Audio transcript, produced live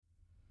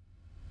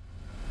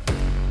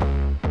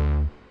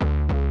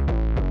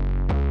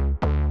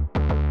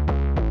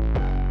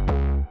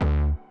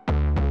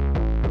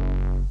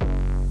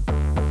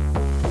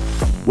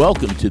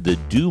Welcome to the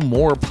Do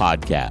More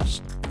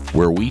podcast,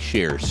 where we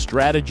share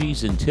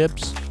strategies and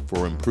tips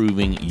for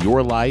improving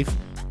your life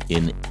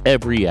in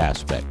every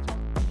aspect.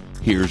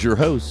 Here's your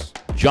host,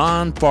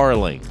 John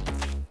Farling.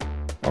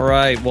 All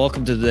right,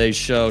 welcome to today's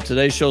show.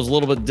 Today's show is a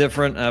little bit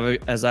different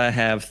as I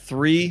have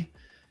three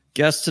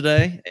guests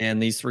today,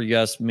 and these three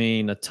guests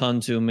mean a ton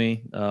to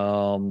me.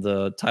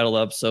 The title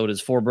of the episode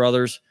is Four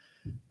Brothers.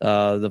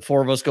 The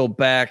four of us go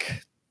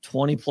back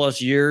 20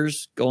 plus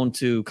years, going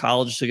to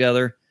college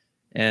together.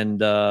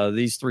 And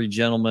these three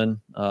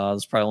gentlemen, this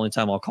is probably the only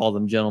time I'll call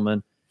them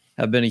gentlemen,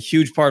 have been a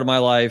huge part of my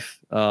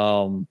life,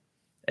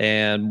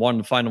 and wanted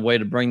to find a way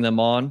to bring them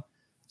on.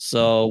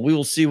 So we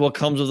will see what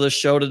comes of this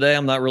show today.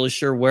 I'm not really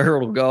sure where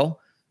it'll go.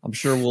 I'm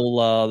sure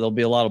there'll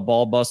be a lot of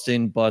ball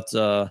busting, but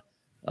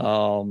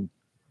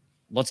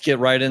let's get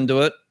right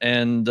into it.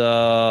 And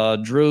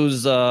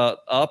Drew's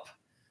up.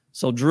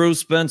 So Drew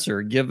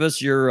Spencer, give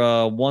us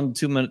your 1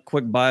 2 minute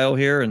quick bio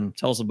here and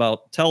tell us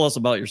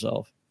about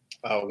yourself.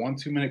 1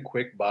 2 minute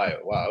quick bio.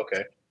 Wow.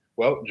 Okay.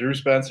 Well, Drew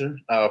Spencer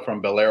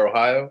from Bel Air,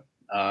 Ohio.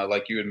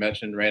 Like you had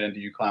mentioned, ran into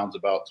you clowns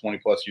about 20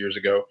 plus years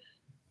ago.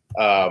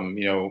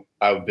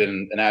 I've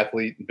been an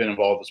athlete, been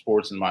involved with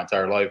sports in my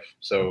entire life.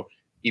 So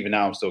even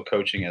now I'm still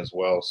coaching as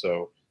well.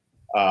 So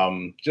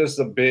just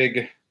a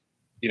big,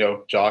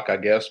 jock, I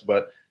guess,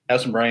 but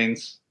have some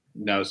brains,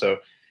 so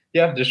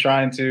yeah, just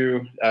trying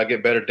to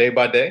get better day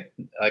by day,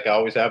 like I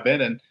always have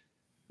been. And,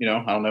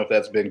 I don't know if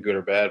that's been good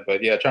or bad,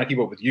 but yeah, trying to keep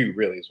up with you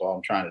really is what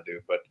I'm trying to do.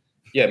 But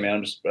yeah, man,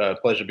 I'm just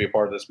pleasure to be a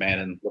part of this, man,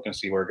 and looking to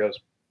see where it goes.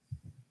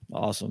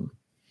 Awesome.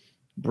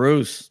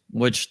 Bruce,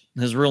 which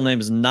his real name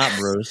is not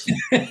Bruce.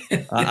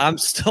 I'm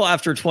still,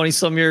 after 20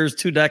 some years,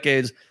 2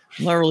 decades,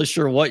 I'm not really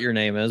sure what your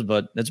name is,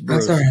 but it's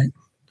Bruce. That's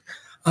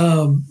all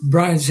right.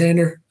 Brian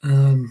Sander,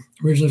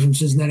 originally from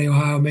Cincinnati,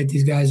 Ohio. Met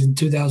these guys in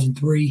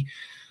 2003.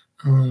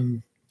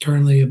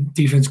 Currently a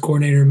defense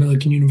coordinator at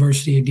Millikan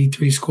University, a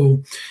D3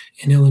 school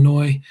in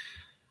Illinois.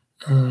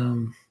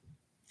 I'm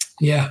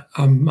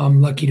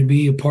lucky to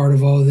be a part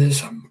of all of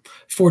this. I'm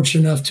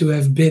fortunate enough to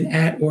have been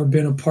at or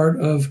been a part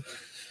of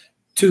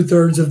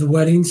 2/3 of the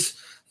weddings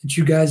that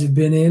you guys have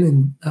been in,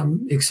 and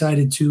I'm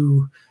excited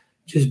to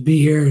just be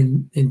here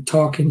and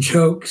talk and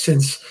joke.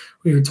 Since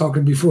we were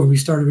talking before we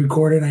started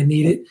recording, I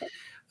need it.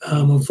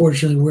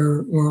 Unfortunately,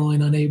 we're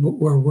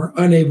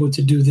unable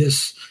to do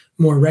this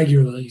more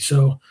regularly,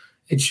 so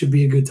it should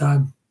be a good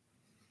time.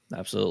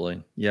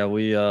 Absolutely. Yeah,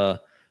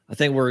 I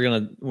think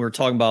we're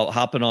talking about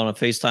hopping on a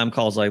FaceTime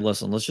call. It's like,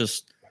 listen, let's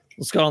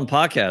go on the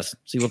podcast,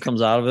 see what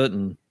comes out of it,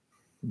 and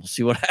we'll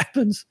see what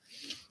happens.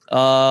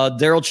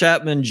 Daryl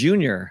Chapman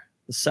Jr.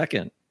 the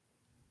second.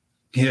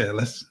 Yeah,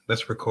 let's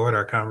record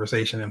our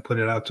conversation and put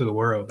it out to the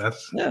world.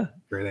 That's a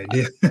great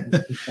idea.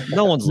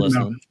 No one's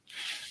listening.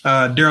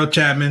 Daryl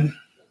Chapman,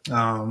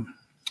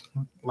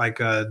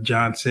 like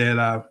John said,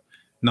 I've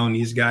known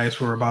these guys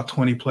for about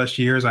 20 plus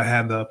years. I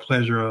had the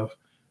pleasure of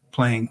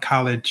playing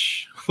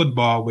college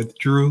football with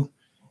Drew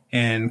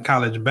and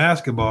college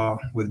basketball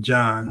with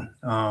John.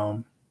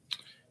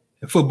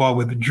 Football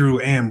with Drew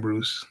and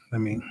Bruce.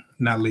 Let me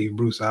not leave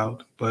Bruce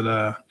out.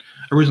 But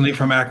originally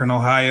from Akron,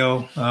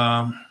 Ohio,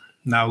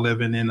 now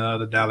living in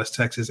the Dallas,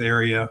 Texas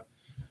area,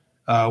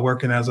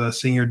 working as a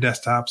senior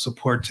desktop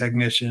support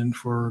technician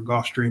for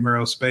Gulfstream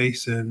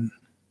Aerospace, and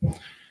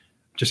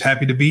just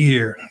happy to be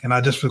here. And I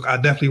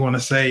definitely want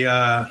to say,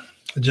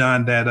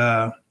 John,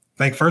 that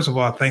first of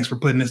all, thanks for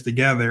putting this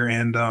together.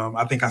 And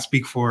I think I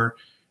speak for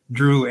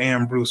Drew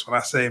and Bruce when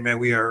I say, man,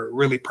 we are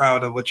really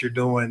proud of what you're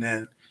doing,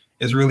 and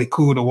it's really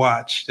cool to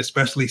watch,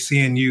 especially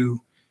seeing you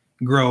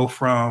grow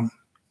from,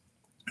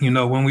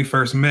 when we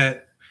first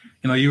met,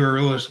 you were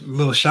a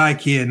little shy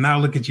kid. Now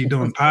look at you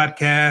doing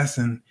podcasts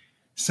and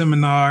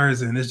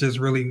seminars, and it's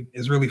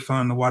really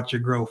fun to watch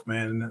your growth,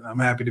 man. And I'm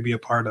happy to be a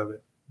part of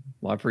it.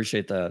 Well, I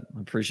appreciate that.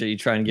 I appreciate you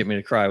trying to get me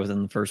to cry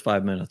within the first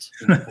 5 minutes.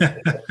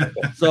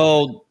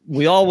 So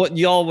you all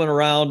went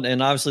around,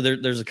 and obviously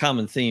there's a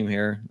common theme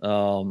here.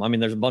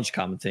 There's a bunch of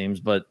common themes,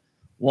 but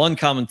one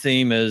common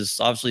theme is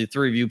obviously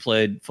 3 of you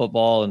played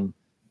football, and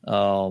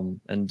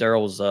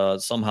Daryl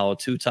was somehow a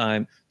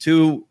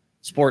two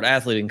sport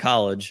athlete in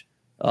college.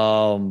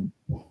 And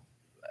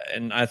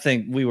I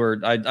think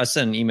I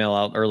sent an email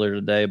out earlier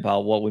today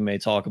about what we may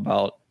talk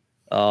about.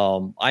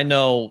 I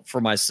know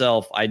for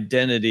myself,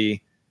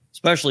 identity,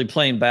 especially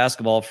playing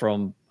basketball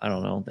from, I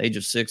don't know, the age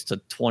of 6 to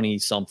 20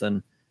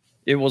 something,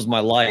 it was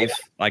my life.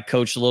 I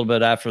coached a little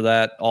bit after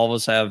that. All of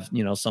us have,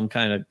 some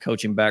kind of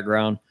coaching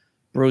background.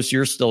 Bruce,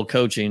 you're still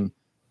coaching.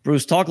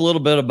 Bruce, talk a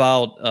little bit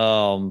about,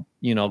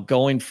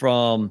 going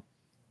from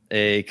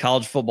a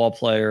college football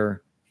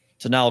player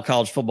to now a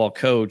college football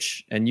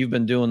coach. And you've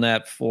been doing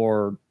that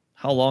for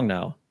how long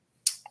now?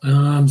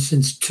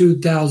 Since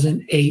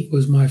 2008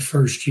 was my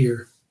first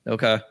year.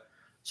 Okay.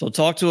 So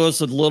talk to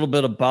us a little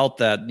bit about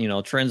that,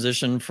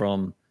 transition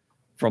from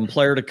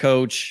player to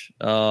coach.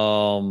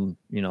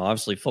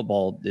 Obviously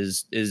football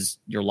is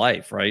your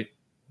life, right?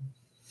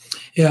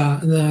 Yeah.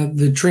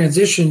 The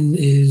transition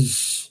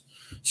is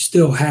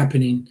still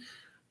happening.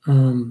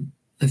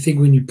 I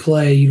think when you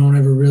play, you don't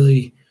ever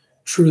really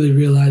truly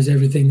realize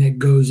everything that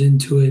goes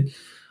into it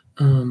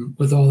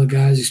with all the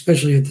guys,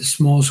 especially at the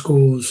small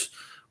schools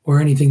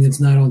or anything that's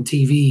not on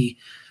TV.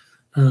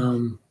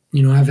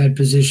 I've had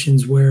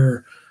positions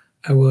where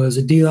I was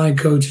a D-line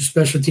coach, a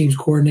special teams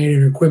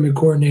coordinator, an equipment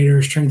coordinator,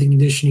 a strength and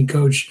conditioning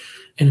coach,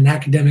 and an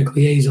academic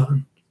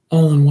liaison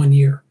all in 1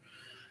 year.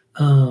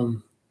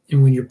 And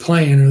when you're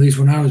playing, or at least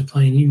when I was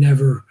playing, you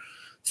never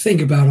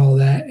think about all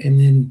that. And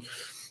then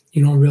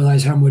you don't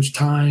realize how much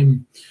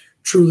time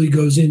truly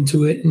goes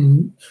into it.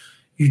 And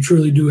you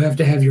truly do have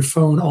to have your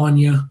phone on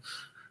you.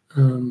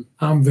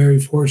 I'm very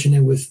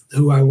fortunate with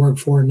who I work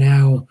for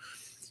now.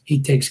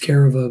 He takes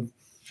care of a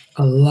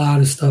lot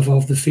of stuff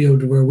off the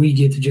field where we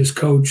get to just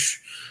coach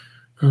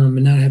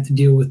and not have to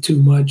deal with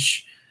too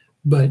much.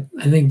 But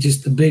I think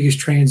just the biggest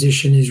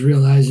transition is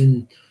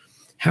realizing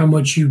how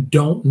much you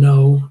don't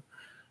know,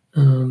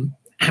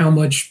 how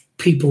much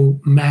people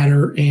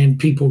matter and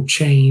people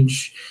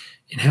change,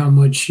 and how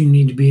much you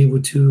need to be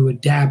able to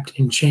adapt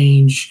and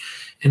change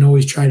and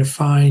always try to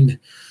find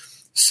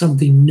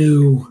something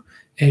new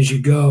as you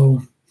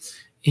go.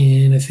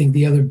 And I think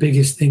the other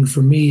biggest thing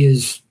for me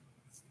is,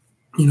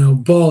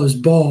 ball is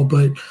ball,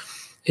 but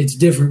it's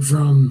different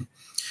from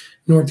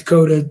North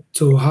Dakota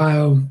to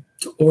Ohio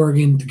to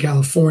Oregon to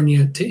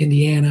California to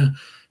Indiana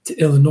to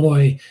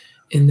Illinois,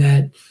 in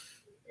that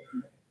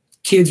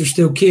kids are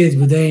still kids,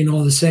 but they ain't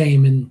all the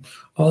same. And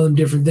all them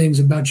different things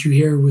about you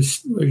hear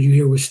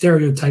with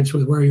stereotypes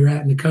with where you're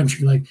at in the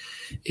country, like,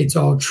 it's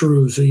all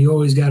true. So you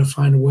always got to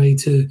find a way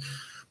to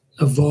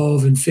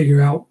evolve and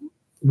figure out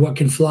what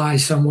can fly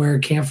somewhere,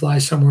 can't fly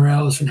somewhere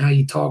else, and how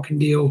you talk and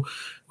deal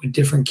with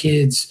different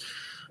kids.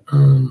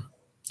 And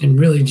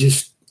really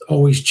just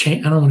always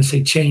change. I don't want to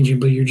say changing,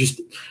 but you're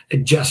just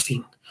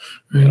adjusting,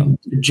 right?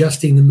 Yeah.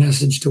 Adjusting the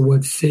message to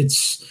what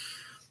fits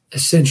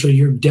essentially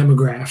your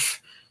demographic.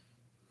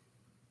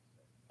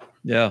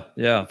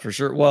 Yeah, for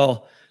sure.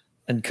 Well,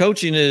 and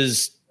coaching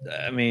is,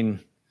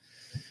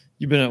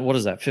 you've been at, what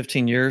is that,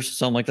 15 years,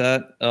 something like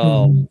that?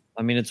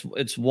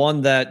 It's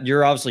one that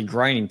you're obviously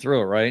grinding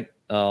through it, right?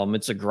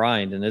 It's a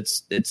grind, and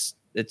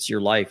it's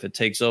your life. It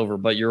takes over,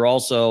 but you're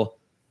also,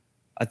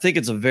 I think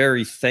it's a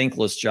very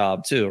thankless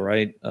job too,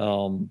 right?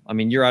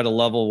 You're at a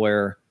level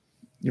where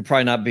you're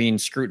probably not being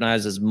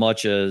scrutinized as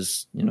much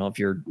as, if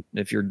you're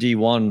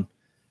D1,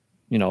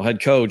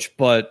 head coach,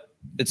 but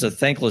it's a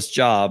thankless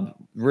job.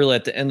 Really,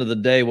 at the end of the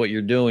day, what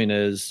you're doing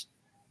is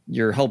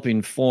you're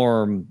helping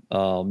form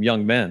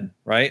young men,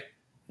 right?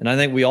 And I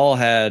think we all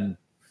had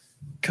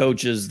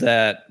coaches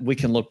that we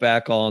can look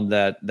back on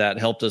that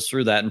helped us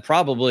through that, and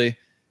probably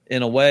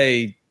in a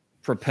way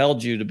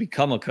propelled you to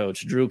become a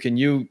coach. Drew, can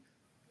you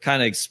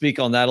kind of speak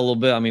on that a little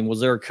bit? Was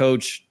there a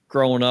coach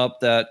growing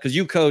up that, because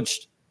you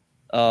coached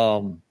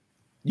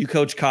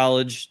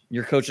college,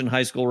 you're coaching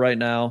high school right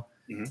now,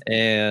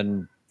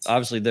 and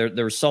obviously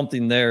there was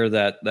something there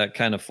that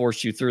kind of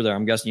forced you through there.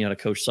 I'm guessing you had a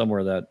coach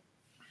somewhere that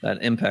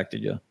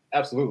impacted you.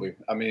 Absolutely.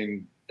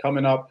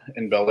 Coming up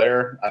in Bel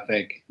Air, I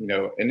think,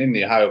 and in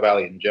the Ohio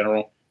Valley in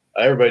general,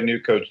 everybody knew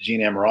Coach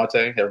Gene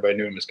Amarante. Everybody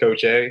knew him as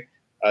Coach A.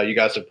 You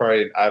guys I've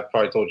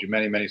probably told you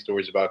many, many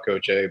stories about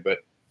Coach A, but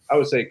I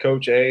would say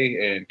Coach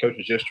A and Coach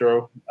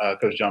Magistro,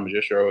 Coach John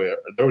Magistro,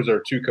 those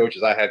are two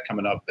coaches I had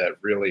coming up that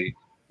really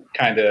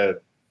kind of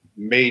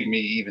made me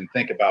even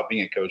think about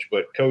being a coach.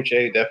 But Coach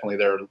A, definitely,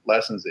 there are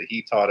lessons that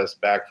he taught us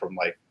back from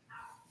like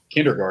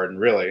kindergarten,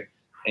 really.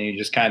 And you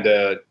just kind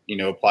of,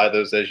 apply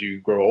those as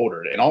you grow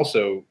older. And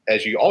also,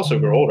 as you also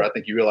grow older, I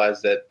think you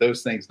realize that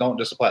those things don't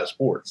just apply to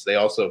sports. They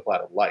also apply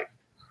to life.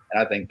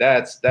 And I think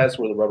that's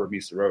where the rubber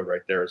meets the road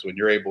right there, is when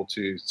you're able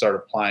to start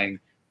applying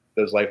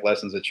those life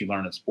lessons that you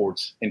learn in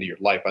sports into your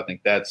life. I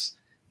think that's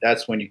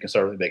when you can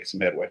start really making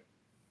some headway.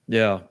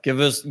 Yeah. Give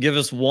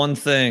us one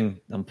thing.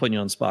 I'm putting you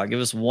on the spot. Give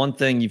us one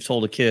thing you've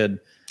told a kid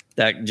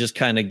that just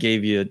kind of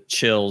gave you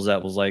chills.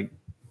 That was like,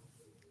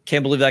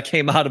 can't believe that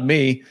came out of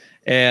me.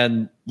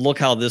 And look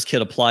how this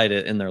kid applied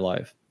it in their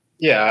life.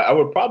 Yeah, I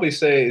would probably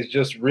say is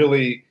just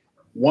really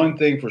one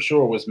thing for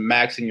sure was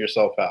maxing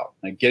yourself out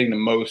and getting the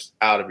most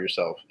out of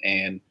yourself.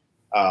 And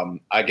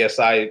I guess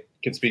I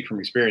can speak from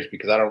experience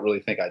because I don't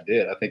really think I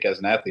did. I think as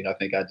an athlete, I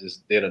think I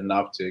just did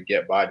enough to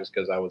get by just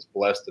because I was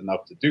blessed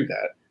enough to do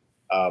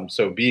that.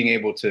 So being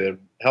able to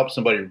help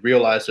somebody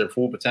realize their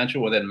full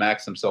potential and then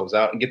max themselves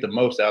out and get the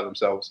most out of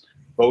themselves,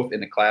 both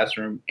in the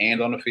classroom and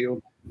on the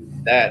field,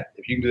 that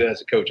if you can do that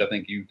as a coach, I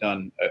think you've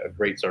done a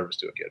great service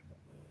to a kid.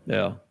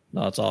 Yeah,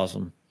 no, that's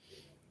awesome.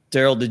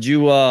 Daryl, did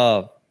you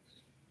I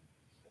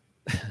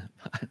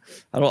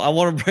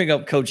want to bring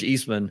up Coach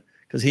Eastman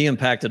because he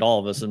impacted all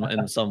of us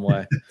in some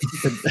way.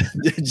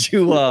 Did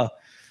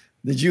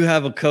you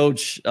have a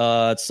coach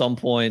at some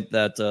point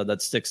that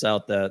sticks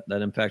out that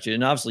impacted you?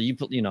 And obviously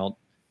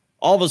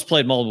all of us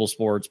played multiple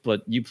sports,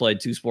 but you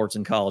played 2 sports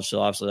in college, so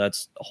obviously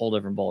that's a whole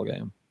different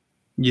ballgame.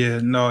 Yeah,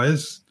 no,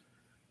 it's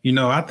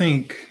I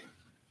think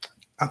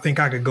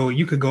I could go.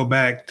 You could go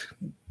back.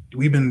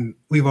 We've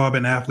all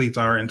been athletes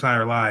our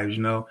entire lives,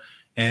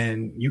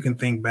 and you can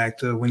think back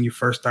to when you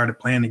first started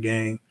playing the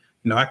game.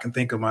 I can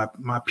think of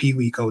my Pee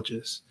Wee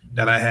coaches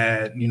that I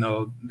had,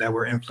 that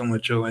were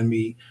influential in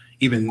me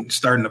even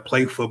starting to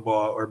play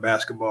football or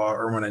basketball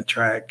or running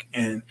track.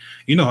 And,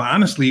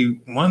 honestly,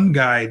 one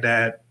guy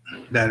that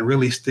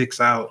really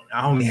sticks out,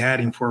 I only had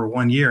him for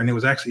 1 year, and it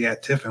was actually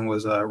at Tiffin,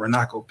 was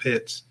Renaco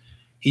Pitts.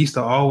 He used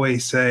to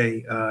always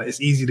say,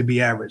 it's easy to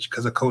be average,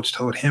 because a coach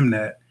told him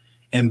that.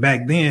 And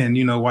back then,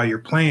 while you're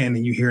playing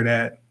and you hear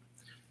that,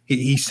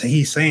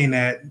 he's saying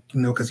that,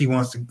 because he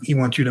wants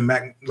you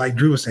to, like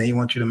Drew was saying, he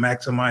wants you to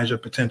maximize your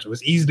potential.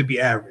 It's easy to be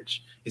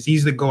average. It's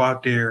easy to go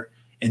out there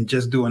and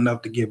just do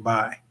enough to get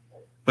by.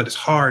 But it's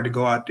hard to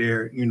go out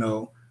there,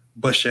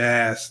 bust your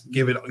ass,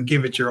 give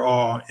it your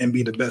all, and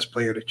be the best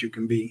player that you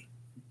can be.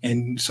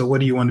 And so, what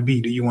do you want to be?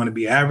 Do you want to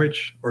be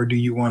average, or do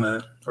you want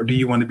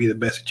to be the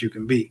best that you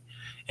can be?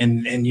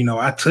 And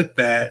I took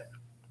that,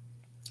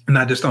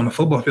 not just on the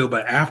football field,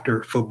 but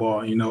after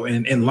football,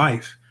 in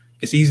life.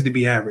 It's easy to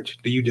be average.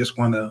 Do you just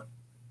want to,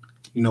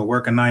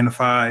 work a 9 to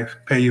 5,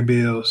 pay your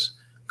bills,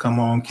 come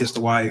home, kiss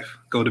the wife,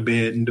 go to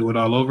bed, and do it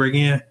all over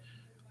again?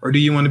 Or do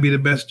you want to be the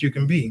best you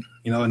can be?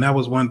 And that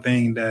was one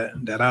thing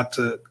that I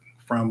took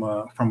from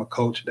a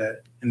coach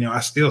that, I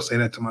still say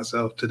that to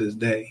myself to this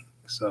day.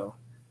 So,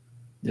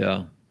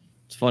 yeah,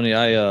 it's funny.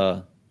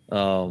 I'm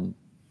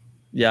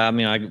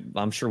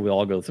sure we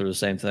all go through the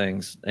same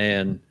things.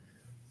 And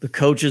the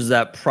coaches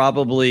that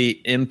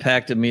probably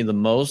impacted me the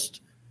most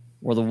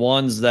were the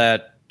ones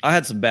that I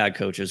had some bad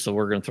coaches, so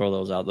we're going to throw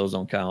those out. Those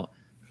don't count.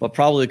 But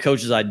probably the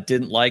coaches I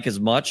didn't like as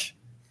much,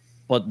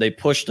 but they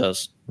pushed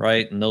us,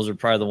 right? And those are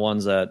probably the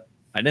ones that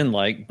I didn't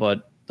like,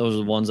 but those are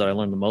the ones that I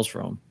learned the most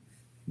from.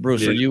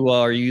 Bruce, are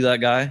you that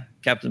guy,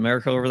 Captain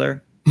America over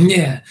there?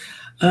 Yeah.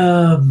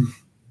 I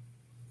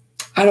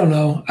don't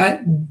know.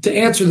 To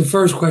answer the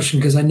first question,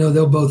 because I know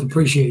they'll both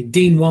appreciate it,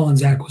 Dean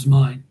Wallensack was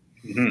mine.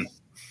 Mm-hmm.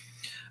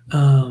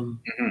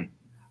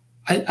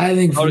 I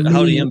think how did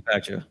he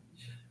impact you?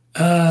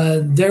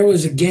 There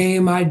was a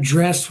game I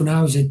dressed when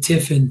I was at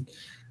Tiffin,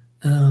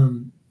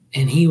 and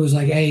he was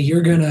like, "Hey,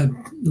 you're gonna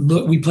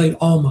look." We played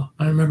Alma.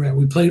 I remember that.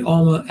 We played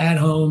Alma at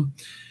home,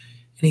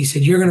 and he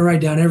said, "You're gonna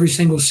write down every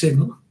single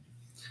signal."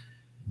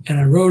 And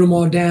I wrote them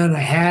all down. I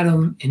had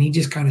them, and he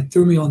just kind of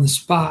threw me on the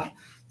spot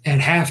at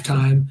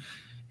halftime.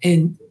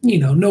 And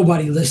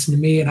nobody listened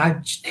to me, and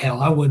I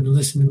wouldn't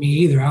listen to me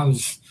either. I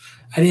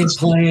didn't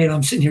play, and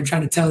I'm sitting here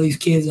trying to tell these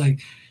kids,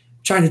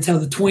 trying to tell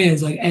the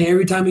twins, hey,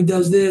 every time he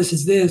does this,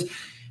 it's this.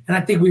 And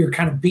I think we were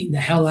kind of beating the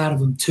hell out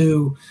of him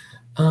too.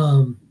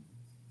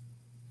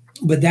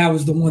 But that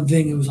was the one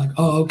thing. It was like,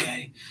 oh,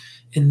 okay.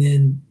 And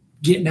then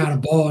getting out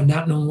of ball and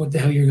not knowing what the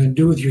hell you're going to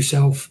do with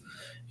yourself.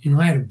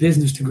 I had a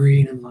business degree,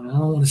 and I'm like, I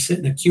don't want to sit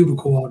in a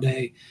cubicle all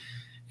day.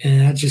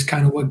 And that's just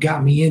kind of what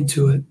got me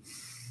into it.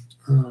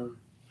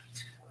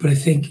 But I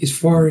think as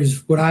far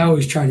as what I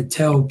always try to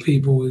tell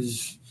people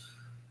is,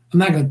 I'm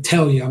not going to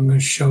tell you, I'm going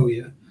to show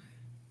you.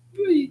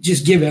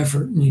 Just give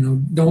effort.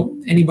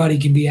 Anybody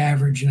can be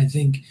average. And I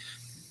think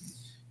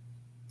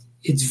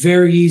it's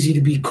very easy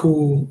to be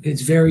cool.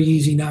 It's very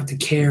easy not to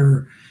care.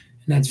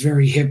 And that's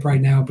very hip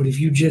right now. But if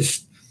you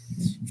just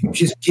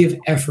give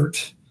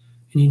effort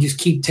and you just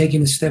keep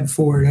taking a step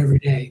forward every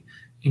day,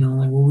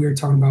 like what we were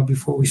talking about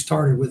before we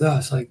started with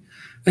us,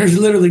 there's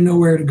literally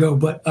nowhere to go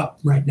but up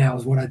right now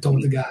is what I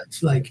told the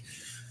guys.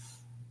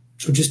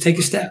 So just take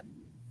a step.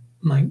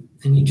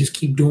 And you just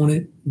keep doing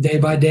it day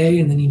by day,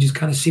 and then you just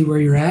kind of see where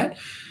you're at,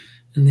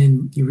 and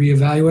then you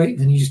reevaluate, and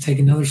then you just take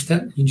another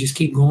step. You just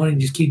keep going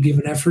and just keep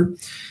giving effort.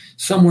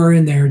 Somewhere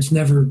in there, it's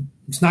not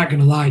going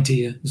to lie to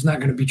you. It's not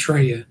going to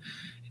betray you.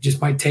 It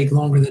just might take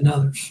longer than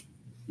others.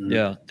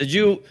 Yeah. Did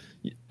you,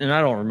 and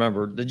I don't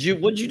remember, what did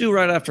you do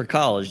right after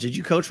college? Did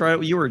you coach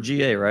right? You were a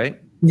GA, right?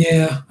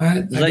 Yeah.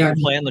 Was that your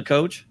plan to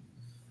coach?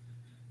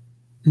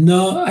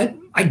 No,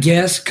 I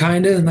guess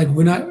kind of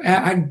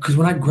because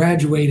when I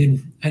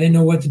graduated, I didn't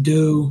know what to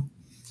do.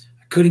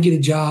 I couldn't get a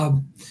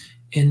job,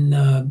 and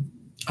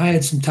I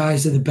had some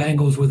ties to the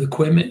Bengals with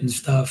equipment and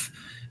stuff,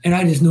 and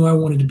I just knew I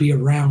wanted to be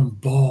around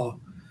ball.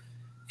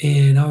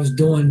 And I was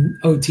doing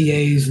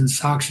OTAs and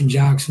socks and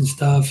jocks and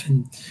stuff,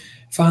 and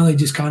finally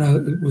just kind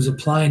of was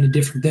applying to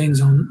different things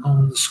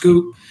on the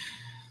scoop.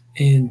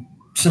 And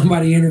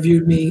somebody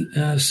interviewed me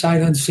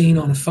sight unseen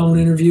on a phone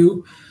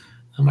interview.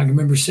 I can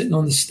remember sitting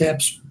on the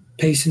steps,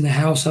 pacing the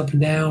house up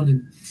and down,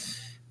 and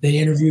they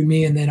interviewed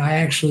me. And then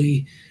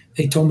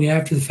they told me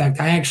after the fact,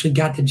 I actually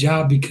got the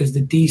job because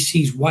the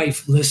DC's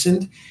wife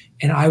listened,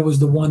 and I was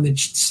the one that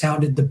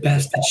sounded the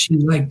best, that she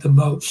liked the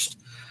most.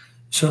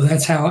 So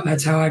that's how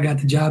I got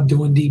the job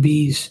doing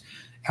DBs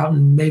out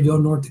in Mayville,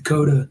 North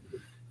Dakota,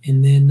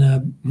 and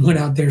then went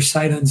out there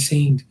sight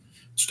unseen,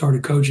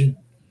 started coaching.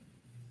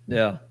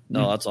 Yeah,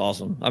 no, that's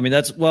awesome. I mean,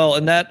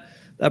 and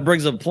that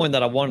brings up a point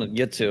that I wanted to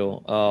get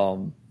to. I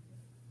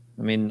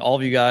mean, all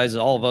of you guys,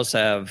 all of us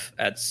have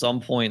at some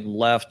point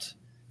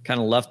kind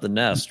of left the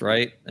nest,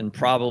 right? And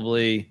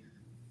probably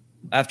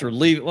after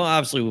leaving, well,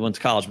 obviously we went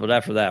to college, but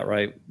after that,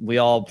 right,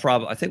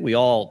 I think we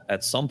all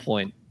at some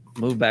point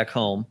moved back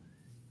home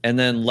and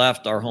then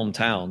left our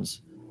hometowns.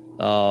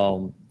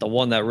 The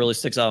one that really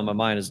sticks out in my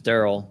mind is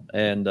Daryl.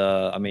 And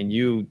I mean,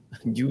 you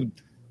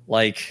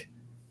like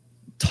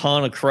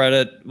ton of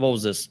credit. What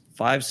was this?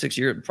 5-6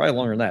 years? Probably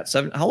longer than that.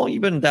 7. How long you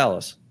been in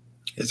Dallas?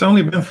 It's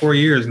only been 4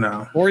 years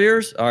now. 4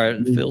 years? All right.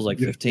 It feels like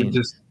 15.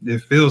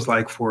 It feels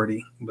like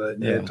 40, but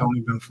yeah, it's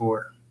only been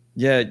 4.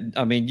 Yeah.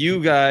 I mean,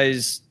 you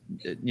guys,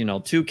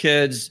 2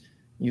 kids,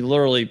 you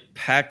literally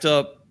packed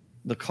up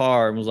the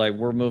car and was like,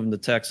 we're moving to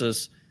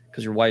Texas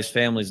because your wife's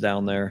family's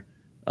down there.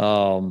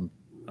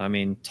 I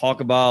mean,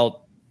 talk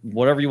about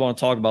whatever you want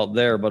to talk about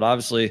there, but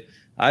obviously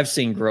I've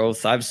seen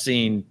growth. I've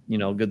seen,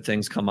 good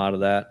things come out of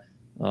that.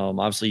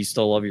 Obviously you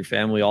still love your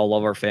family. We all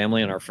love our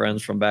family and our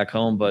friends from back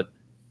home, but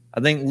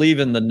I think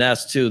leaving the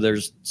nest too,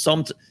 there's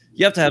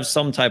you have to have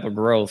some type of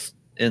growth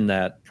in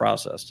that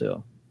process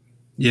too.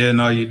 Yeah,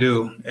 no, you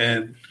do.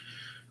 And,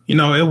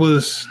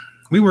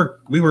 we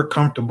were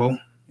comfortable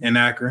in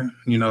Akron.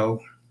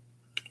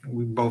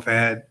 We both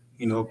had,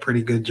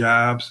 pretty good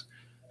jobs.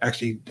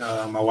 Actually,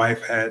 my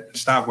wife had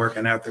stopped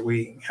working after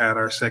we had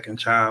our second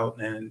child,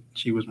 and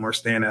she was more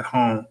staying at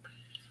home.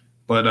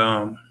 But,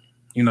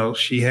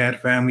 she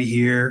had family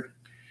here,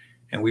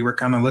 and we were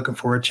kind of looking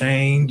for a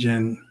change.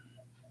 And,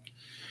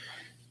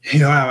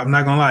 I'm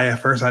not gonna lie.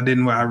 At first, I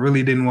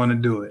really didn't want to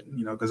do it,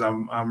 because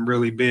I'm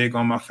really big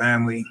on my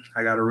family.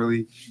 I got a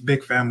really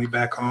big family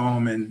back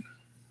home, and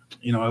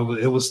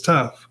it was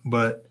tough.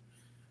 But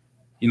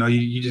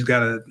you just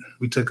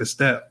we took a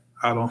step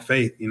out on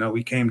faith.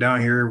 We came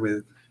down here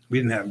we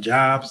didn't have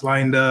jobs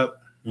lined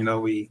up.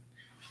 We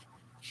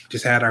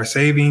just had our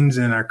savings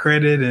and our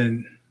credit,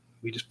 and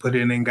we just put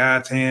it in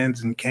God's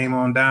hands and came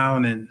on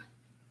down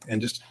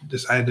and just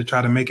decided to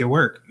try to make it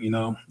work.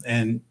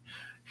 And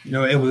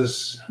it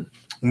was,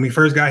 when we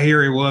first got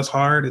here, it was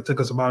hard. It took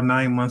us about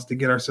 9 months to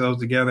get ourselves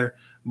together,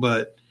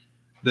 but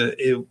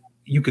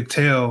you could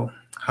tell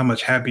how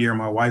much happier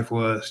my wife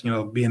was,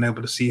 being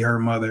able to see her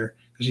mother.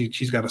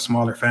 She's got a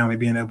smaller family,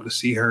 being able to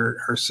see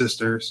her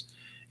sisters.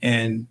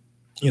 And,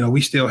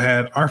 we still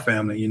had our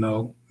family,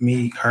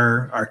 me,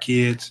 her, our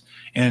kids,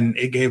 and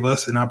it gave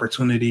us an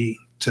opportunity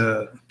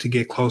to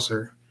get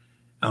closer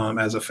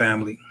as a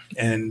family.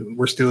 And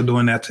we're still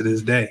doing that to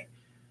this day.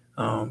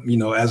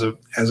 As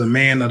a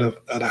man of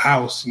the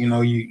house,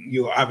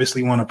 you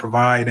obviously want to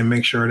provide and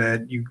make sure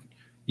that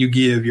you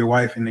give your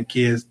wife and the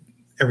kids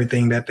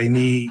everything that they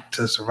need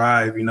to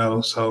survive,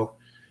 so,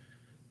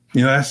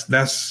 that's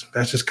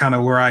just kind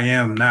of where I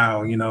am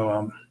now.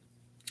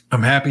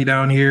 I'm happy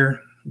down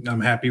here.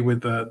 I'm happy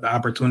with the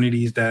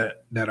opportunities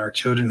that our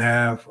children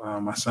have.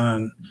 My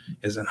son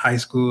is in high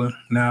school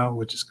now,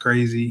 which is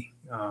crazy.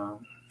 My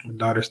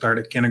daughter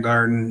started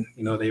kindergarten.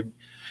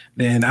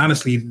 Then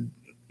honestly,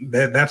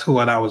 that's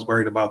what I was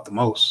worried about the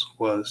most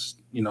was,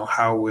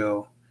 how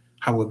will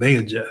they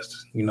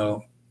adjust?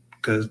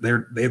 Because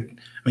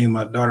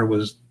my daughter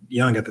was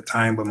young at the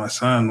time, but my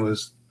son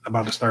was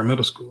about to start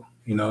middle school.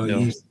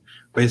 He's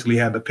basically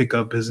had to pick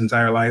up his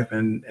entire life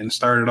and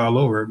start it all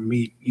over,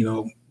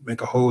 make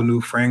a whole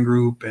new friend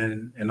group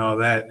and all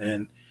that.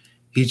 And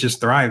he's just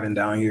thriving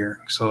down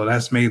here. So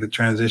that's made the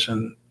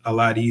transition a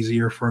lot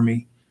easier for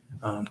me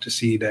to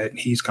see that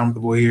he's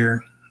comfortable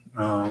here.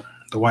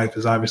 The wife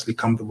is obviously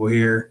comfortable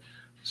here.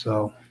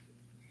 So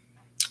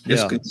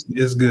it's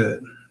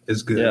good.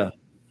 It's good. Yeah.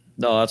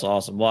 No, that's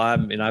awesome. Well, I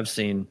mean, I've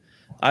seen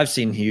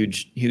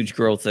huge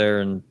growth there.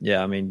 And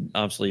yeah, I mean,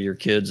 obviously your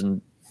kids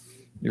and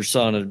your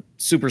son are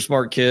super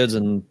smart kids,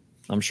 and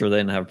I'm sure they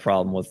didn't have a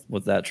problem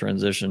with that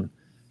transition.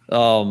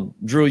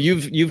 Drew,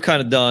 you've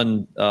kind of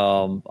done,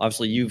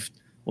 obviously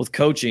with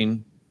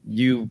coaching,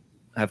 you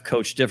have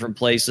coached different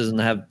places and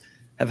have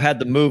had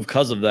to move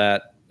because of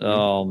that.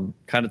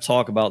 Kind of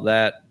talk about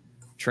that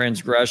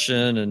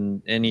transgression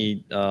and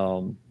any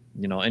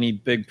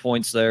big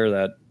points there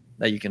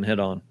that you can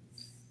hit on.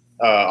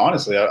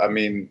 Honestly, I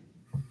mean,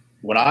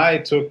 when I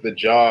took the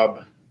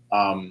job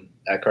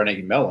at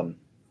Carnegie Mellon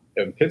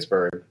in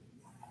Pittsburgh,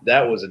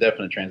 that was a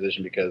definite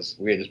transition because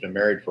we had just been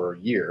married for a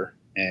year.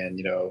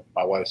 And,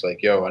 my wife's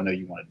like, yo, I know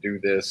you want to do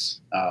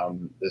this.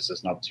 This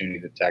is an opportunity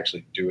to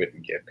actually do it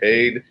and get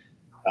paid.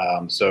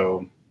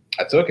 So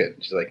I took it.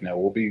 She's like, no,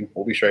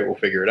 we'll be straight. We'll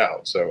figure it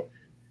out. So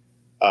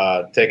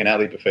taking that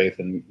leap of faith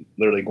and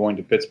literally going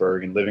to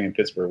Pittsburgh and living in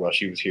Pittsburgh while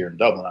she was here in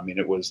Dublin. I mean,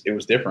 it was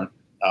different.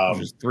 It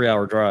was a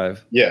 3-hour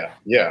drive. Yeah.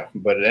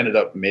 But it ended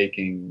up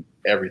making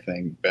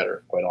everything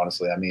better, quite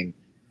honestly. I mean,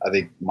 I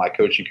think my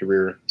coaching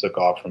career took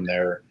off from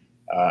there.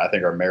 I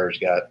think our marriage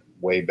got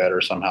way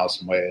better somehow,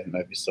 some way. And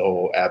maybe the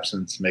whole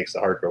absence makes the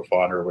heart grow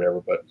fonder or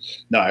whatever. But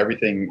no,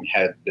 everything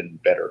had been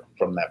better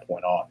from that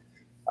point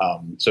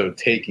on. So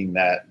taking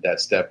that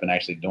step and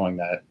actually doing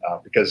that,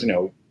 because,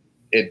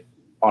 it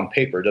on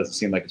paper doesn't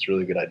seem like it's a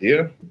really good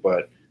idea,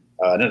 but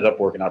it ended up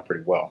working out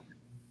pretty well.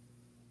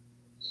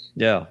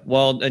 Yeah.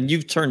 Well, and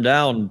you've turned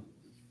down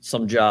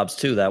some jobs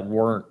too that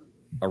weren't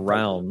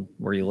around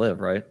where you live,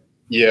 right?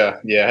 Yeah.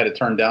 I had to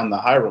turn down the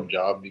Hiram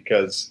job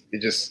because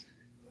it just,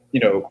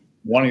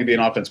 wanting to be an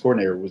offense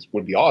coordinator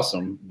would be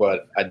awesome,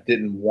 but I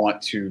didn't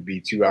want to be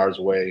 2 hours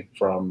away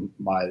from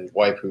my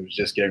wife, who was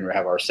just getting to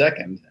have our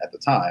second at the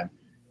time.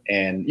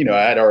 And, you know,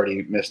 I had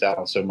already missed out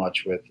on so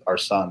much with our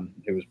son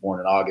who was born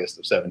in August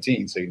of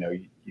 17. So,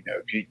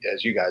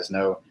 as you guys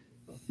know,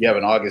 you have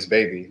an August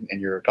baby and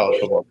you're a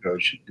college football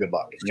coach, good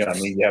luck. You know what I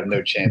mean? You have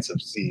no chance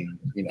of seeing,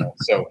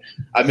 so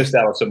I missed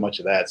out on so much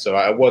of that. So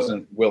I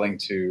wasn't willing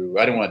to,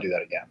 I didn't want to do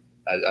that again.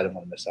 I didn't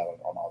want to miss out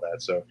on all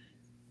that. So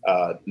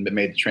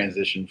made the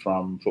transition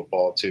from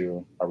football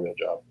to a real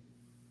job.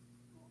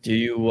 Do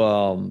you,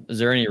 is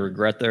there any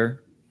regret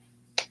there?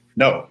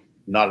 No,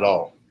 not at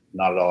all.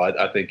 Not at all.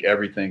 I think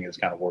everything has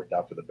kind of worked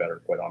out for the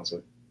better, quite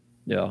honestly.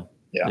 Yeah.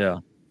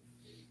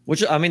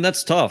 Which, I mean,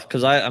 that's tough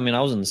because I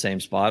was in the same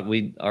spot.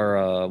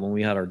 When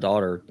we had our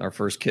daughter, our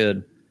first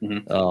kid,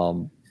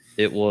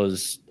 it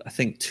was, I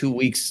think 2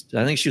 weeks.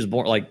 I think she was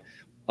born like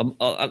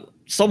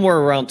somewhere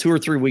around 2 or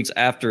 3 weeks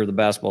after the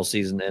basketball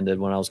season ended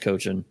when I was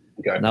coaching.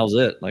 Okay. And that was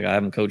it. Like I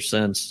haven't coached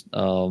since.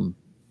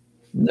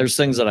 There's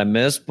things that I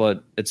miss,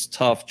 but it's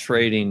tough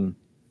trading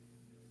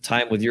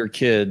time with your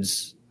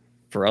kids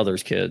for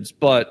others' kids.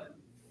 But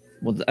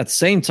at the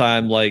same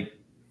time, like,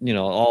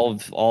 all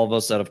of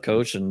us that have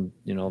coached and,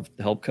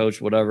 help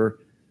coach, whatever,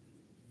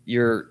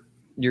 you're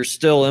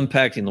still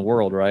impacting the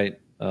world, right?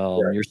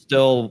 Right. You're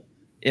still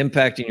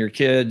impacting your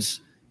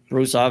kids.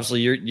 Bruce,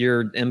 obviously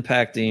you're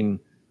impacting,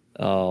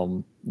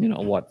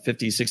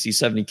 50, 60,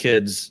 70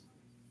 kids.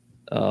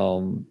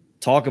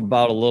 Talk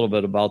about a little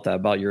bit about that,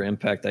 about your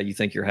impact that you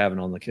think you're having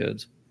on the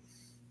kids.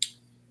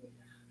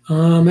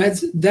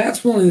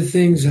 That's one of the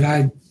things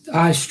that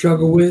I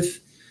struggle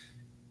with,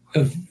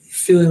 of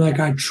feeling like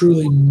I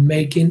truly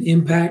make an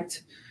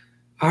impact.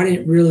 I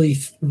didn't really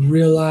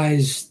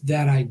realize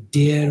that I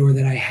did, or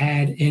that I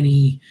had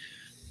any,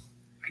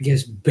 I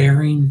guess,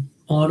 bearing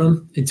on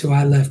them until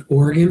I left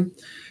Oregon,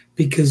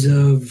 because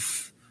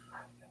of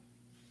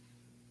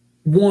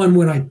one,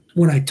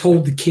 when I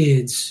told the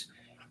kids,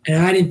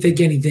 and I didn't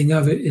think anything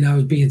of it, and I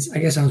was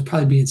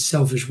probably being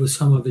selfish with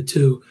some of it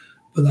too,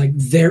 but like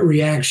their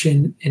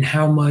reaction and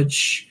how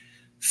much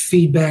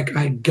feedback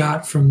I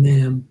got from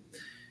them,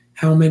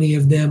 how many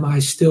of them I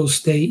still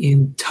stay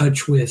in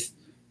touch with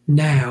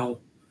now.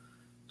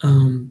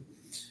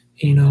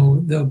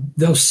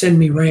 They'll send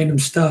me random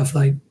stuff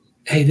like,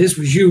 hey, this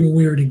was you when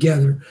we were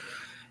together.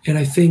 And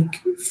I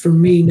think for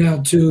me now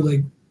too,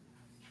 like,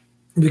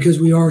 because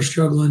we are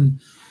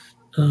struggling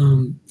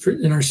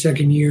in our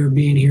second year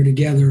being here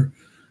together,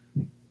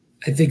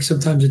 I think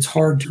sometimes it's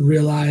hard to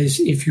realize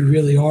if you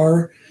really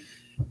are.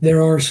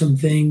 There are some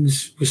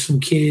things with some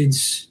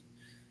kids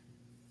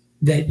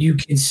that you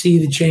can see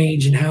the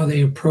change in how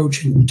they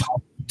approach and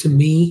talk to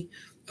me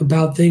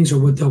about things, or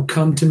what they'll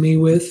come to me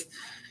with.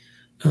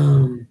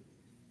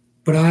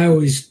 But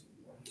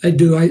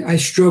I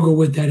struggle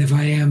with that if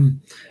I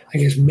am, I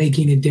guess,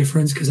 making a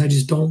difference, because I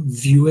just don't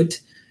view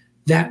it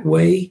that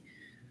way.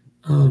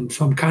 So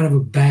I'm kind of a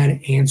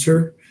bad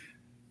answer,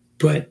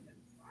 but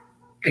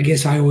I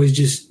guess I always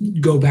just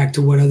go back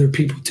to what other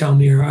people tell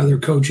me, or other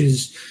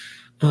coaches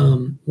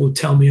will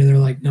tell me, and they're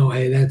like, no,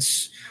 hey,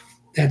 that's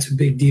a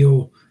big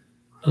deal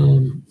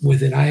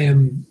with it. I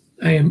am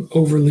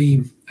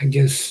overly, I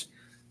guess,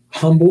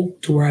 humble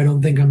to where I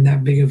don't think I'm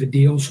that big of a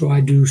deal. So I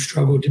do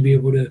struggle to be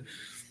able to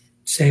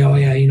say, oh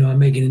yeah, I'm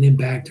making an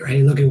impact, or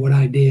hey, look at what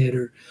I did,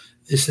 or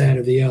this, that,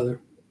 or the other.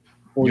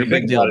 Well, you're a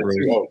big deal.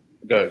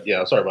 Good.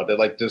 Yeah, sorry about that.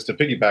 Like, just to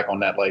piggyback on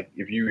that, like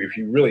if you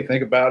really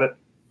think about it,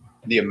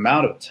 the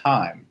amount of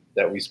time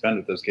that we spend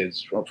with those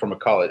kids from a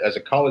college, as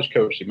a college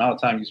coach, the amount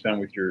of time you spend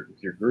with your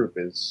group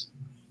is,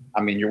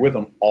 I mean, you're with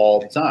them all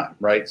the time,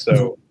 right?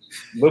 So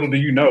little do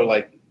you know,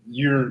 like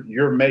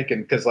you're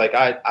making, because like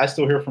I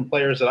still hear from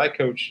players that I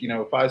coach,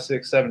 5,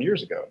 6, 7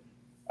 years ago.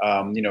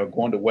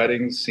 Going to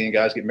weddings, seeing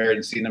guys get married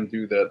and seeing them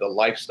do the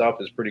life stuff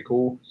is pretty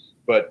cool.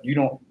 But you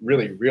don't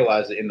really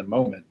realize it in the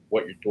moment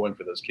what you're doing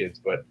for those kids.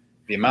 But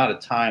the amount of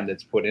time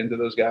that's put into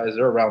those guys,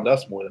 they're around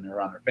us more than they're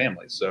around their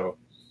families. So,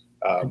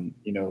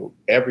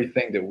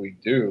 everything that we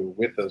do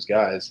with those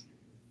guys,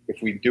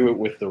 if we do it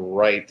with the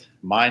right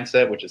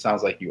mindset, which it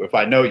sounds like if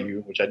I know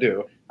you, which I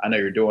do, I know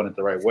you're doing it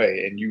the right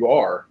way, and you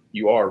are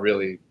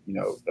really,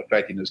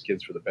 affecting those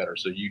kids for the better.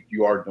 So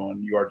you are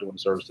doing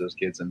service to those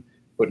kids and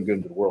putting good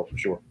into the world for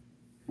sure.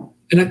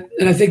 And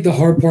I think the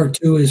hard part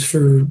too is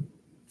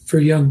for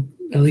young,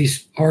 at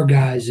least our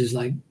guys, is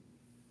like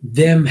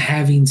them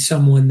having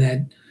someone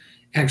that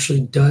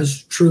actually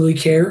does truly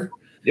care.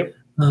 Yep.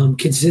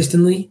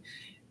 Consistently.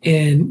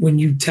 And when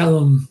you tell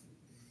them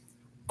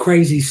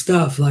crazy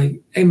stuff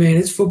like, hey man,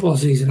 it's football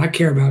season, I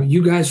care about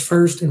you guys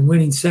first and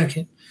winning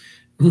second.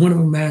 And one of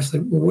them asked,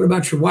 like, well, what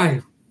about your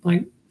wife?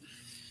 Like,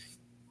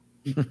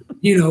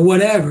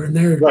 whatever. And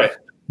they're right.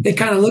 They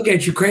kind of look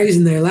at you crazy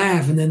and they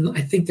laugh. And then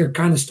I think they're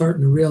kind of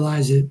starting to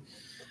realize it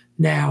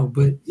now.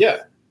 But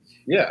yeah.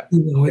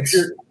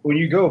 It's when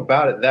you go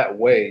about it that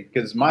way,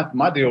 because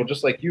my deal,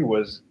 just like you,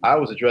 was I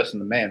was addressing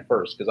the man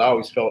first, because I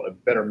always felt a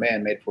better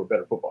man made for a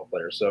better football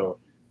player. So,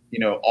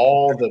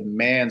 all the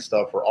man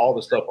stuff or all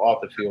the stuff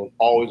off the field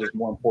always was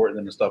more important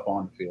than the stuff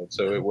on the field.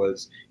 So it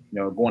was,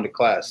 going to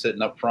class,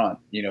 sitting up front,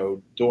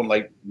 doing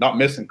like not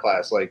missing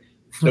class, like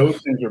those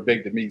things were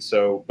big to me.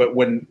 So, but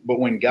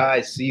when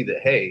guys see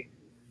that, hey,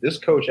 this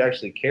coach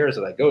actually cares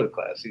that I go to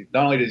class.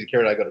 Not only does he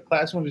care that I go to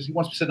class, he wants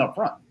me sitting up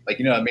front. Like,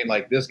 you know what I mean?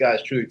 Like, this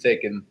guy's truly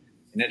taking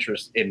an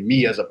interest in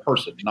me as a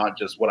person, not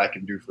just what I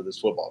can do for this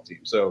football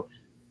team. So,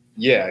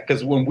 yeah,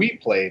 because when we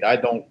played, I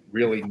don't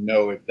really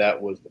know if that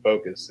was the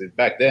focus.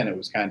 Back then, it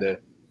was kind of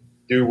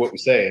do what we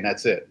say, and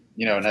that's it.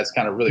 You know, and that's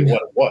kind of really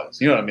what it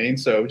was. You know what I mean?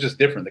 So it was just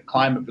different. The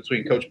climate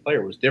between coach and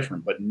player was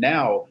different. But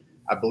now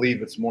I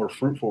believe it's a more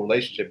fruitful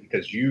relationship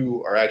because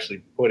you are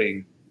actually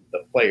putting the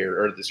player,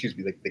 or excuse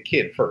me, the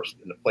kid first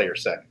and the player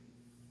second.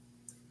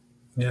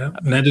 Yeah,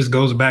 and that just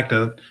goes back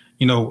to,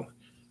 you know,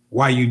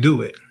 why you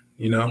do it.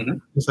 You know,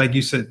 just like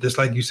you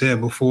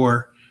said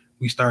before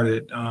we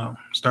started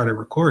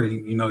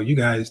recording. You know, you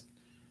guys,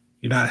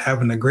 you're not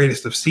having the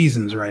greatest of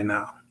seasons right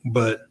now,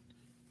 but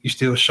you're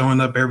still showing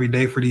up every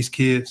day for these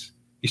kids.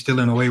 You're still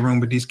in the weight room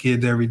with these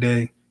kids every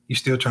day. You're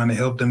still trying to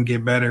help them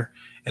get better.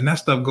 And that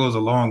stuff goes a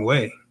long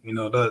way. You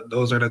know,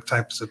 those are the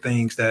types of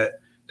things that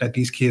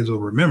these kids will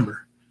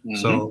remember.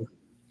 So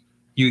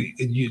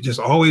you just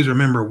always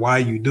remember why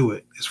you do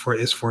it. It's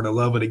for the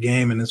love of the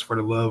game, and it's for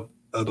the love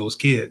of those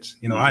kids.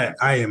 You know,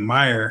 I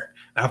admire,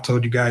 I've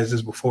told you guys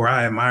this before,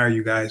 I admire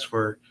you guys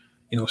for,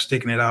 you know,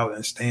 sticking it out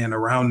and staying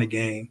around the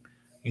game,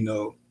 you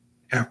know,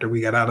 after we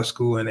got out of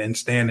school and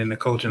staying in the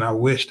coach. And I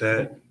wish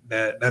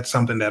that's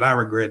something that I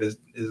regret is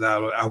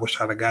I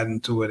wish I'd have gotten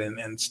into it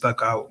and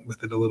stuck out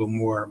with it a little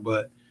more.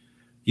 But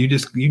you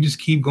just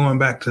keep going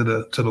back to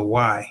the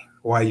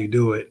why you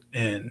do it,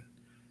 and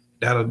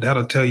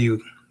that'll tell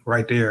you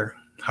right there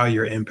how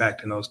you're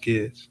impacting those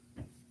kids.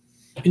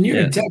 And you're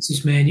in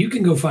Texas, man. You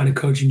can go find a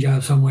coaching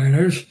job somewhere.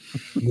 Man.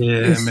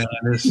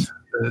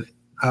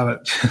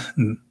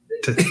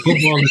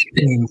 Football is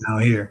king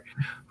down here.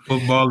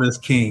 Football is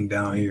king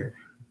down here.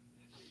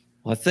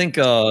 I think,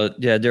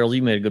 Daryl,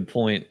 you made a good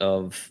point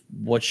of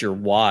what's your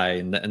why,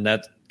 and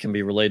that can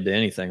be related to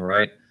anything,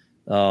 right?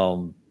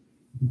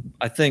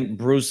 I think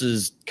Bruce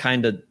is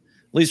kind of, at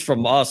least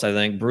from us, I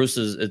think Bruce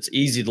is, it's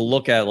easy to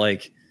look at,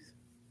 like,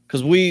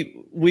 because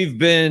we've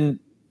been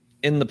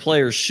in the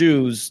player's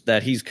shoes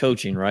that he's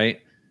coaching, right?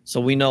 So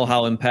we know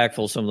how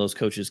impactful some of those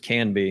coaches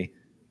can be.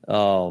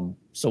 So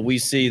we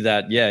see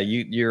that,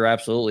 you're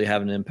absolutely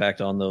having an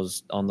impact on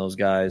those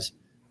guys.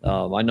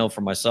 I know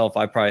for myself,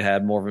 I probably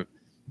had more of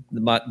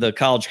the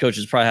college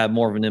coaches probably had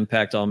more of an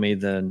impact on me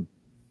than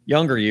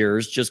younger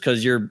years, just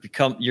because you're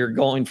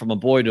going from a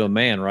boy to a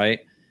man, right?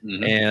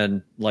 Mm-hmm.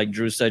 And like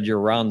Drew said, you're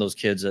around those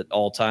kids at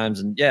all times,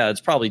 and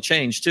it's probably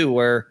changed too.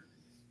 Where,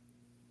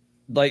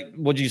 like,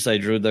 what did you say,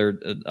 Drew? They're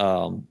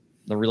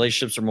the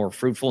relationships are more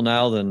fruitful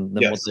now than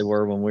what they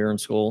were when we were in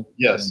school.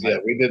 Yes, they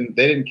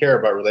didn't care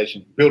about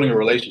building a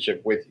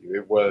relationship with you.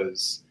 It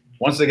was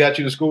once they got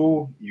you to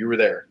school, you were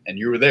there and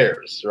you were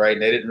theirs, right?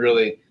 And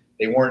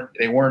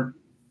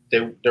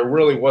there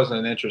really wasn't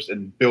an interest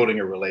in building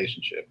a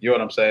relationship. You know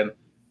what I'm saying?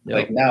 Yep.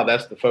 Like, now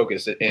that's the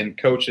focus, and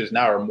coaches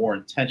now are more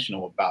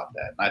intentional about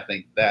that. And I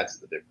think that's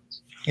the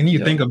difference. And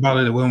you think about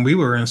it, when we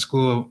were in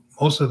school,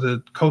 most of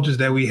the coaches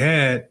that we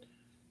had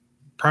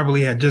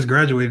probably had just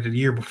graduated the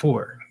year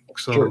before.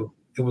 So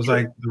It was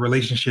like the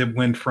relationship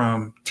went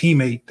from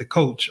teammate to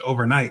coach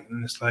overnight.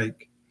 And it's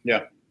like,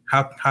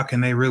 how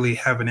can they really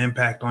have an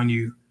impact on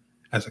you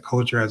as a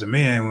coach or as a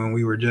man when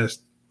we were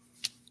just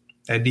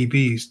at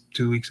DPs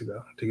 2 weeks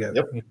ago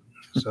together? Yep.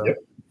 So,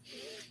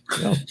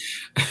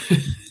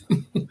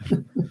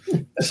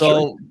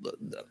 So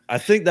I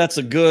think that's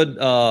a good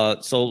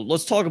so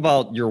let's talk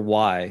about your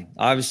why.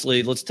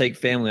 Obviously, let's take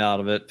family out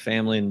of it.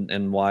 Family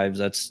and wives,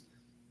 that's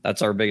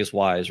our biggest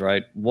whys,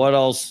 right? What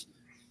else?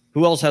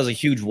 Who else has a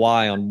huge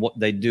why on what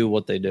they do?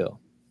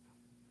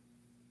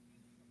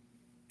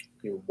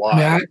 Your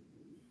why?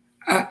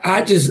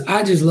 I just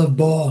love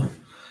ball,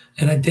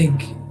 and I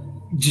think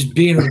just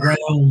being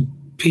around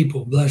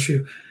people. Bless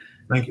you.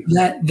 Thank you.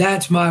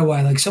 That's my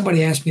why. Like,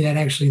 somebody asked me that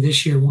actually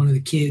this year, one of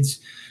the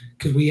kids,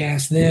 because we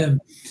asked them,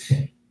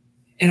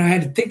 and I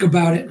had to think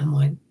about it. And I'm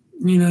like,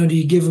 you know, do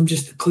you give them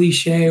just the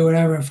cliche or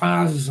whatever? If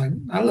I was just like,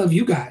 I love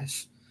you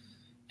guys,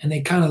 and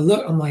they kind of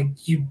look. I'm like,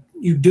 you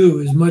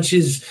do, as much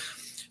as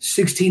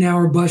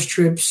 16-hour bus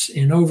trips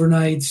and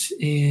overnights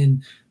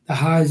and the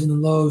highs and the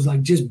lows,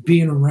 like just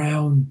being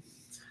around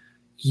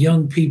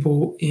young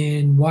people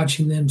and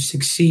watching them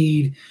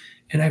succeed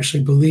and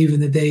actually believing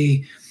that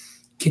they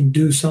can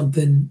do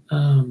something.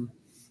 And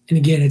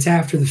again, it's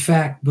after the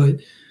fact, but,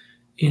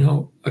 you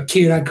know, a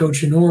kid I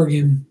coached in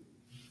Oregon,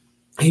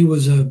 he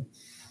was a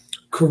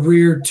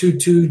career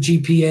 2.2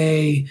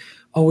 GPA,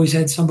 always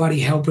had somebody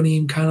helping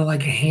him, kind of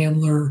like a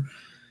handler,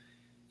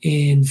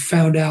 and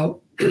found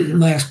out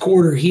last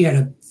quarter he had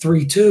a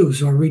 3.2.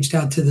 So I reached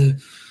out to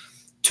the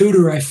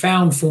tutor I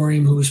found for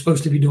him, who was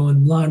supposed to be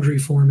doing laundry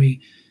for me.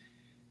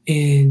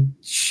 And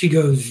she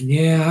goes,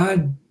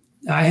 I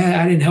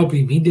didn't help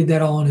him. He did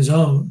that all on his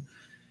own.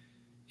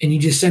 And you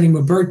just send him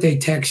a birthday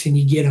text and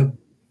you get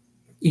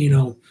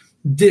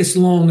this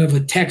long of a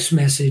text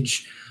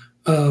message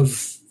of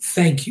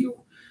thank you.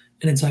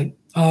 And it's like,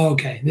 oh,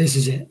 okay, this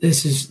is it.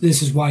 This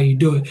is why you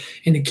do it.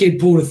 And the kid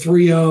pulled a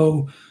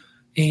 3.0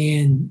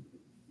 and,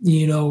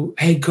 you know,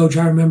 hey, coach,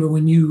 I remember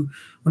when you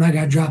when I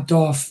got dropped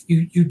off,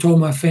 you told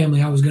my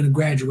family I was going to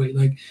graduate.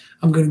 Like,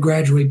 I'm going to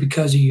graduate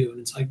because of you. And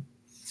it's like,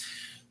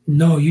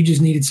 no, you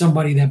just needed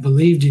somebody that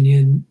believed in you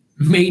and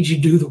made you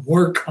do the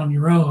work on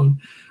your own.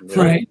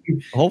 Yeah. Right.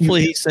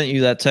 Hopefully he sent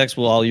you that text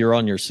while you're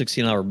on your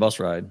 16-hour bus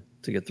ride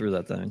to get through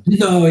that thing.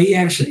 No, he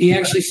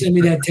actually sent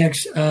me that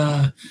text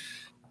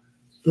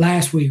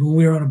last week when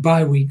we were on a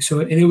bye week. So,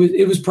 and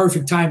it was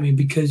perfect timing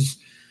because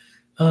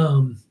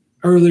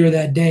earlier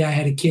that day I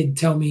had a kid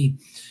tell me,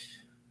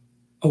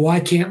 "Oh,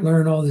 I can't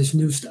learn all this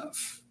new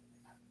stuff."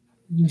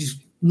 You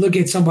just look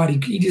at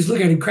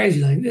him crazy,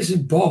 like, this is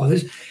ball.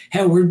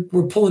 Hell,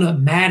 we're pulling up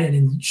Madden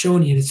and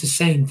showing you it's the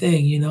same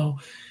thing, you know.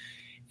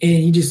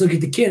 And you just look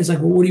at the kid, it's like,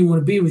 well, what do you want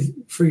to be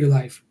for your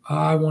life?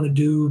 I want to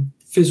do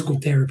physical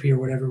therapy or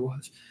whatever it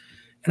was.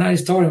 And I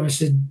just told him, I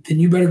said, then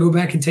you better go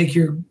back and take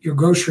your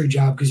grocery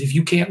job, because if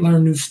you can't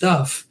learn new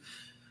stuff,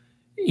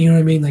 you know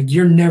what I mean? Like,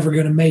 you're never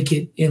going to make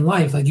it in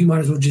life. Like, you might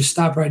as well just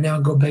stop right now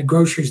and go bag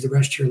groceries the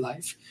rest of your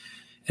life.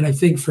 And I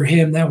think for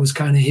him, that was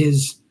kind of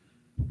his,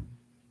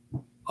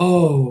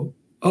 oh,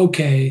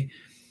 okay.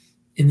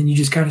 And then you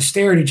just kind of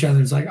stare at each other.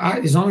 It's like,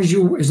 as long as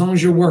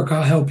you work,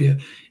 I'll help you.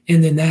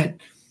 And then that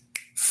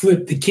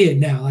flipped the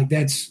kid now. Like,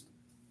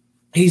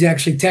 he's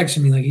actually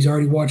texting me, like he's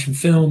already watching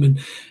film and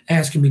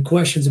asking me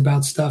questions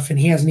about stuff. And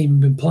he hasn't even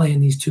been playing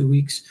these 2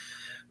 weeks.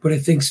 But I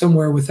think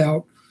somewhere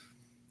without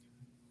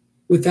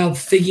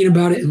thinking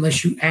about it,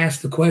 unless you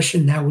ask the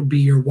question, that would be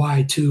your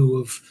why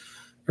too.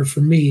 Or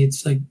for me,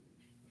 it's like,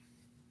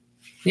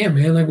 yeah,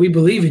 man, like, we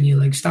believe in you.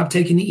 Like, stop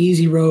taking the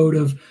easy road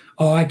of,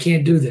 oh, I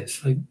can't do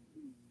this. Like,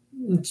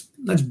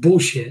 that's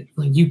bullshit.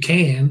 Like, you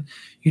can.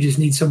 You just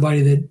need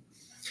somebody that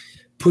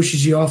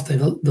pushes you off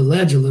the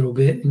ledge a little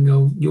bit and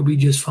you'll be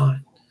just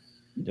fine.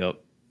 Yep.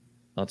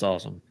 That's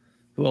awesome.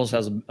 Who else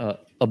has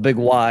a big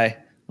why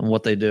on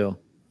what they do?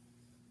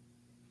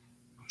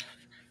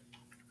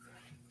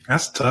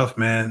 That's tough,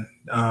 man.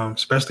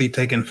 Especially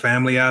taking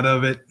family out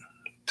of it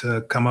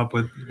to come up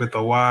with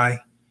a why.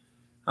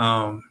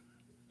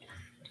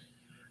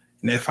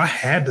 And if I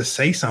had to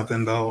say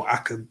something, though,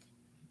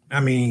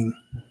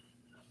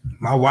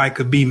 my why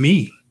could be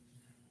me,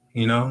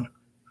 you know,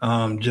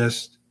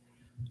 just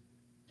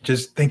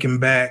thinking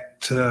back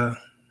to,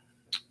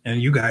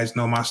 and you guys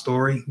know my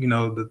story, you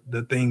know,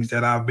 the things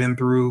that I've been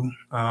through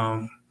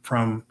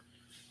from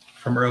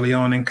early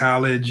on in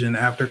college and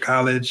after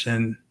college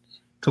and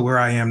to where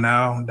I am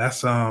now.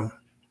 That's, I've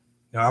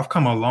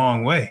come a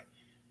long way.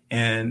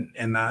 And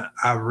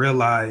I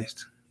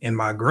realized in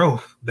my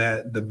growth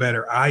that the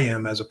better I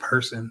am as a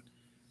person,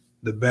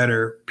 the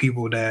better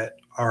people that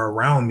are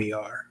around me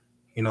are.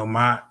 You know,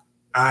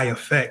 I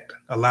affect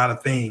a lot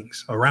of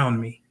things around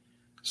me.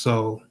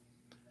 So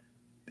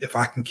if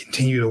I can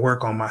continue to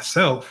work on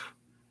myself,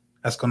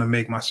 that's going to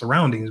make my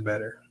surroundings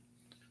better.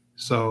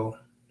 So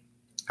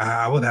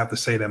I would have to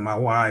say that my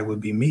why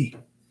would be me.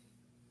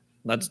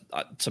 That's,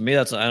 to me,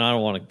 and I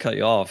don't want to cut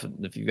you off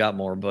if you got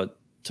more, but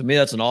to me,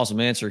 that's an awesome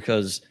answer,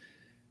 because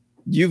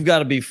you've got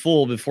to be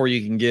full before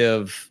you can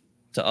give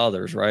to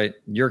others, right?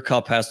 Your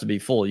cup has to be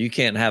full. You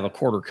can't have a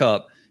quarter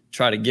cup,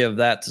 try to give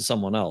that to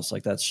someone else.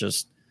 Like, that's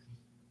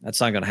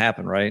not going to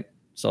happen, right?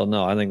 So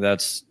no, I think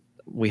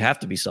we have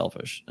to be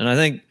selfish. And I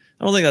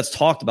don't think that's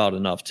talked about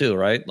enough too,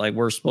 right? Like,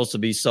 we're supposed to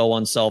be so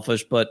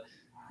unselfish, but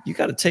you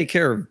got to take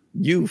care of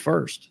you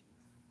first.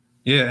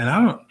 Yeah. And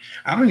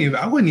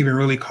I wouldn't even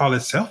really call it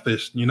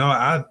selfish. You know,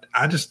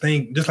 I just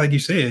think, just like you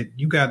said,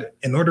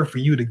 in order for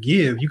you to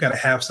give, you got to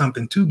have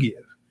something to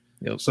give.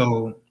 Yep.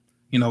 So,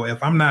 you know,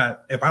 if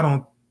I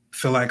don't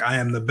feel like I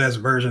am the best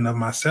version of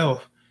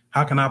myself,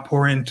 how can I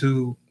pour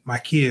into my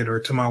kid or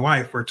to my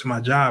wife or to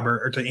my job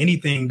or to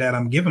anything that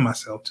I'm giving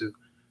myself to,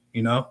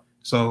 you know?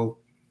 So,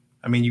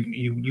 I mean,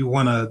 you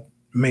want to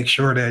make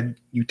sure that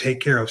you take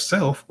care of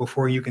self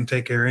before you can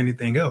take care of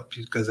anything else,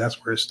 because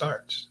that's where it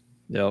starts.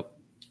 Yep.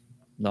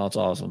 No, it's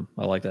awesome.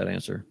 I like that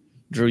answer.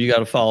 Drew, you got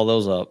to follow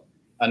those up.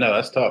 I know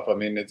that's tough. I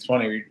mean, it's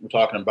funny. We're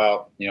talking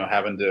about, you know,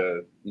 having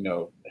to, you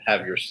know,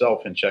 have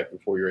yourself in check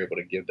before you're able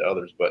to give to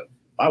others. But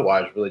my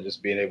why is really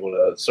just being able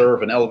to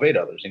serve and elevate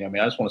others. You know, I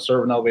mean, I just want to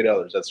serve and elevate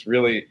others. That's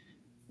really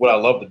what I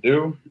love to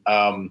do.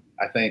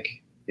 I think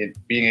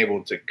being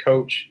able to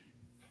coach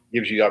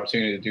gives you the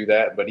opportunity to do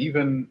that. But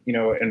even, you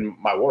know, in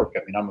my work,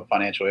 I mean, I'm a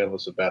financial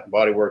analyst at Bath &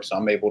 Body Works, so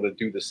I'm able to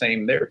do the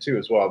same there too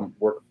as well. I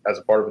work as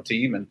a part of a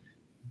team, and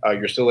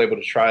you're still able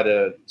to try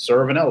to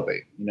serve and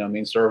elevate, you know what I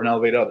mean? Serve and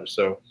elevate others.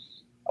 So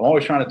I'm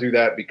always trying to do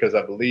that, because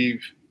I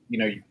believe, you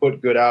know, you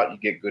put good out, you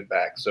get good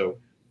back. So,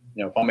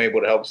 you know, if I'm able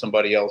to help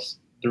somebody else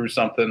through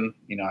something,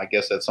 you know, I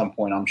guess at some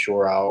point I'm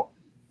sure I'll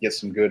get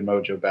some good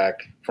mojo back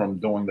from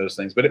doing those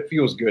things. But it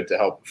feels good to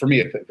help. For me,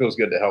 it feels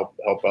good to help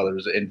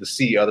others and to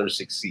see others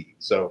succeed.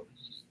 So,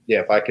 yeah,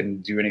 if I can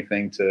do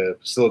anything to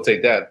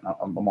facilitate that,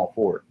 I'm all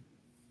for it.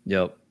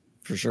 Yep,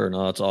 for sure.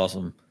 No, that's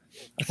awesome.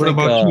 What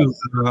about you,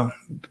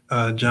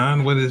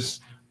 John? What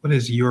is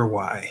your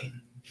why?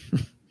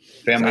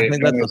 Family. I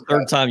think that's the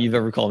third time you've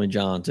ever called me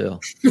John too.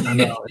 I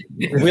know.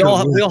 we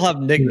all have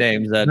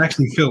nicknames that I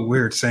actually feel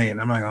weird saying.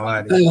 I'm not gonna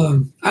lie to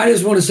you. I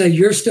just want to say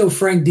you're still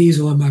Frank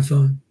Diesel on my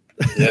phone.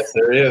 Yes,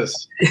 there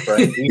is.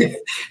 Frank.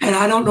 And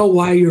I don't know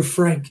why you're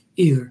Frank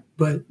either,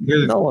 but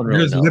There's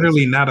knows.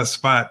 literally not a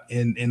spot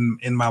in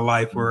my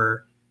life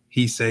where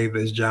he's saved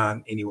as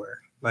John anywhere.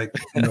 Like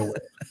nowhere.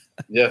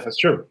 Yeah, that's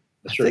true.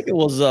 That's I true. think it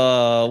was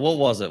what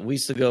was it? We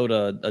used to go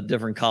to a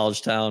different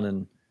college town,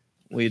 and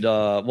we'd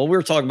we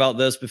were talking about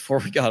this before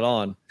we got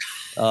on.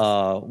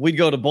 We'd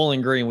go to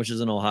Bowling Green, which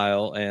is in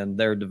Ohio, and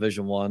they're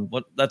Division I.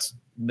 What that's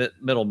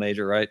middle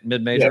major, right?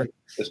 Mid major.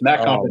 Yeah, it's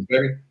MAC conference,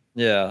 baby.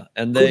 Yeah,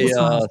 and they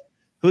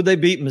who'd they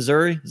beat?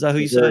 Missouri? Is that who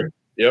you said?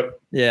 Yep.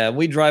 Yeah,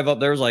 we drive up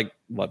there. It was like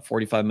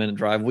 45-minute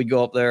drive. We'd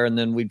go up there, and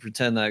then we'd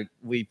pretend that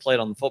we played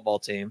on the football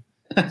team.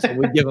 So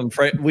we'd give them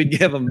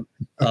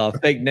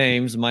fake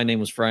names. My name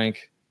was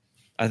Frank.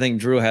 I think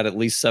Drew had at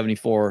least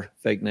 74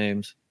 fake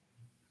names.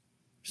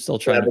 Still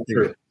trying to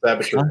figure. Sad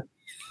but true.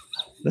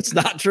 That's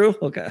not true.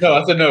 Okay. No,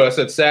 I said no. I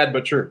said sad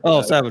but true.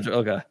 Oh, sad but true.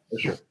 Okay. For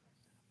sure.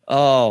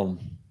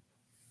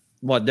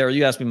 What, Daryl?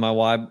 You asked me my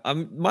why.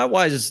 My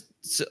why is,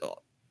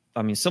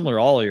 similar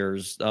to all of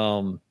yours.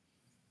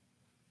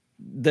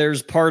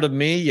 There's part of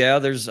me, yeah.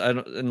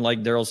 And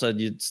like Daryl said,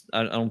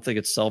 I don't think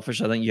it's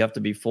selfish. I think you have to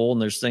be full.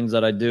 And there's things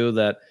that I do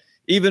that,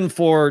 even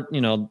for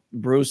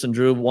Bruce and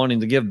Drew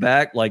wanting to give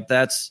back, like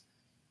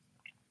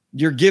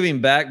you're giving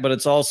back, but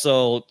it's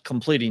also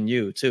completing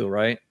you too,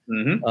 right?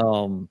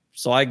 Mm-hmm.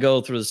 So I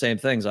go through the same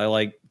things. I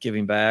like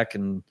giving back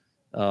and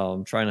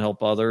trying to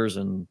help others,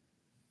 and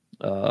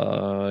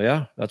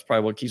that's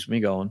probably what keeps me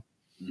going.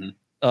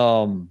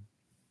 Mm-hmm.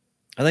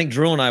 I think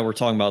Drew and I were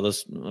talking about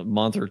this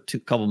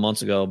couple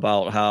months ago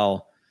about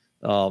how,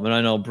 and I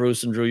know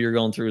Bruce and Drew, you're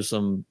going through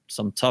some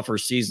tougher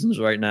seasons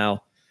right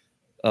now.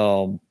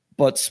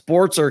 But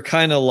sports are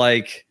kind of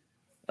like,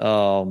 I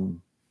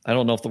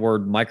don't know if the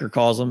word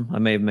microcosm, I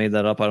may have made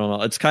that up. I don't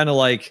know. It's kind of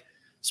like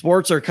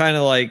sports are kind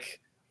of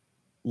like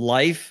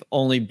life,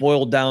 only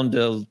boiled down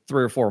to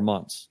 3 or 4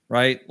 months,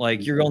 right?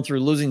 Like you're going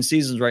through losing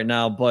seasons right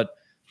now, but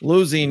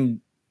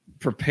losing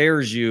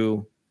prepares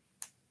you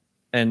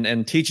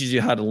and teaches you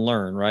how to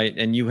learn, right?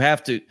 And you're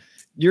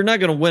not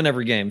going to win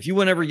every game. If you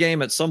win every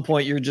game, at some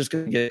point, you're just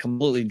going to get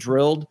completely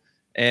drilled,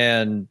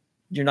 and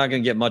you're not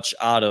going to get much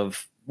out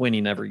of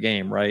winning every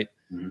game, right?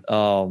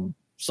 Mm-hmm.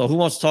 So who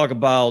wants to talk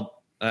about,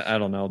 I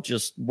don't know,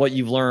 just what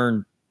you've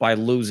learned by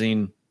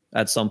losing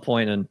at some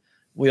point? And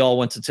we all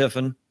went to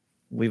Tiffin.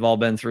 We've all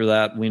been through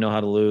that. We know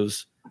how to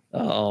lose.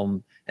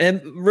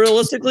 And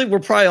realistically, we're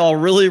probably all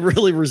really,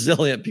 really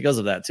resilient because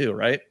of that too,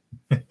 right?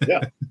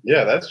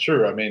 Yeah, that's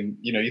true. I mean,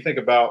 you think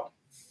about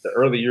the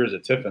early years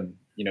of Tiffin,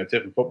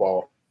 Tiffin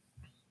football,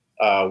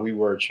 we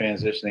were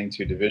transitioning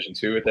to Division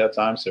II at that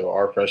time. So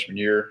our freshman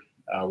year,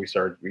 we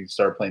started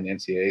playing the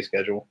NCAA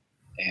schedule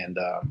and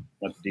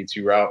went the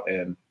D2 route.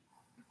 And,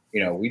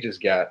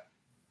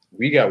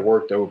 we got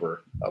worked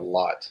over a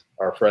lot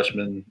our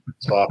freshman,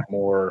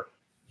 sophomore,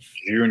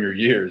 junior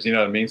years, you know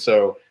what I mean?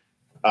 So,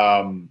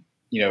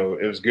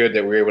 it was good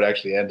that we were able to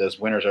actually end as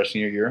winners our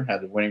senior year,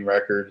 had the winning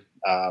record,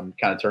 kind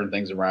of turned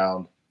things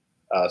around.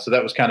 So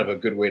that was kind of a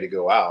good way to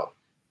go out.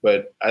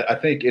 But I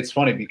think it's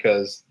funny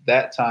because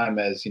that time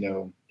as,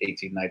 18,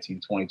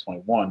 19, 20,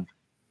 21,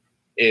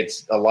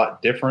 it's a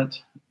lot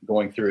different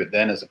going through it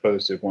then as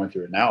opposed to going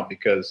through it now,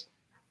 because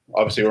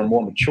obviously we're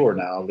more mature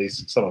now, at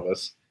least some of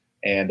us.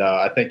 And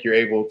I think you're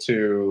able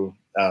to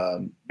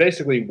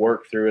basically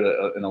work through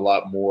it in a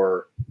lot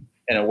more,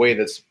 in a way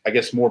that's, I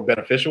guess, more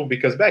beneficial,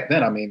 because back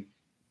then, I mean,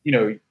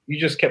 you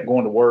just kept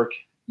going to work.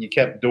 You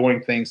kept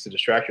doing things to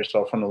distract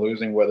yourself from the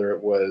losing, whether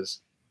it was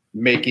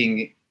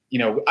making,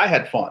 I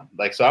had fun.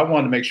 Like, so I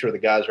wanted to make sure the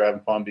guys were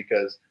having fun,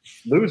 because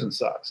losing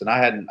sucks. And I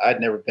hadn't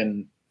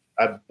been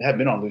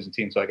on losing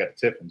teams. So I got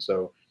to Tiffin.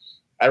 So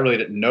I really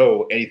didn't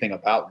know anything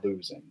about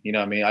losing. You know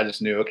what I mean? I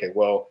just knew, okay,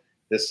 well,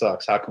 this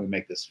sucks. How can we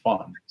make this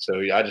fun? So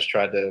I just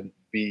tried to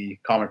be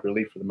comic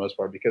relief for the most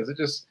part, because it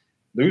just,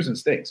 losing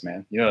stinks,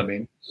 man. You know what I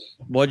mean?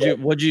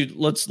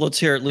 Let's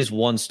hear at least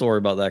one story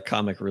about that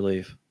comic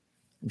relief.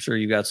 I'm sure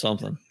you got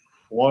something.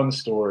 One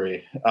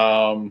story.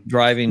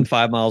 Driving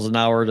 5 miles an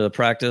hour to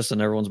practice and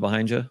everyone's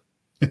behind you.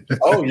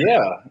 Oh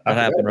yeah. That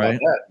happened, right?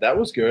 That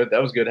was good.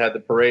 Had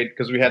the parade,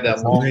 because we had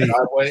that long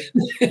driveway.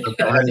 I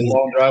had the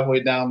long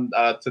driveway down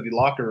to the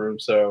locker room.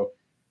 So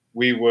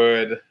we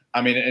would,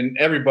 and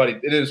everybody,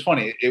 it is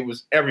funny. It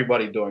was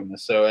everybody doing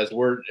this. So it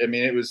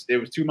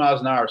was 2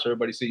 miles an hour. So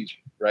everybody sees you,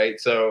 right?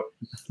 So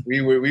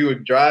we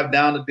would drive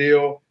down the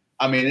deal.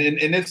 And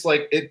it's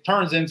like, it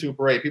turns into a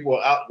parade. People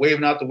are out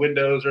waving out the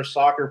windows. There's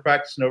soccer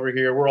practicing over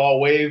here. We're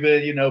all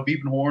waving,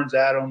 beeping horns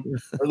at them.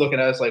 They're looking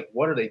at us like,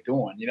 what are they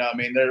doing?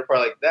 They're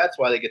probably like, that's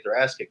why they get their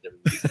ass kicked every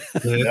week.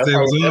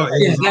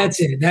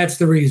 That's it. That's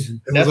the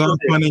reason. It was all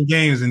fun and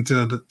games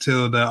until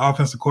the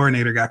offensive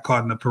coordinator got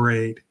caught in the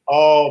parade.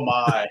 Oh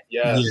my,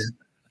 yes.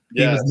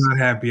 Yeah. He was not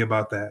happy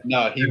about that.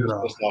 No, he was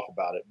pissed off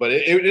about it. But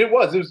it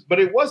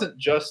wasn't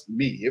just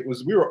me.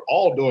 We were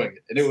all doing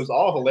it, and it was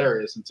all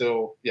hilarious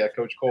until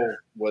Coach Cole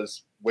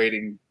was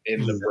waiting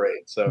in the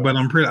parade. So, but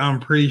I'm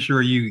pretty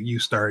sure you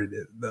started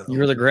it, though. You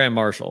were the grand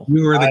marshal.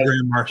 You were the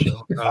grand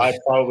marshal. I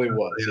probably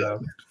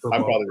was. I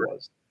probably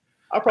was.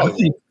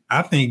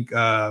 I think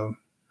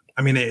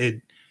I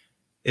mean,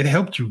 it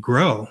helped you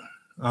grow.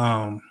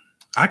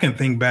 I can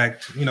think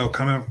back,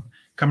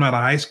 coming out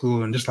of high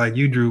school, and just like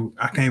you, Drew,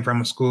 I came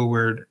from a school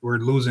where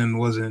losing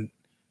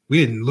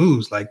we didn't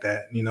lose like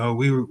that.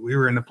 We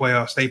were in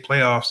the state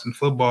playoffs in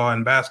football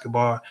and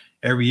basketball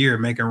every year,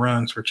 making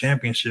runs for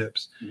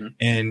championships.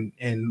 Mm-hmm.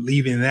 and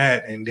leaving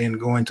that and then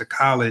going to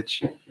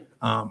college.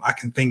 I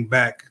can think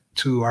back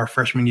to our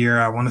freshman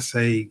year. I want to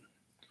say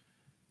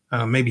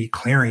maybe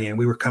Clarion.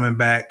 We were coming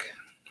back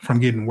from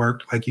getting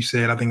worked, like you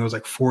said. I think it was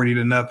like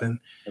 40-0,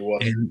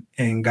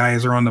 and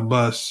guys are on the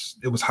bus.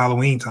 It was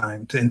Halloween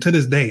time, and to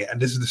this day,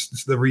 this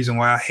is the reason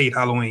why I hate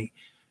Halloween.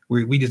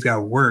 We just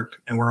got worked,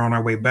 and we're on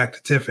our way back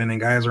to Tiffin, and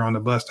guys are on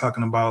the bus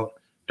talking about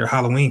their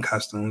Halloween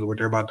costumes, what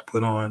they're about to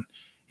put on,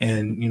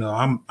 and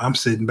I'm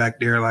sitting back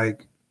there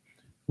like,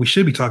 we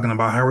should be talking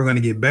about how we're going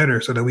to get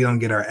better so that we don't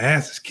get our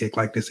asses kicked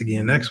like this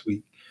again next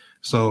week.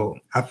 So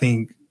I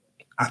think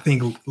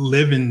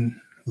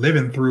living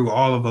through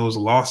all of those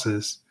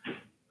losses,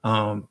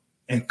 and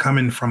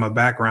coming from a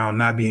background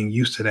not being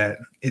used to that,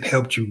 it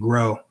helped you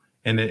grow,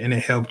 and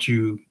it helped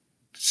you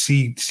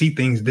see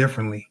things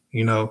differently.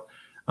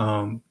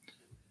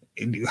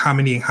 How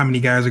many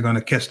guys are going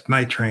to catch the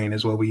night train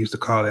is what we used to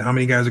call it. How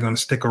many guys are going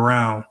to stick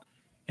around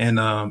and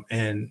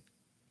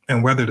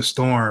weather the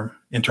storm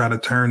and try to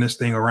turn this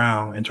thing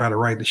around and try to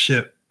right the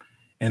ship?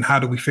 And how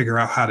do we figure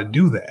out how to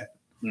do that?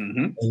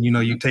 Mm-hmm. And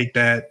you take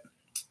that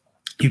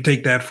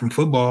from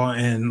football,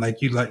 and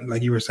like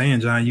you were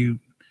saying, John,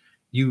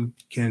 you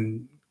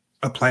can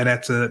apply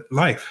that to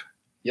life.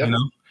 Yep.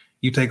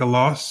 You take a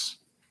loss,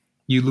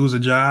 you lose a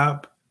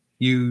job,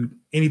 whatever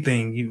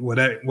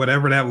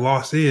that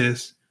loss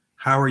is,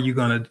 how are you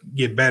going to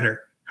get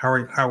better?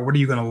 What are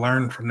you going to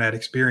learn from that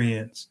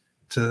experience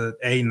to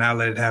A, not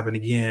let it happen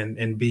again,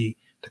 and B,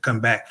 to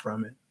come back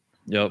from it?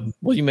 Yep.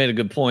 Well, you made a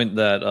good point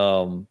that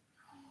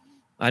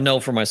I know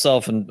for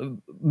myself, and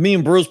me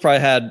and Bruce probably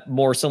had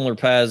more similar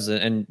paths,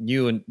 and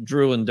you and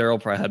Drew and Daryl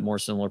probably had more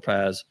similar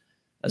paths.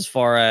 As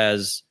far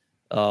as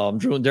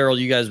Drew and Daryl,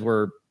 you guys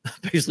were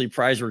basically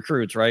prize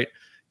recruits, right?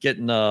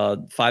 Getting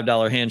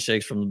 $5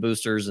 handshakes from the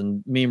boosters,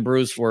 and me and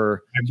Bruce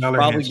were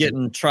probably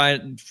getting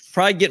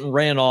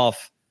ran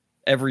off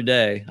every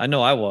day. I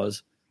know I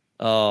was.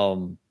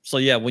 So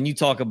yeah, when you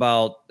talk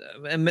about,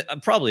 and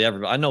probably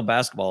everybody, I know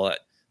basketball.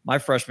 My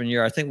freshman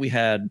year, I think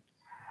it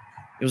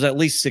was at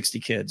least 60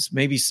 kids,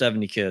 maybe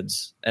 70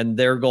 kids, and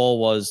their goal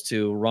was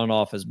to run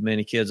off as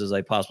many kids as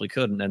they possibly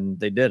could, and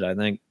they did. I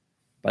think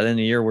by the end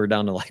of the year, we're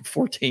down to like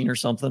 14 or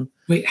something.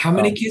 Wait, how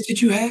many kids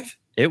did you have?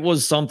 It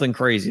was something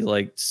crazy,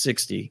 like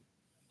 60.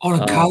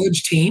 On a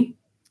college team?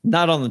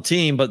 Not on the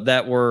team, but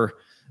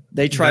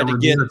they tried to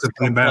get to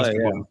play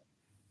basketball.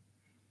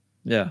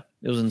 Yeah,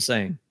 it was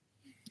insane.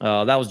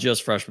 That was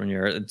just freshman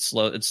year. It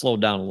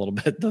slowed down a little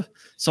bit.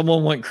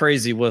 Someone went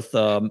crazy with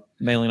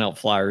mailing out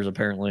flyers,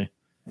 apparently,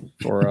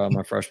 for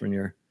my freshman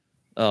year.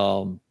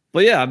 But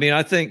yeah, I mean,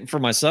 I think for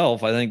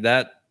myself, I think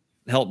that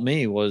helped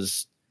me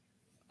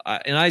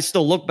and I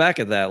still look back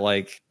at that.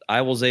 Like,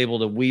 I was able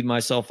to weed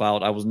myself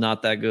out. I was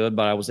not that good,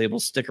 but I was able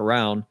to stick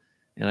around,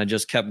 and I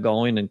just kept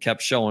going and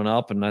kept showing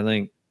up. And I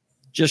think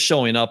just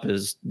showing up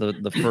is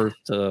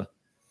the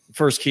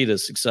first key to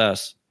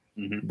success.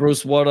 Mm-hmm.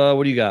 Bruce, what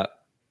do you got?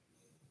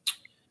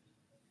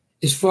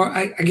 As far,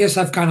 I guess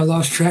I've kind of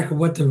lost track of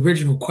what the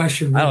original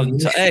question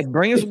was. Hey,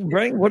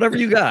 bring whatever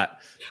you got.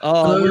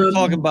 We're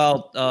talking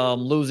about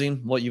losing,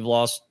 what you've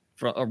lost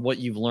or what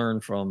you've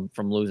learned from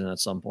losing at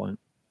some point.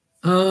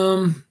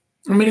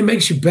 I mean, it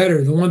makes you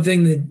better. The one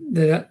thing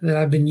that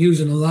I've been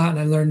using a lot, and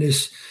I learned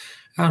this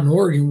out in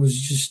Oregon, was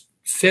just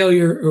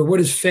failure, or what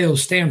does fail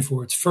stand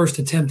for? It's first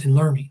attempt in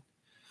learning,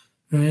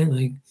 right?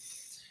 Like,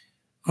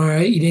 all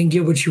right, you didn't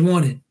get what you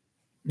wanted.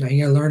 Now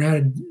you got to learn how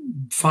to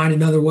find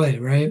another way,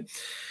 right?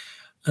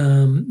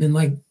 And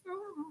like,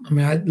 I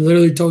mean, I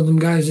literally told them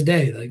guys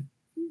today, like,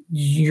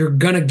 you're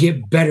going to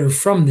get better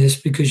from this,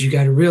 because you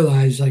got to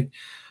realize, like,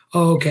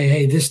 oh, okay,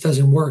 hey, this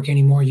doesn't work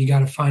anymore. You got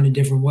to find a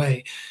different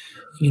way.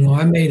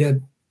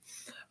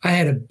 I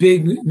had a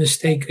big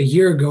mistake a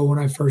year ago when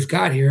I first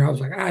got here. I was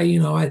like, I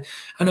know what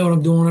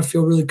I'm doing. I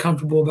feel really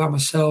comfortable about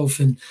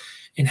myself and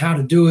how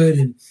to do it.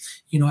 And,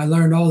 I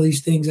learned all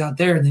these things out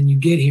there, and then you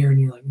get here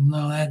and you're like,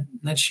 no,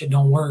 that shit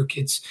don't work.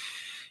 And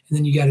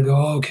then you got to go,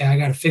 oh, okay, I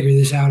got to figure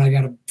this out. I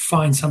got to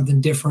find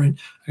something different.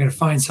 I got to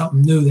find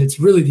something new that's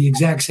really the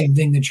exact same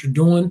thing that you're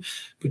doing,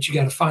 but you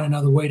got to find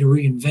another way to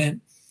reinvent,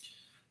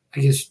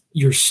 I guess,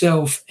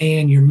 yourself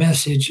and your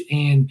message,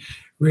 and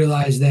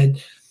realize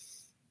that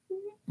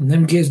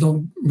them kids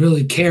don't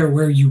really care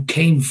where you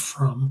came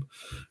from,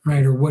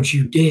 right, or what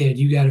you did.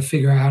 You got to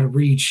figure out how to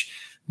reach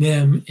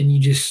them, and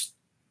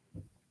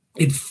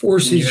it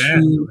forces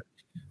you.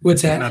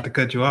 What's that? Not to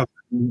cut you off,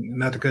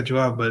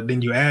 but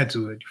then you add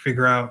to it. You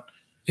figure out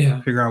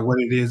what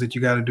it is that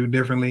you got to do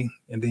differently,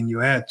 and then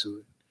you add to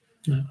it.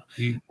 Yeah.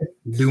 You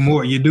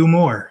do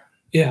more.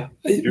 Yeah.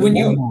 When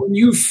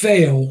you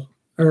fail,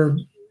 or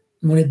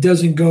when it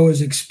doesn't go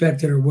as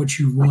expected or what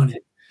you wanted,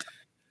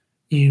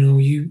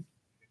 you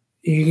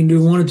can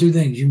do one of two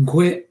things. You can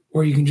quit,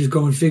 or you can just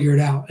go and figure it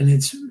out. And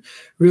it's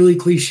really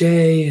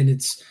cliche, and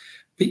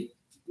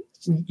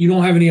you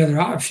don't have any other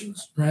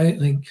options, right?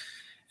 Like,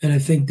 and I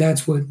think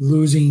that's what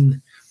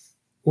losing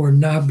or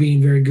not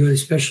being very good,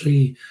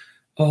 especially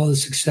all the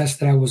success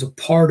that I was a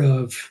part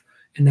of,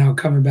 and now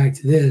coming back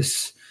to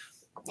this,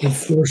 it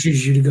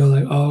forces you to go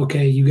like, oh,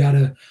 okay, you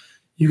gotta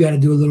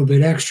do a little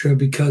bit extra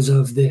because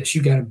of this.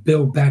 You gotta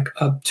build back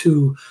up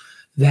to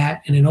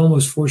that, and it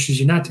almost forces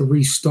you not to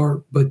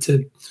restart, but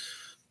to,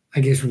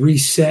 I guess,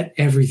 reset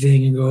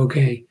everything and go,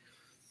 okay,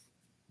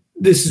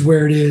 this is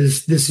where it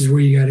is. This is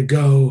where you got to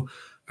go.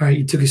 All right,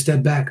 you took a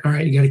step back. All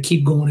right, you got to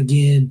keep going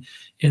again,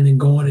 and then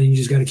going, and you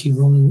just got to keep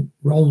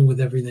rolling with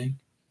everything.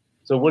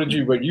 So what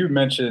you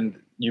mentioned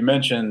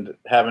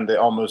having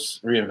to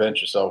almost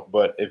reinvent yourself,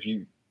 but if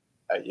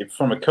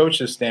from a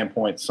coach's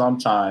standpoint,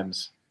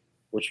 sometimes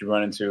what you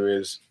run into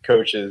is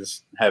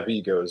coaches have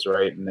egos,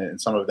 right?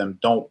 And some of them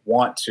don't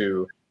want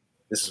to,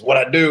 this is what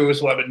I do, this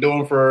is what I've been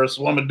doing this is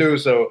what I'm going to do.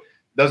 So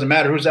it doesn't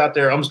matter who's out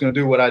there, I'm just going to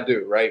do what I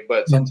do, right?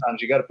 But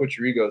sometimes you got to put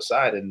your ego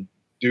aside and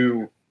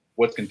do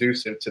what's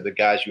conducive to the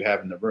guys you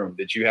have in the room.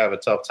 Did you have a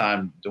tough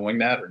time doing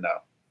that or no?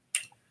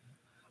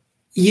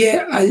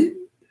 Yeah,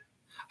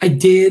 I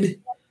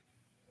did.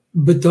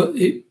 But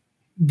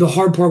the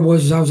hard part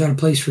was I was out of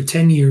place for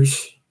 10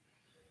 years.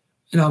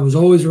 And I was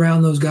always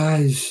around those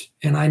guys,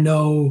 and I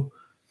know,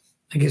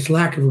 I guess,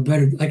 lack of a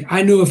better, like,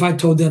 I knew if I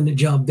told them to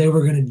jump, they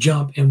were going to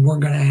jump and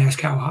weren't going to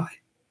ask how high,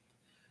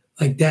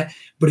 like that.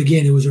 But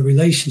again, it was a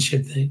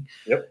relationship thing.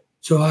 Yep.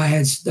 So I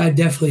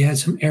definitely had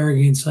some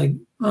arrogance, like,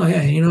 oh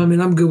yeah,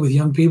 I'm good with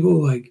young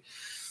people, like,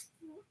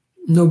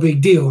 no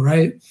big deal,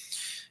 right?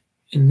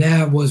 And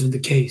that wasn't the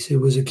case.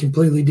 It was a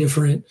completely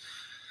different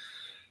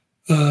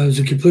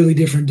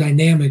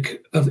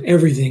dynamic of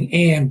everything,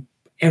 and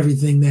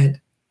everything that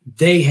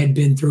they had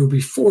been through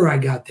before I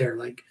got there.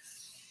 Like,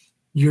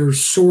 you're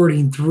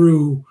sorting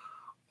through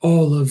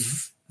all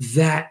of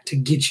that to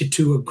get you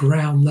to a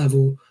ground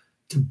level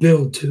to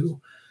build to.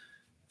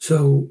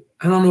 So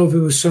I don't know if it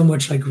was so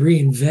much like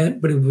reinvent,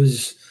 but it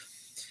was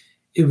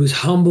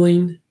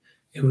humbling.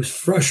 It was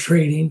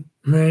frustrating,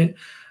 right?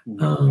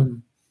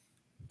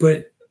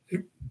 But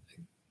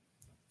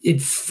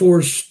it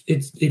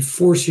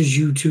forces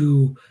you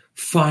to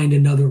find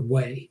another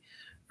way.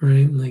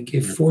 Right? Like,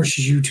 it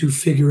forces you to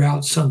figure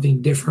out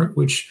something different,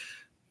 which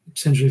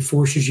essentially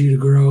forces you to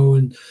grow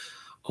and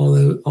all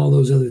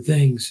those other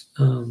things.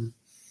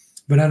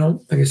 But I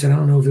don't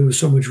know if it was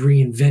so much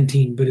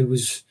reinventing, but it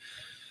was,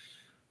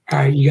 all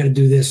right, you got to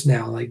do this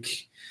now. Like,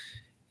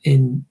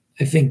 and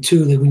I think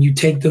too, like, when you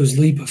take those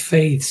leap of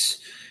faiths,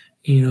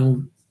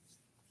 oh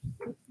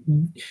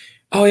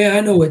yeah,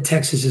 I know what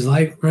Texas is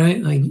like, right?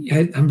 Like,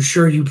 I'm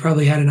sure you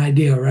probably had an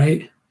idea,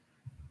 right?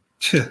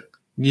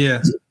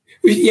 Yeah.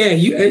 Yeah,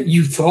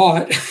 you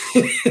thought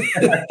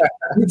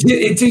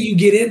until you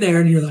get in there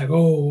and you're like,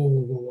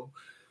 oh,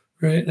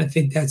 right. And I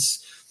think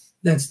that's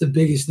the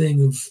biggest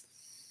thing of,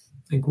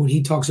 like, when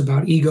he talks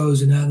about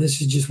egos and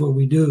this is just what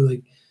we do.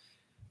 Like,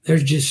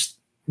 there's just,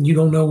 you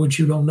don't know what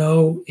you don't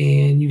know,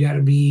 and you got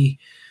to be,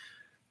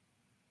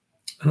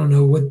 I don't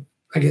know what,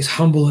 I guess,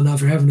 humble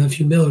enough or have enough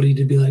humility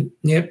to be like,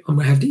 yep, I'm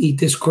gonna have to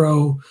eat this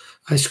crow.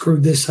 I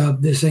screwed this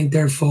up. This ain't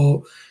their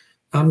fault.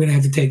 I'm gonna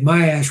have to take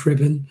my ass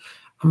ripping.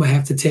 I'm going to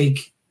have to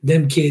take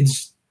them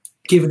kids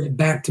giving it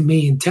back to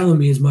me and telling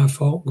me it's my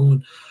fault,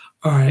 going,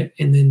 all right,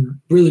 and then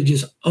really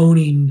just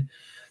owning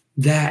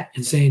that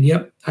and saying,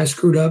 yep, I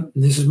screwed up,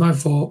 and this is my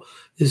fault.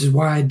 This is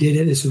why I did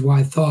it. This is why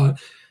I thought.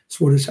 It's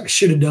what I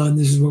should have done.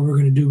 This is what we're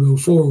going to do go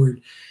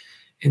forward.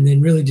 And then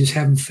really just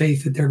having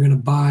faith that they're going to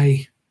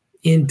buy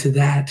into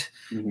that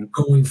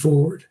going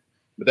forward.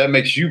 But that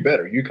makes you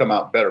better. You come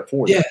out better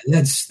for them. Yeah,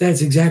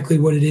 that's exactly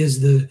what it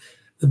is, the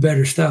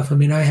better stuff. I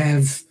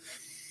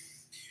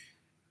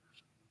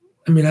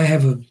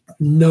have a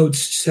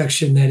notes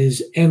section that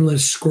is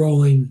endless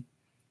scrolling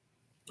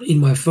in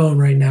my phone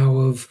right now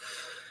of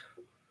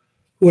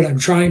what I'm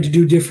trying to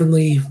do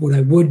differently, what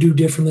I would do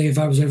differently if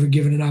I was ever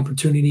given an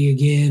opportunity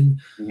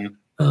again,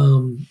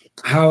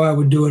 how I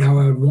would do it, how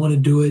I would want to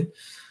do it,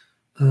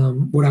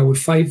 what I would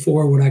fight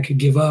for, what I could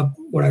give up,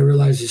 what I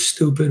realize is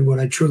stupid, what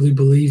I truly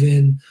believe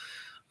in,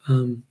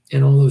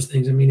 and all those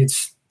things.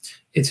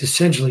 It's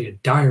essentially a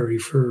diary,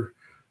 for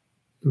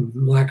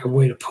lack of a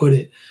way to put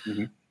it.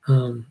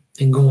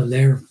 And going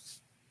there.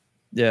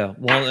 Yeah.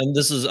 Well, and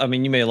this is,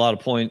 you made a lot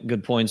of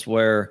good points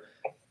where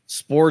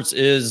sports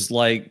is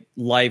like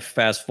life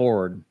fast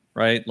forward,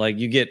 right? Like,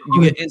 you get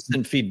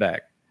instant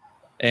feedback,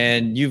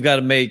 and you've got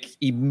to make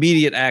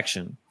immediate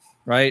action,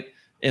 right?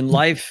 In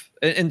life,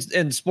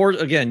 in sport,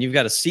 again, you've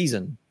got a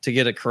season to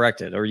get it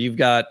corrected, or you've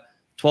got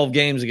 12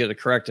 games to get it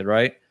corrected,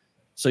 right?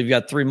 So you've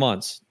got 3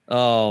 months.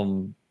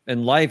 In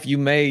life, you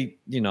may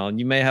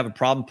have a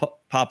problem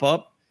pop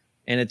up,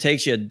 and it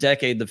takes you a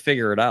decade to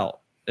figure it out.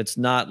 It's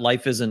not,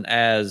 life isn't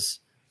as,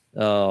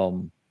 I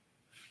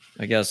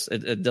guess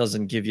it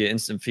doesn't give you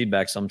instant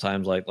feedback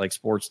sometimes like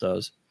sports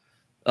does.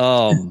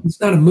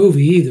 It's not a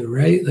movie either,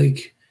 right?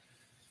 Like,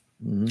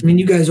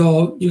 you guys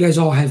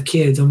all have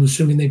kids. I'm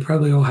assuming they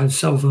probably all have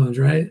cell phones,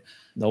 right?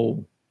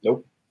 Nope.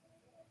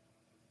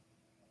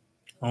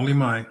 Only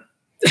mine.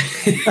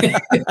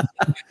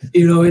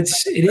 You know, it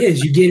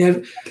is. You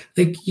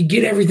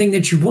get everything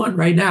that you want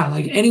right now.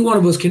 Like any one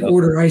of us can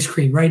order ice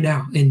cream right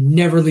now and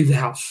never leave the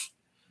house.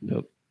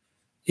 Yep.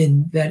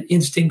 And that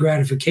instant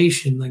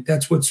gratification, like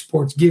that's what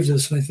sports gives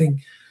us. And I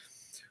think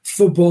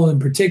football in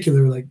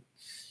particular, like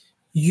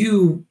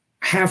you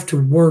have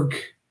to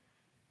work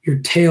your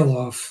tail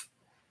off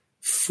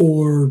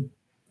for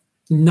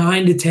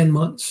 9 to 10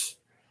 months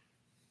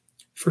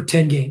for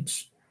 10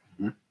 games.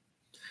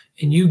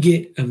 And you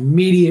get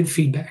immediate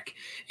feedback,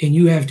 and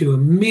you have to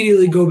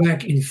immediately go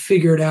back and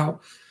figure it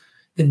out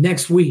the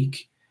next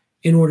week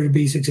in order to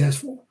be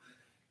successful.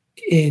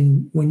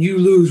 And when you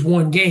lose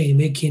one game,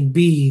 it can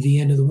be the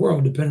end of the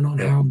world, depending on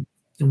how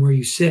and where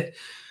you sit.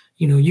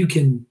 You know, you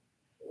can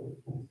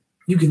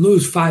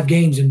lose 5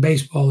 games in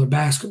baseball or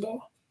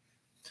basketball.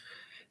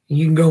 And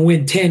you can go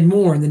win 10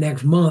 more in the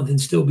next month and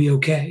still be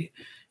okay.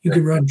 You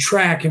can run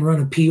track and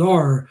run a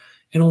PR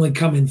and only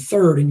come in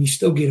third, and you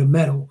still get a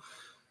medal.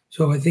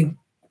 So I think,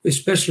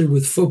 especially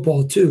with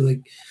football too,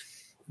 like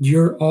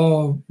you're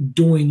all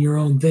doing your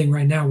own thing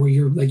right now where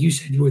you're, like you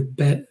said, with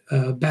Bath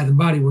and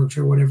Body Works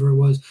or whatever it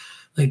was,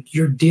 like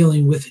you're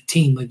dealing with a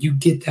team. Like you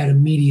get that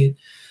immediate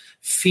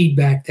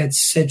feedback that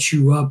sets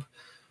you up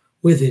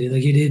with it.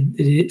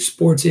 Like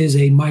sports is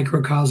a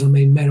microcosm,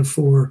 a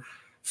metaphor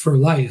for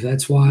life.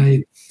 That's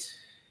why,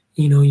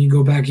 you know, you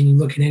go back and you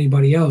look at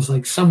anybody else,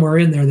 like somewhere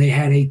in there, they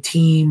had a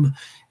team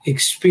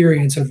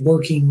experience of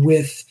working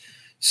with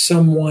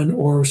someone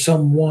or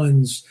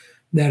someones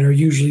that are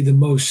usually the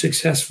most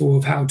successful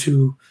of how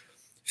to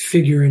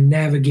figure and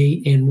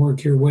navigate and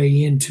work your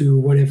way into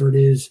whatever it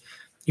is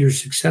you're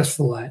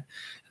successful at.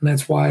 And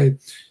that's why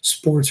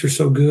sports are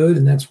so good.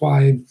 And that's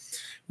why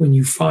when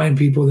you find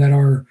people that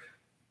are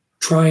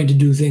trying to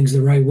do things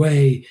the right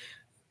way,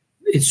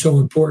 it's so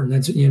important.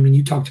 That's, I mean,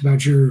 you talked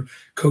about your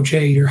Coach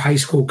A, your high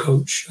school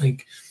coach,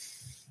 like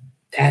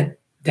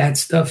that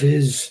stuff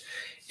is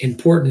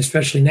important,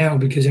 especially now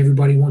because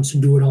everybody wants to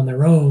do it on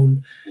their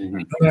own.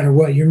 No matter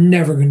what, you're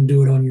never going to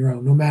do it on your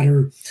own, no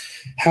matter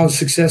how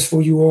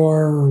successful you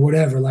are or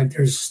whatever. Like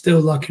there's still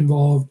luck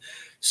involved.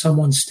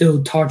 Someone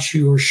still taught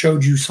you or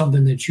showed you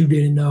something that you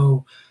didn't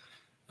know.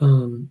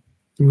 When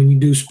you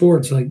do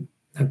sports, like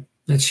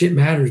that shit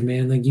matters,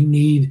 man. Like you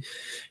need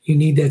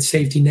that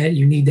safety net.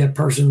 You need that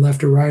person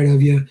left or right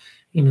of you,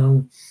 you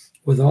know,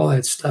 with all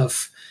that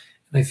stuff.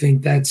 And I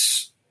think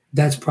that's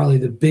probably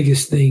the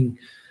biggest thing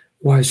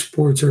why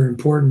sports are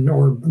important,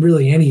 or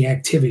really any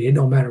activity. It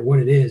don't matter what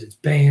it is. It's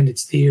band,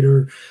 it's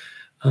theater,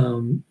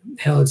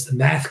 hell, it's the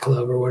math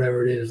club or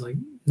whatever it is. Like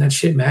that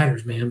shit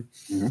matters, man.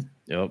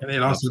 Yep. And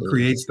it also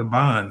creates the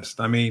bonds.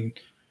 I mean,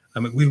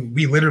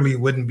 we literally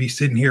wouldn't be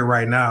sitting here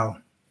right now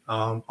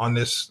on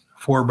this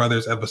Four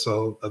Brothers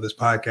episode of this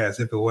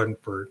podcast if it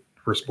wasn't for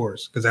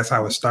sports, because that's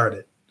how it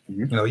started.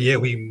 You know, yeah,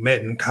 we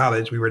met in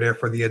college. We were there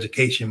for the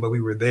education, but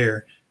we were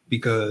there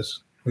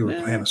because we were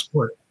playing a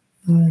sport.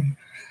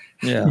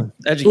 Yeah,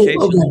 education.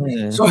 Okay.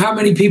 Yeah. So how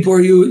many people are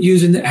you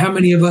using? How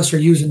many of us are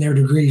using their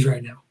degrees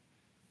right now?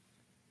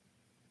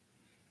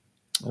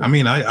 I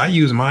mean, I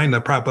use mine to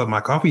prop up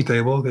my coffee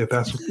table if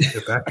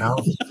that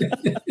counts.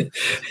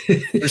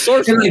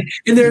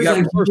 and there's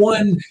like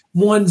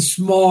one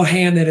small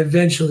hand that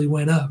eventually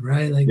went up,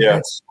 right? Like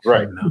that's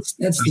right.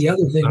 That's the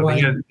other thing. Why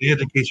the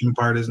education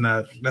part is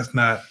not. That's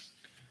not.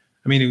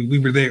 I mean, we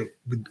were there.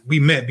 We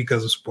met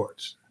because of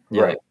sports.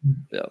 Right.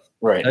 Yeah.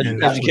 Right.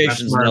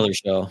 Education is another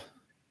show.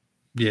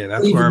 Yeah,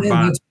 that's where our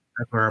bond.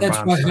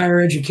 That's why higher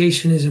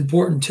education is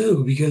important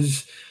too,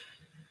 because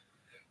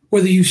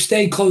whether you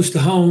stay close to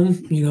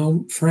home, you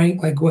know,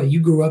 Frank, like what, you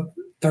grew up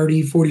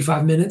 30,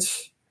 45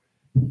 minutes?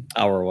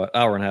 Hour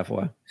and a half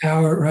away.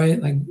 Hour,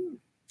 right? Like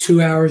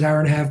 2 hours, hour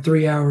and a half,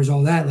 3 hours,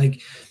 all that.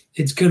 Like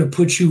it's going to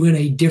put you in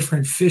a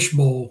different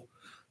fishbowl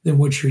than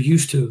what you're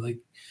used to. Like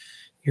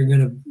you're going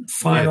to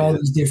find all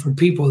these different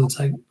people that's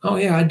like, oh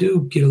yeah, I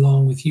do get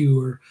along with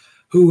you. Or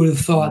who would have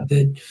thought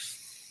that,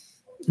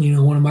 you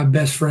know, one of my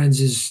best friends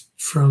is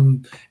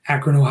from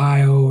Akron,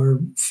 Ohio, or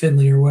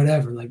Findlay or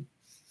whatever. Like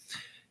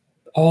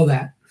all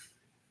that.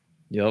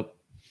 Yep.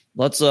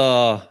 Let's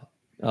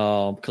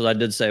because I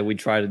did say we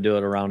try to do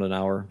it around an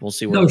hour. We'll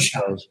see where it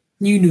goes.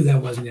 You knew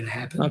that wasn't going to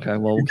happen. Okay,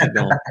 well we'll keep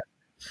going.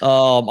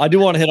 I do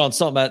want to hit on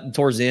something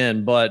towards the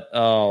end, but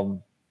Daryl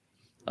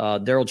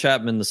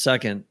Chapman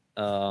II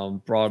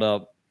brought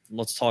up.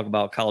 Let's talk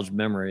about college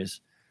memories.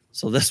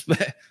 So let's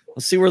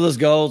see where this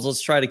goes.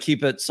 Let's try to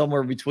keep it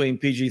somewhere between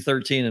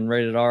PG-13 and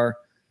rated R.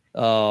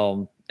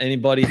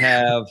 Anybody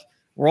have?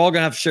 We're all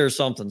gonna have to share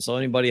something. So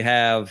anybody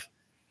have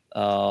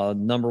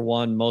number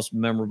one most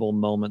memorable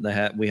moment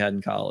we had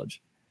in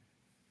college,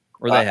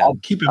 or they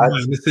have? Keep in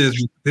mind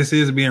this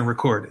is being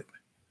recorded.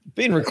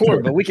 Being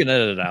recorded, but we can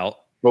edit it out.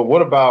 But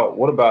what about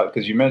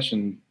because you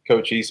mentioned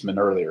Coach Eastman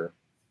earlier,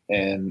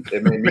 and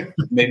it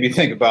made me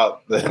think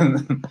about the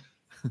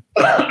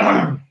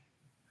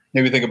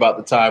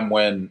time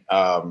when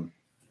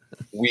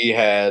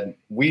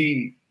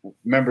we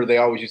remember they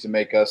always used to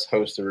make us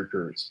host the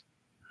recruits,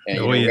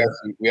 and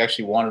we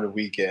actually wanted a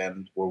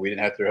weekend where we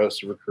didn't have to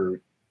host a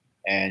recruit,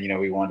 and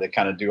we wanted to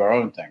kind of do our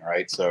own thing,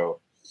 right? So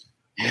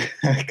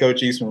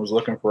Coach Eastman was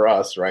looking for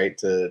us, right,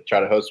 to try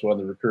to host one of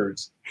the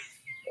recruits,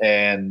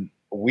 and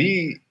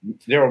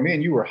Daryl, me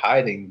and you were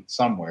hiding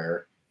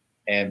somewhere,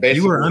 and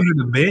basically you were under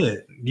the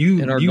bed.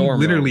 You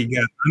literally room.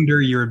 got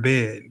under your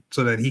bed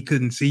so that he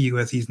couldn't see you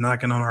as he's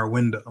knocking on our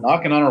window.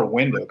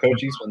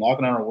 Coach Eastman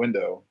knocking on our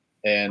window,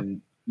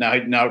 and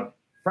now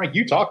Frank,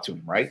 you talked to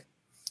him, right?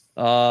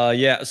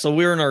 Yeah. So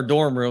we were in our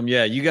dorm room.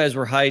 Yeah, you guys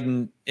were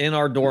hiding in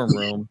our dorm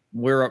room.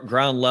 We're up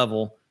ground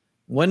level.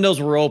 Windows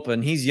were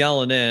open. He's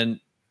yelling in.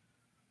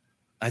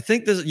 I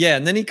think this. Yeah,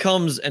 and then he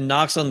comes and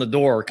knocks on the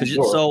door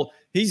so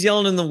he's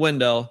yelling in the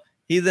window.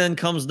 He then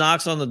comes,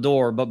 knocks on the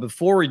door, but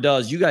before he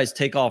does, you guys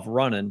take off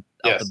running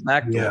out the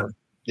back door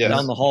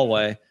down the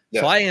hallway.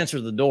 Yes. So I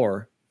answered the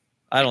door.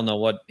 I don't know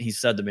what he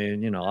said to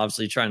me.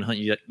 Obviously trying to hunt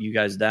you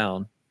guys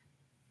down.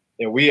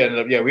 Yeah, we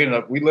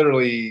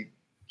literally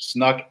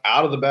snuck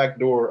out of the back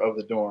door of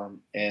the dorm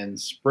and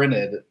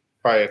sprinted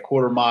probably a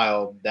quarter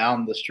mile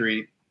down the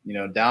street,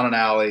 down an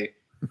alley,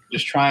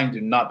 just trying to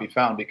not be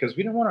found because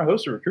we didn't want to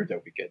host a recruit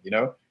that weekend,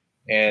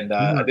 And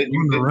I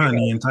didn't run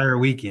the entire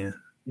weekend.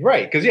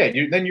 Right, because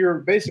then you're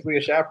basically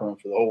a chaperone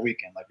for the whole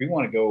weekend. Like we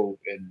want to go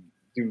and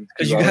do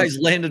because you guys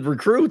landed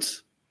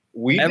recruits.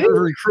 Every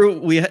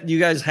recruit you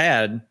guys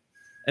had,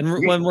 and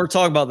when we're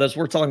talking about this,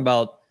 we're talking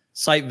about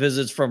site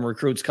visits from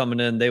recruits coming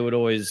in. They would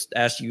always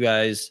ask you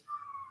guys,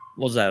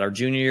 what was that, our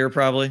junior year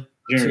probably?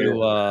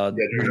 I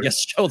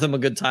guess show them a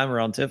good time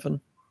around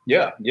Tiffin.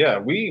 Yeah.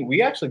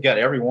 We actually got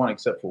everyone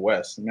except for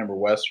Wes. Remember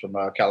Wes from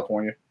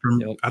California?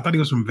 I thought he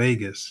was from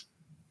Vegas.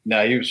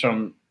 No, he was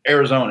from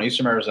Arizona. He's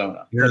from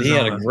Arizona. But he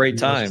had a great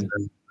time.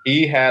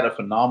 He had a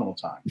phenomenal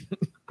time.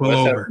 Pull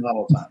over. Had a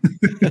phenomenal time.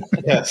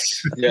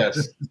 Yes.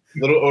 A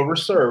little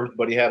overserved,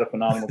 but he had a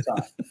phenomenal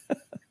time.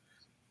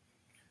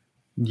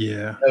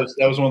 Yeah.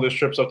 That was one of those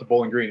trips up to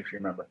Bowling Green, if you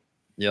remember.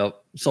 Yep.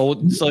 So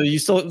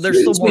there's still more to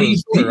the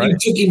story, right? You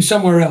took him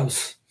somewhere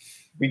else.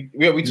 We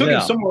took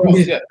him somewhere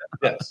else. Yeah.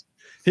 Yes.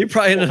 He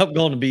probably ended up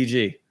going to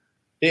BG.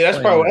 Yeah,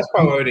 that's probably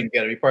why we didn't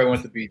get him. He probably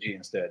went to BG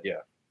instead.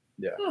 Yeah.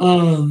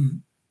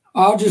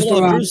 I'll just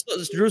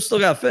Drew still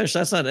got finished.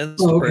 That's not in the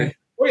story. Okay.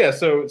 Well, yeah.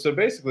 So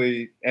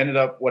basically,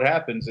 what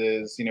happens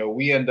is,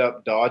 we end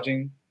up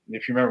dodging.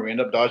 If you remember, we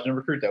ended up dodging a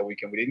recruit that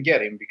weekend. We didn't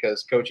get him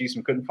because Coach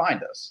Eastman couldn't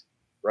find us,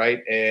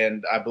 right?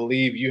 And I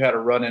believe you had a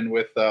run-in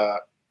with,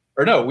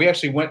 we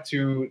actually went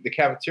to the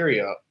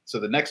cafeteria. So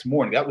the next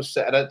morning, I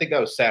think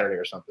that was Saturday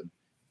or something.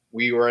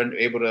 We were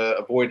able to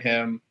avoid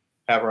him,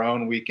 have our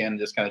own weekend,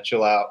 just kind of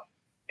chill out.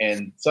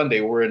 And Sunday,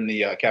 we're in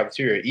the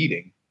cafeteria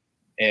eating.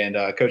 And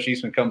Coach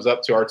Eastman comes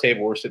up to our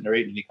table. We're sitting there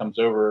eating. And he comes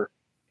over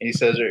and he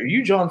says, "Are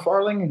you John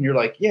Farling?" And you're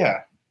like,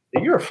 "Yeah."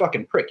 "You're a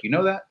fucking prick. You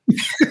know that?"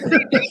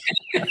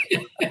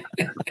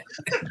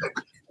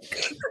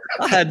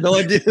 I had no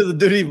idea who the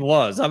dude even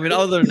was. I mean,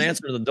 other than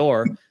answering the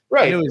door,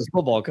 right? I knew he was a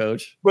football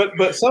coach.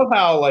 But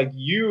somehow,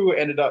 you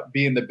ended up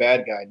being the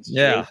bad guy.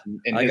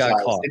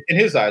 In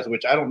his eyes,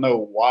 which I don't know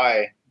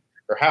why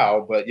or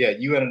how, but yeah,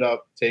 you ended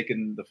up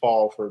taking the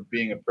fall for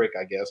being a prick,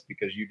 I guess,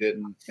 because you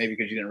didn't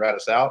rat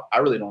us out. I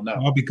really don't know.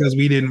 All because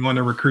we didn't want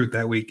to recruit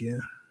that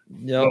weekend.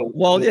 Yeah.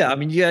 Well, yeah. I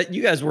mean,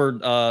 you guys were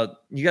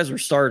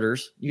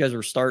starters. You guys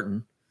were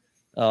starting.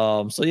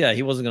 So yeah,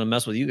 he wasn't going to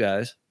mess with you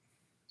guys.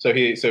 So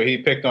he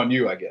picked on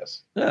you, I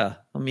guess. Yeah,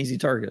 I'm an easy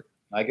target.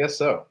 I guess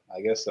so.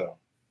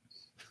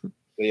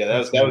 But yeah,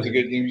 that was a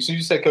good. As soon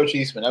as you said Coach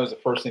Eastman, that was the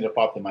first thing that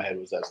popped in my head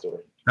was that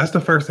story. That's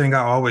the first thing I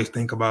always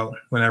think about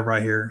whenever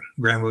I hear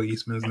Granville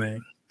Eastman's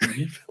name.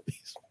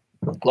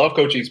 Love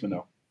Coach Eastman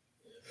though.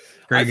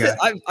 Great guy.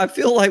 I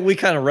feel like we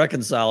kind of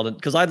reconciled it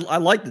because I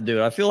like the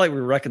dude. I feel like we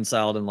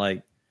reconciled and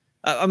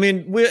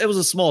it was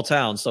a small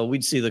town, so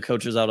we'd see the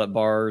coaches out at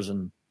bars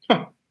and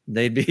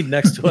they'd be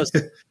next to us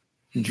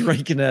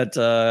drinking at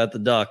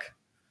the Duck.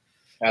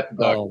 At the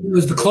Duck. It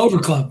was the Clover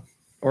Club.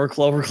 Or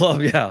Clover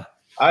Club, yeah.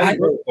 I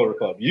didn't go to Clover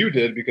Club. You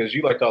did because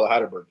you liked all the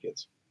Heidelberg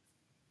kids.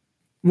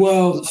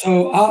 Well,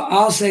 so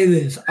I'll say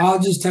this. I'll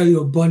just tell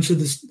you a bunch of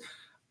this.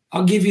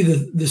 I'll give you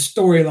the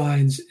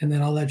storylines, and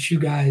then I'll let you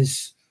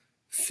guys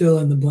fill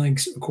in the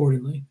blanks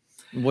accordingly.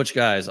 Which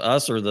guys?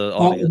 Us or the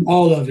audience?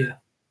 All of you.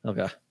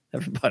 Okay,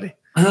 everybody.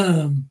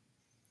 I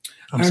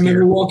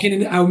remember walking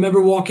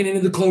into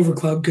the Clover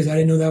Club because I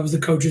didn't know that was the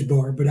coach's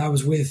bar, but I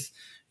was with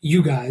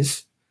you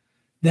guys.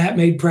 That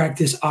made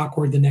practice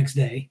awkward the next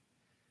day.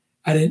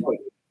 I didn't.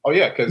 Oh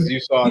yeah, because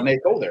you saw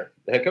Nate Cole there,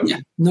 the head coach.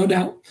 Yeah, no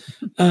doubt.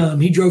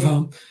 He drove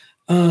home.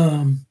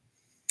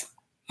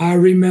 I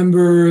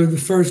remember the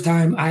first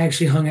time I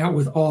actually hung out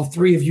with all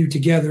three of you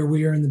together.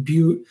 We were in the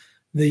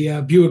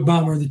Buick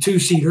Bomber, the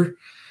 2-seater,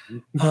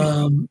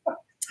 and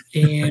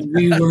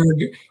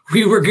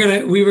we were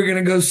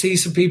gonna go see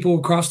some people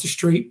across the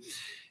street,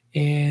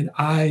 and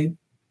I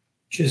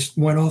just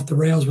went off the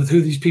rails with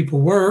who these people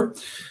were,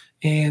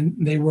 and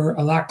they were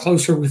a lot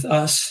closer with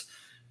us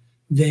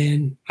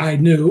than I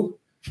knew.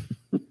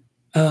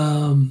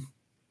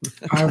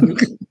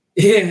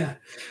 Yeah.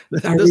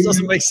 This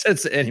doesn't make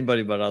sense to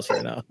anybody but us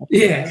right now.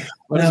 Yeah.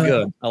 But it's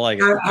good. I like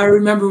it. I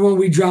remember when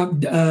we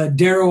dropped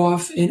Daryl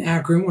off in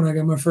Akron when I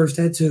got my first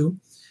tattoo.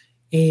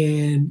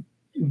 And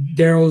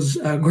Daryl's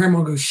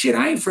grandma goes, shit,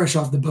 I ain't fresh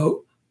off the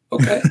boat.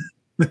 Okay.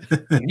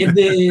 And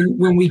then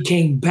when we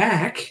came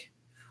back,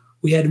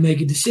 we had to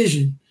make a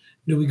decision.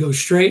 Do we go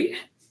straight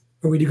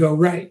or we go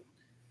right?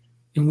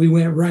 And we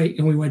went right,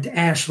 and we went to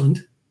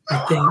Ashland, I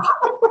think.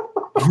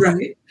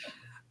 Right.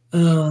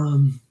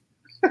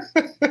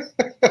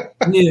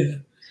 Yeah.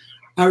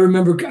 I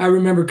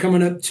remember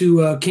coming up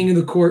to King of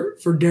the Court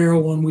for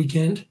Daryl one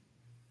weekend.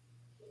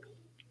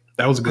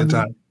 That was a good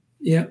time.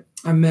 Yeah.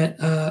 I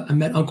met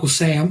Uncle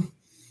Sam.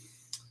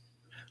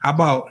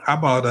 How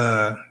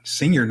about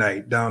senior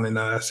night down in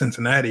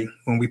Cincinnati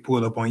when we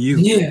pulled up on you?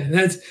 Yeah,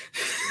 that's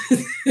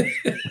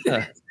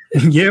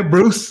yeah,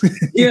 Bruce.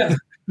 Yeah.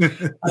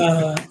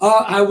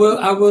 I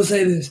will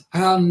say this.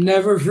 I'll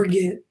never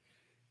forget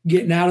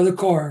getting out of the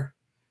car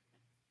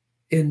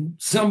and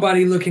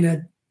somebody looking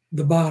at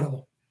the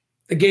bottle,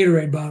 the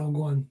Gatorade bottle,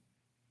 going,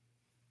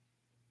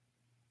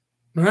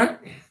 all right.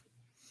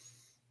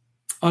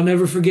 I'll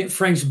never forget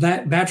Frank's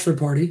bachelor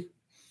party.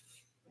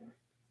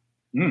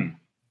 We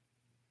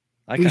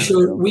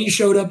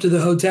showed up to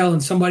the hotel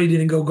and somebody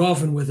didn't go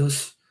golfing with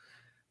us,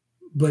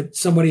 but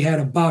somebody had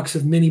a box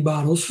of mini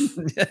bottles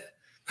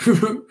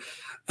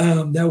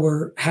that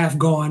were half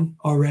gone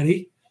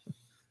already.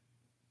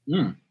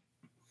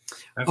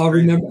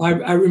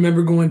 I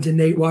remember going to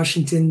Nate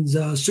Washington's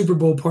Super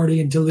Bowl party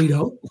in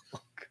Toledo.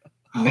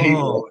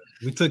 Oh,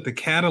 we took the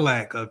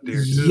Cadillac up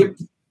there too.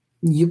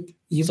 Yep.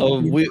 So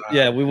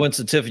we went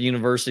to Tiffin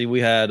University.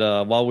 We had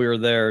while we were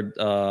there,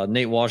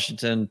 Nate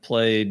Washington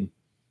played.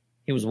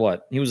 He was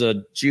what? He was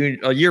a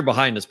year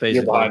behind us,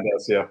 basically. Year behind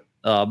us, yeah.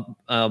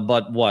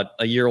 But what?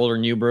 A year older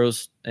than you,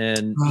 Bruce,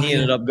 and he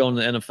ended up going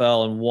to the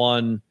NFL and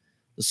won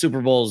the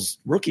Super Bowl's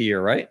rookie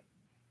year, right?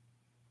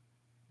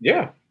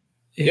 Yeah.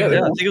 I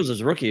think it was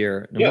his rookie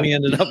year. And we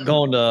ended up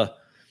going to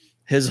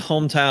his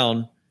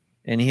hometown,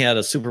 and he had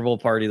a Super Bowl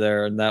party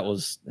there, and that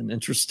was an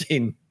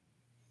interesting.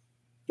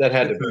 That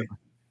had to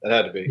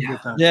be.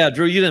 Yeah,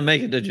 Drew, you didn't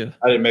make it, did you?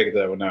 I didn't make it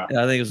that one. No.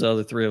 Yeah, I think it was the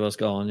other three of us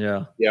going.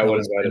 Yeah. Yeah, that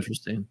was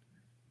interesting.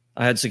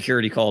 I had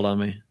security called on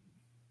me.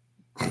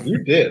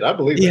 You did, I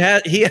believe.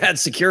 He had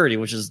security,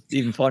 which is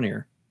even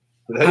funnier.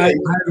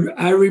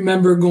 I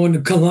remember going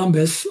to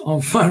Columbus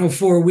on Final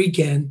Four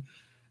weekend,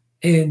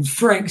 and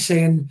Frank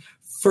saying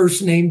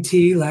first name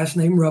T, last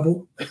name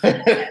Rebel.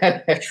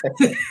 That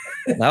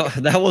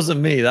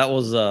wasn't me. That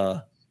was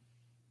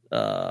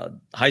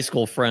high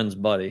school friend's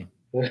buddy.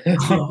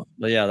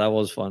 But yeah, that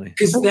was funny.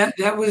 Because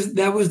that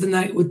was the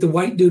night with the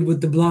white dude with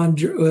the blonde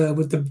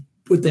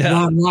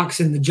blonde locks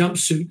in the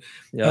jumpsuit,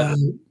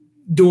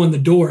 doing the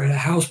door at a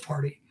house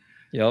party.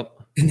 Yep.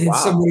 And then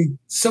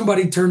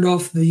somebody turned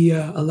off the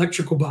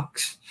electrical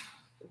box.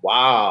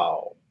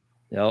 Wow.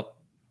 Yep.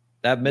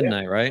 At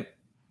midnight, right?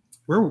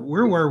 Where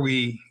were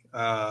we?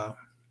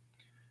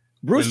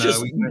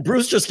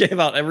 Bruce just gave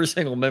out every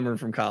single memory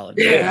from college.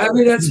 Yeah, I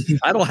mean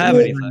I don't have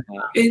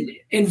anything.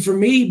 And for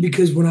me,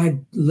 because when I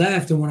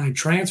left and when I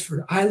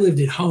transferred, I lived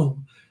at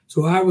home,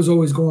 so I was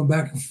always going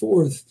back and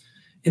forth.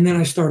 And then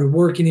I started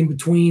working in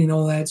between and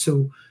all that.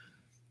 So,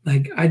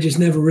 like, I just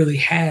never really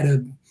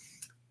had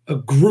a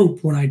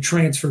group when I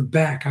transferred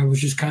back. I was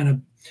just I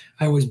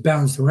always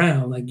bounced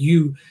around. Like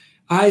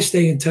I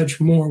stay in touch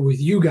more with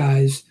you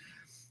guys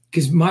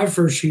because my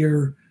first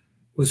year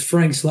was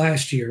Frank's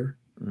last year.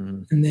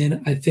 Mm-hmm. And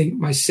then I think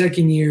my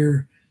second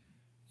year,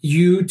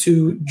 you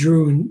two,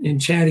 Drew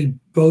and Chatty,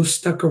 both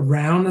stuck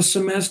around a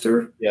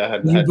semester.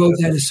 Yeah, you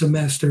both had a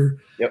semester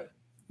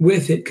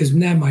with it because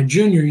now my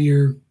junior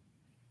year,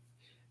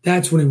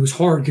 that's when it was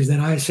hard because then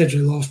I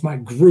essentially lost my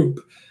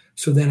group.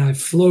 So then I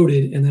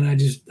floated, and then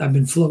I've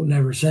been floating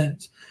ever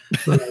since.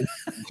 But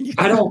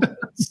I don't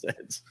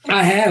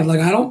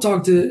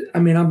talk to. I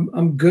mean,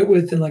 I'm good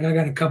with, and like I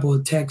got a couple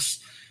of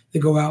texts that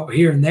go out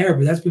here and there,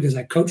 but that's because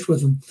I coached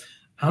with them.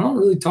 I don't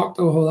really talk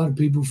to a whole lot of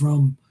people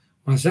from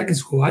my second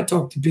school. I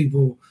talk to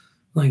people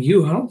like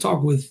you. I don't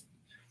talk with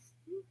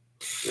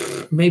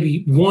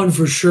maybe one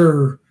for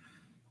sure,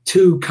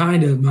 two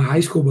kind of my high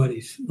school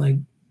buddies. Like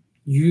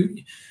you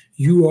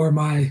are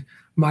my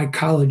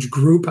college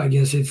group, I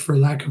guess, if for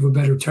lack of a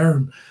better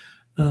term.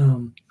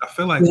 I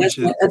feel like that's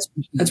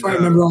why I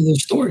remember all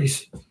those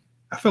stories.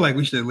 I feel like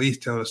we should at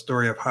least tell the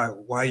story of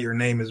why your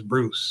name is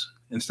Bruce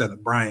instead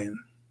of Brian.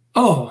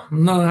 Oh,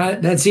 no,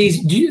 that's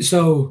easy.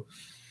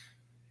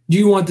 Do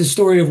you want the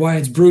story of why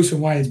it's Bruce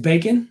and why it's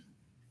Bacon?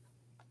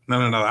 No.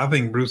 I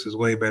think Bruce is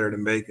way better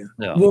than Bacon.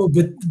 Yeah. Well,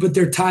 but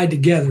they're tied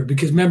together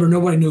because remember,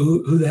 nobody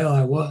knew who the hell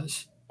I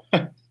was.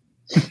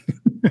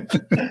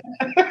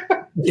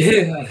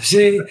 Yeah,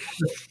 see?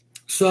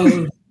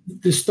 So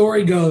the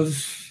story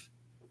goes,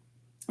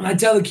 and I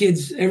tell the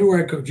kids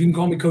everywhere I coach, you can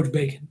call me Coach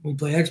Bacon. We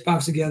play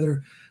Xbox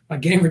together. My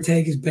gamer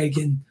tag is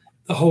Bacon,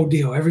 the whole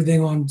deal.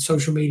 Everything on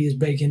social media is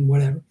Bacon,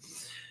 whatever.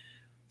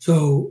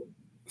 So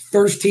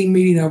first team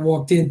meeting I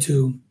walked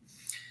into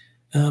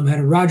had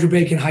a Roger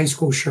Bacon high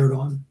school shirt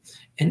on.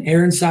 And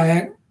Aaron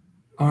Syack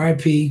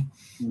R.I.P.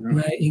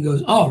 Right? He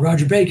goes, "Oh,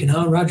 Roger Bacon,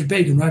 huh? Roger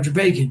Bacon.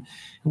 And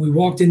we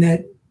walked in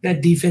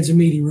that defensive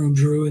meeting room,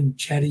 Drew and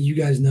Chatty, you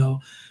guys know.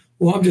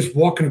 Well, I'm just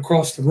walking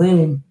across the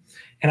room,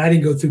 and I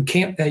didn't go through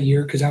camp that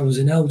year because I was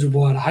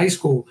ineligible out of high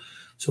school.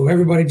 So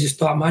everybody just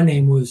thought my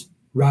name was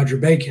Roger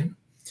Bacon.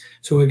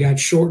 So it got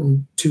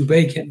shortened to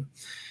Bacon.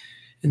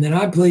 And then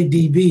I played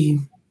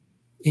DB,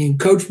 and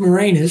Coach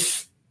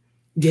Moranis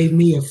gave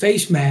me a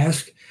face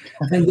mask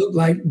that looked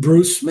like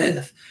Bruce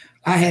Smith.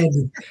 I had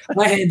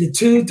the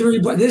 2, 3,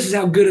 but this is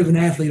how good of an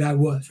athlete I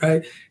was,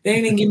 right?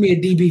 They didn't give me a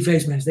DB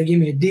face mask. They gave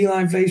me a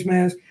D-line face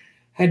mask.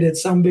 Had that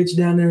some bitch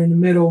down there in the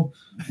middle,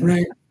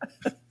 right?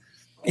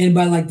 And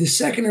by like the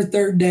second or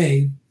third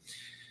day,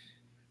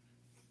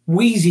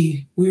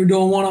 Wheezy, we were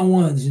doing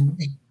one-on-ones, and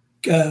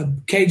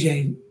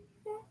KJ,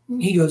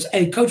 he goes,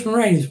 "Hey, Coach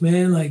Moranis,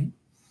 man, like,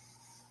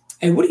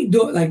 hey, what are you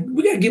doing? Like,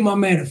 we got to give my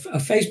man a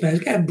face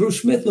mask. Got a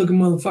Bruce Smith-looking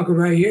motherfucker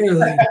right here.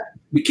 Like,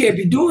 we can't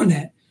be doing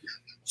that."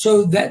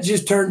 So that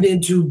just turned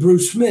into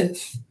Bruce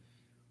Smith.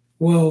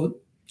 Well,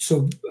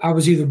 so I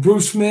was either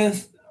Bruce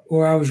Smith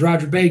or I was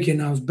Roger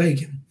Bacon. I was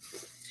Bacon.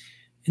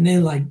 And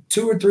then like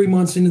 2 or 3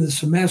 months into the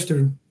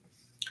semester,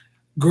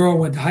 girl I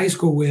went to high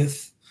school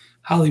with,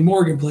 Holly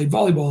Morgan, played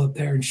volleyball up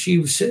there, and she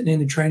was sitting in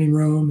the training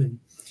room, and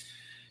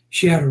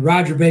she had a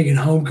Roger Bacon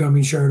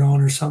homecoming shirt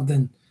on or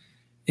something.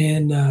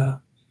 And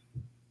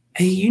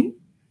hey,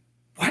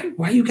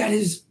 why you got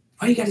his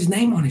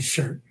name on his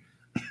shirt?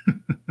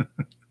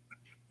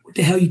 What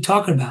the hell are you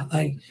talking about?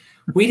 Like,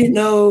 we didn't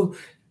know.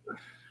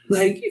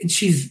 Like, and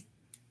she's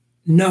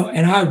no.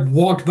 And I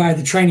walked by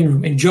the training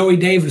room, and Joey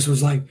Davis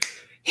was like,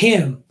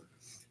 him.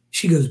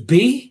 She goes,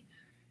 B?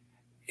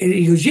 And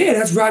he goes, yeah,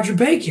 that's Roger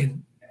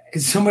Bacon.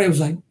 And somebody was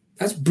like,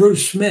 that's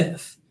Bruce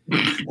Smith.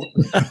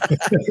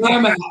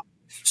 I'm out.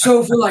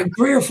 So for like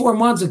 3 or 4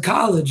 months of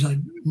college, like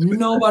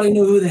nobody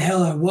knew who the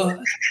hell I was.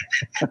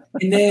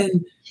 And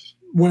then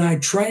when I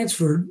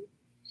transferred,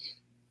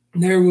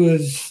 there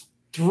was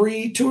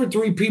 2 or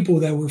 3 people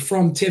that were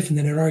from Tiffin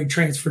that had already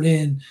transferred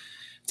in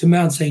to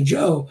Mount St.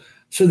 Joe.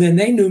 So then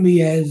they knew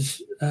me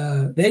as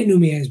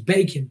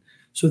Bacon.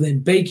 So then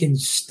Bacon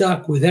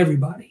stuck with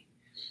everybody.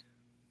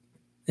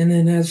 And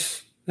then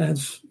that's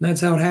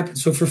how it happened.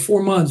 So for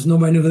 4 months,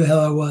 nobody knew who the hell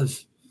I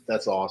was.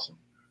 That's awesome.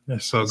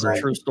 That's so It's great.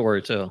 a true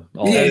story too.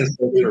 Yeah. That is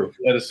so true.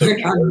 That is so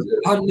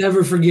true. I'll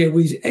never forget.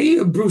 Hey,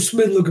 you a Bruce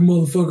Smith looking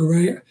motherfucker,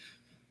 right?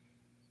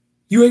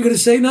 You ain't gonna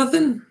say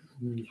nothing?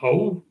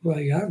 Oh,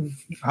 like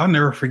I'll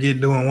never forget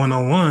doing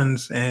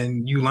one-on-ones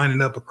and you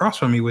lining up across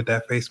from me with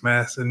that face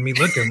mask and me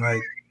looking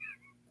like,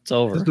 It's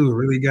over. this dude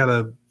really got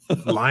a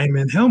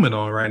lineman helmet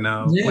on right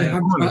now. yeah,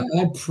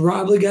 I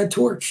probably got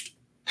torched.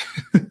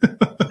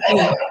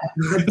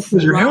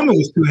 Your helmet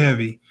was too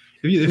heavy.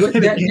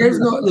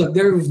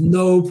 There was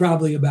no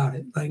probably about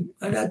it. Like,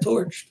 I got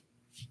torched.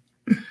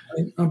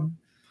 Like, I'm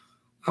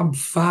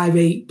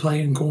 5'8"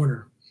 playing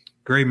corner.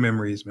 Great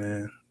memories,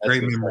 man.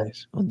 Great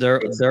memories. Well,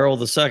 Daryl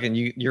the second,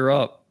 you're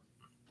up.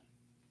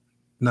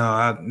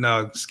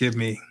 No, skip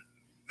me.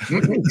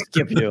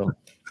 Skip you.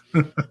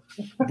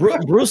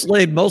 Bruce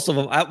laid most of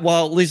them out.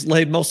 Well, at least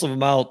laid most of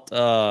them out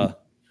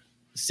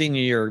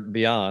senior year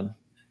beyond.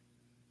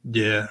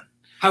 Yeah.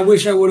 I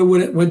wish I would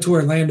have went to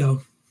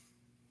Orlando.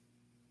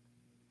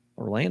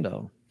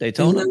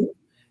 Daytona.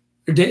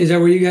 Is that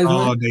where you guys went?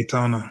 Oh,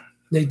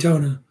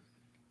 Daytona.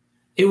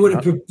 It would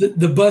have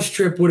the bus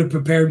trip would have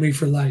prepared me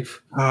for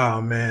life. Oh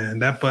man,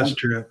 that bus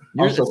trip.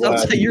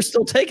 You're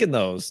still taking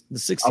those, the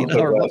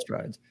 16-hour bus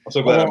rides. I'm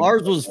so glad. Well,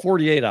 ours was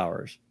 48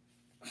 hours.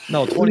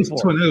 No,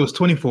 24. It was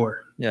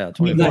 24. Yeah,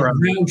 24. Like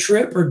round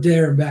trip or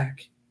there and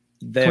back?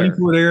 There.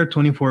 24 there,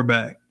 24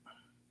 back.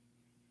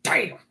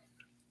 Damn.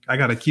 I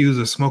got accused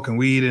of smoking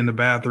weed in the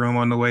bathroom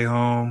on the way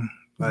home.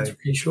 That's Like,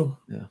 racial.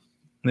 Yeah.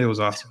 it was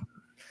awesome.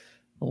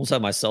 Almost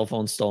had my cell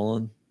phone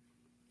stolen.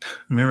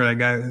 Remember that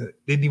guy?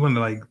 Didn't he want to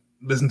like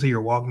listen to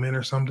your Walkman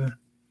or something?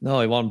 No,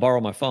 he wanted to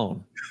borrow my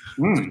phone.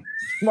 Mm.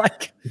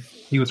 Like,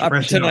 He was I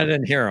fresh. pretend I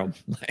didn't hear him.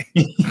 Like,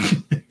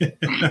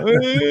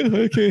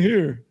 I can't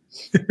hear.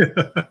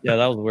 Yeah,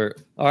 that was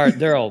weird. All right,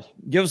 Daryl,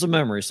 give us a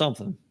memory,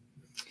 something.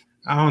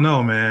 I don't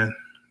know, man.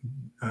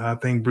 I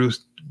think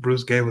Bruce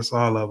gave us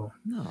all of them.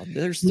 No,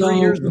 there's 3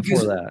 years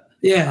before that.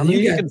 Yeah, I mean,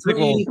 you got can pick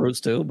 3. one with Bruce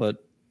too,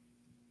 but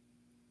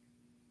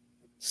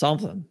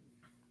something.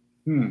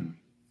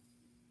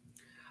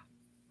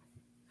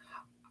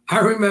 I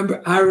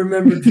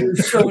remember Drew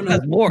showing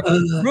up. More.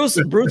 Bruce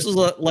is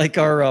like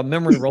our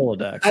memory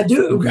Rolodex. I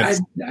do.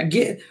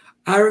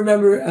 I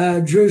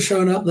remember Drew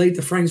showing up late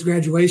to Frank's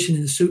graduation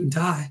in a suit and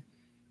tie.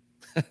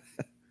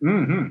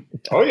 Mm-hmm.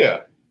 Oh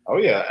yeah.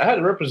 I had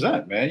to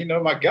represent, man. You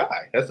know, my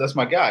guy. That's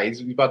my guy.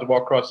 He's about to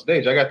walk across the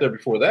stage. I got there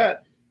before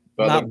that.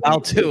 But I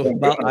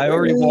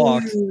already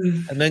walked,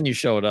 and then you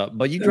showed up.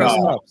 But you dressed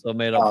up, so it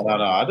made up. No.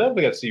 I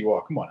definitely got to see you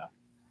walk. Come on now.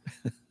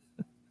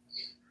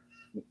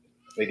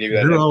 They gave you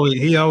that. Drew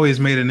he always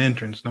made an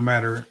entrance, no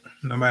matter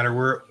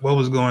what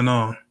was going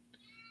on.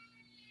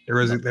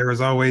 There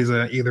was always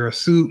either a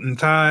suit and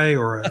tie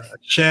or a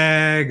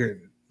shag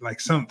or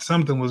like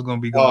something was going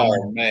to be going on.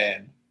 Oh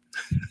man,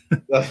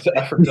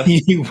 I forgot.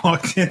 He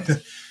walked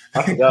into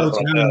I forgot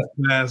Coach about Allen's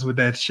that. class with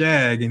that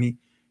shag, and he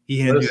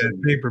handed you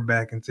Listen. that paper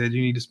back and said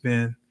you need to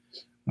spend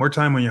more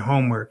time on your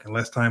homework and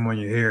less time on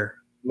your hair.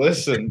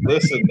 Listen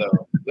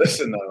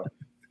though.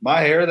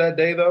 My hair that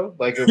day though,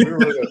 like if we were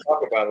really gonna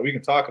talk about it, we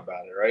can talk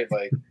about it, right?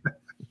 Like,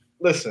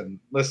 listen.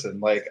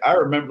 Like I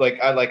remember,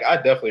 I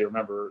definitely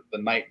remember the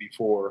night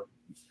before,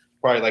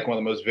 probably like one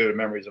of the most vivid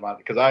memories of mine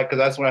because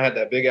that's when I had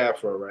that big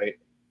afro, right?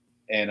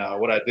 And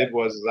what I did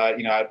was I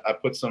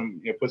put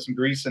some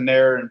grease in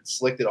there and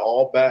slicked it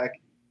all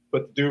back,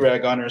 put the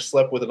do-rag on there and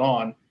slept with it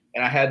on.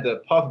 And I had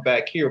the puff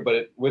back here,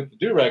 but with the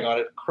do-rag on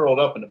it, curled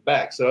up in the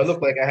back. So it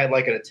looked like I had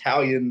like an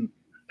Italian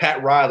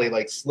Pat Riley,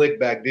 like slick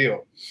back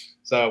deal.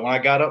 So when I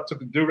got up, took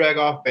the do-rag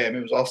off, bam,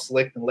 it was all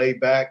slicked and laid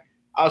back.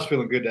 I was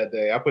feeling good that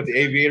day. I put the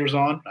aviators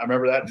on. I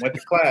remember that and went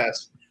to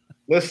class.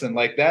 Listen,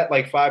 like that,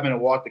 like 5-minute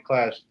walk to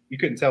class, you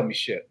couldn't tell me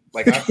shit.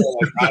 Like I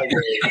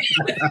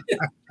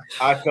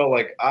felt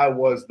like I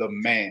was the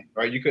man,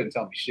 right? You couldn't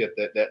tell me shit.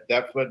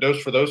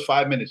 For those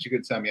 5 minutes, you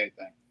couldn't tell me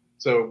anything.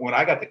 So when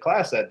I got to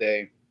class that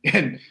day,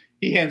 and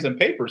he hands them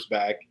papers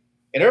back,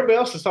 and everybody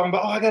else is talking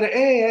about, I got an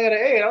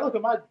A. And I look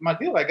at my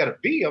deal, I got a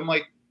B. I'm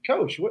like,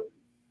 Coach, what?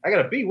 I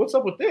got a B. What's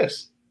up with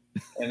this?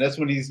 And that's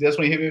when he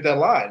hit me with that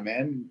line,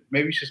 man.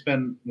 Maybe you should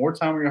spend more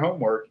time on your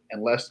homework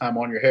and less time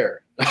on your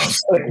hair. I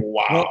was like,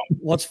 wow. Well,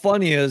 what's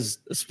funny is,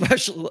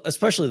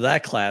 especially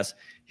that class,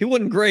 he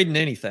wasn't grading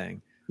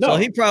anything. No. So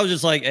he probably was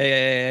just like,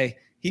 hey.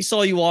 He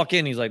saw you walk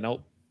in. He's like,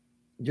 nope.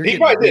 He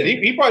probably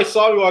did. He probably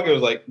saw me walk in. It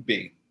was like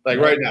B. Like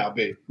right now,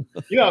 B.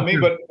 You know what I mean?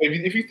 But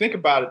if you think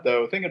about it,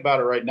 though, thinking about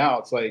it right now,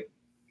 it's like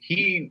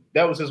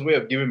that was his way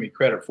of giving me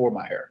credit for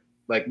my hair.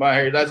 Like my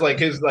hair, that's like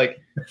his, like,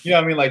 you know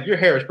what I mean? Like your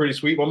hair is pretty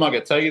sweet. Well, I'm not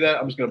going to tell you that.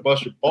 I'm just going to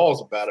bust your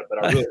balls about it,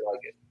 but I really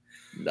like it.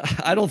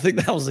 I don't think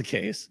that was the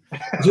case.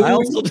 I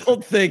also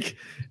don't think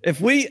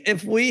if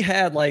we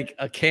had like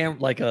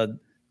a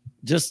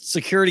just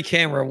security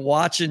camera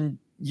watching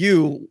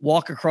you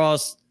walk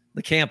across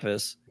the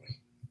campus,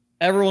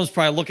 everyone's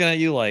probably looking at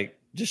you like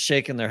just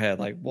shaking their head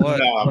like,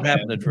 what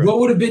happened to Drew? What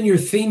would have been your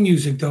theme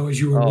music though as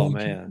you were walking?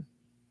 Man.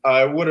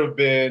 It would have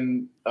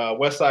been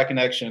West Side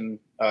Connection,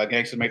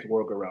 Gangsta Make the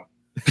World Go Round.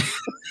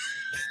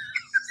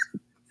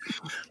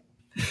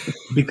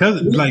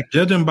 Because, like,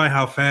 judging by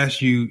how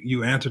fast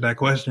you answered that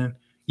question,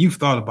 you've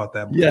thought about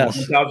that before.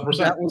 Yes, 1,000%.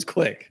 that was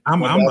quick.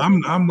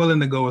 I'm willing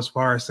to go as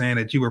far as saying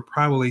that you were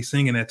probably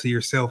singing that to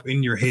yourself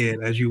in your head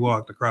as you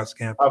walked across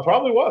campus. I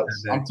probably was.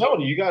 I'm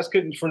telling you guys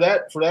couldn't for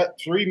that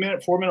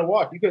 4-minute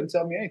walk. You couldn't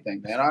tell me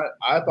anything, man.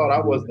 I thought I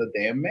was the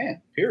damn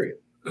man. Period.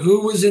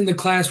 Who was in the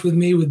class with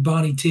me with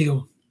Bonnie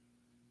Teal?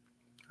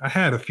 I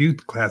had a few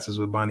classes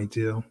with Bonnie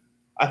Teal.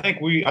 I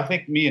think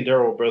me and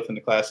Daryl were both in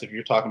the class. If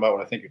you're talking about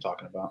what I think you're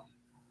talking about.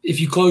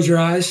 If you close your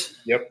eyes.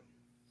 Yep.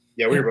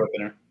 Yeah, we were both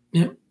in there.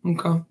 Yeah.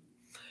 Okay.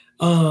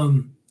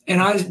 And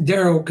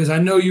Daryl, because I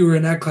know you were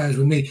in that class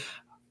with me.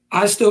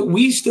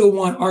 We still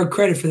want our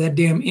credit for that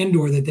damn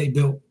indoor that they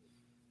built.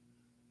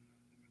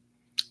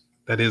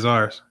 That is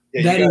ours.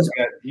 Yeah,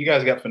 you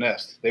guys got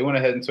finessed. They went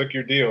ahead and took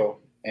your deal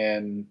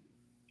and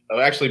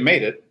actually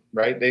made it.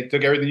 Right? They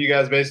took everything you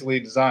guys basically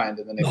designed,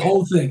 and then they the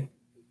whole thing.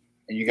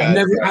 And you guys,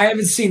 I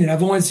haven't seen it.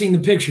 I've only seen the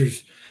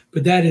pictures,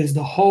 but that is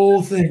the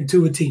whole thing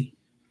to a T.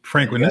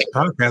 Frank, when this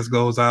podcast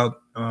goes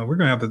out, we're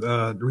gonna have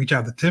to reach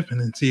out to Tiffin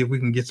and see if we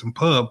can get some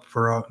pub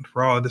for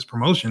all of this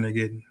promotion they're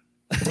getting.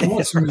 I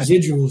want some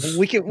residuals.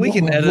 We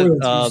can edit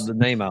the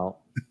name out.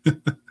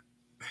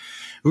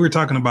 We were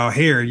talking about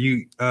hair.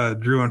 You,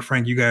 Drew and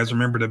Frank, you guys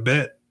remember the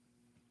bet?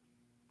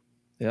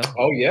 Yeah.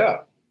 Oh yeah.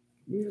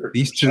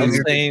 These two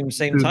same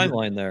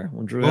timeline there.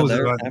 When Drew what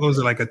was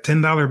it like a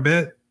 $10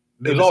 bet?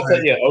 It was all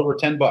over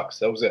 $10.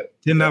 That was it.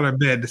 $10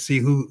 bet to see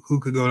who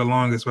could go the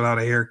longest without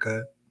a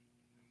haircut.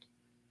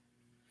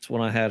 That's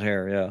when I had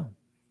hair. Yeah,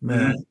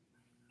 man,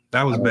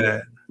 that was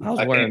bad. I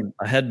was wearing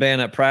a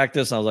headband at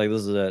practice. I was like,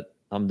 "This is it.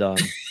 I'm done.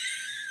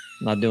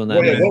 Not doing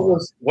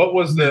that." What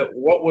was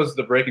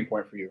the breaking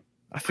point for you?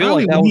 I feel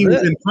like that was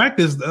it. In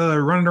practice,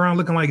 running around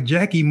looking like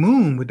Jackie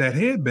Moon with that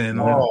headband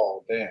on.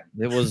 Oh damn!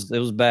 It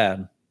was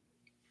bad.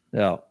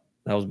 Yeah,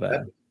 that was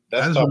bad.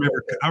 I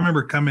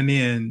remember coming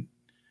in.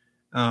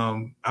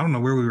 I don't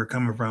know where we were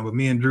coming from, but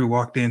me and Drew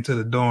walked into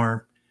the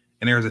dorm,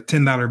 and there was a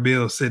 $10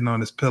 bill sitting on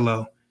his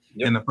pillow,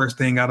 and the first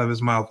thing out of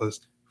his mouth was,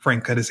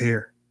 "Frank cut his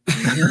hair."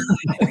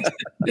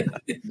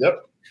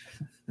 Yep.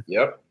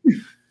 Yeah,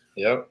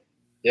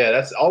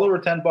 that's all over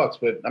 $10.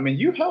 But I mean,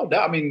 you held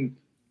out. You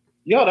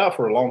held out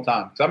for a long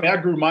time. So, I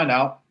grew mine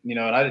out, and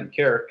I didn't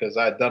care because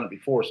I had done it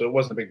before, so it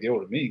wasn't a big deal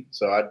to me.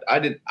 So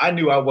I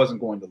knew I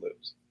wasn't going to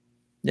lose.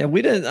 Yeah,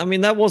 we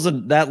didn't. That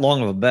wasn't that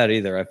long of a bet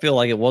either. I feel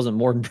like it wasn't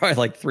more than probably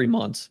like 3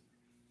 months.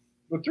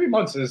 Well, 3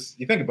 months is,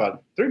 you think about it,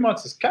 3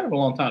 months is kind of a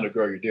long time to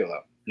grow your deal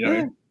out. You know what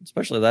I mean?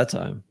 Especially that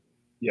time.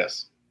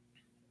 Yes.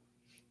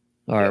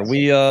 All right.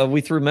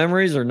 We threw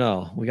memories or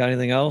no? We got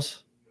anything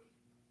else?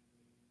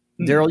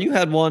 Daryl, you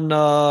had one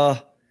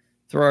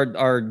through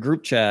our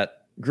group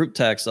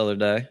text the other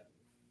day.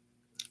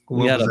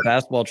 We had a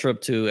basketball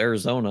trip to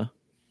Arizona.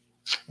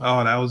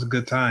 Oh, that was a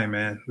good time,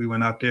 man. We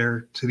went out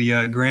there to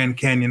the Grand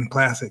Canyon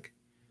Classic.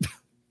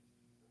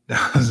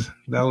 That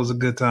was a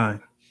good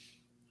time.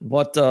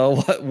 What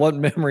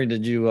memory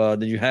did you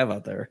have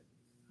out there?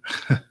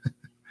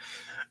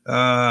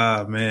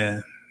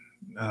 Man.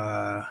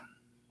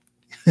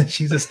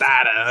 She's a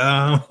starter.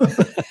 I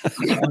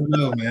don't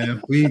know,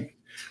 man.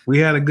 We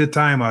had a good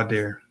time out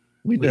there.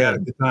 We had a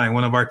good time.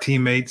 One of our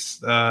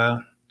teammates,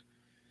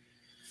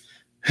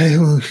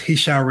 he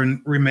shall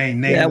remain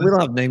nameless. Yeah, we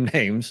don't have name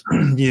names.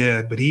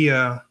 Yeah, but he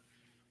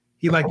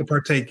liked to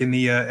partake in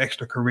the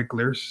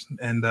extracurriculars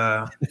and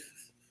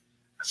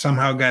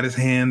somehow got his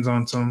hands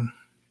on some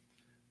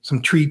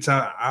treats.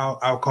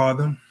 I'll call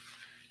them,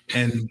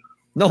 and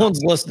no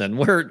one's listening.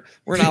 We're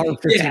an hour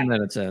and 15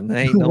 minutes in.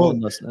 Ain't no one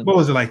listening. What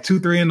was it, like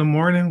 2-3 in the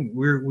morning?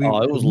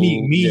 It was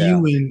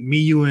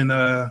you and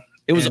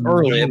it was and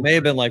early. Joe. It may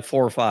have been like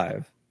 4 or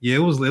 5. Yeah, it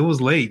was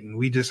late, and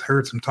we just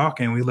heard some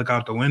talking. We look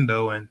out the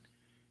window, and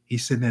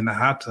he's sitting in the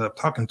hot tub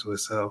talking to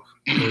himself.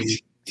 So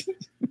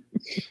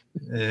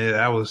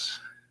that was,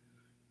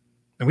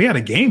 and we had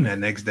a game that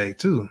next day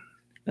too.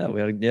 Yeah,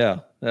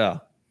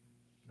 That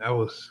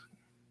was,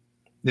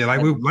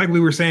 like we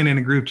were saying in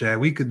the group chat,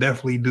 we could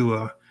definitely do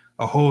a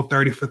whole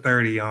 30 for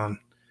 30 on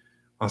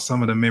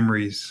some of the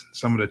memories,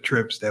 some of the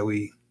trips that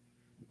we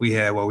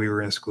had while we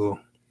were in school.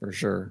 For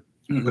sure.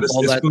 But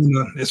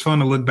it's fun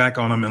to look back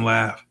on them and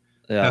laugh.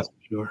 Yeah, that's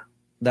for sure.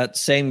 That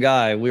same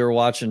guy, we were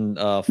watching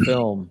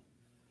film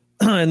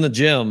in the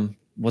gym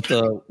with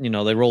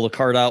they roll the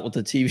cart out with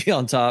the TV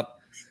on top.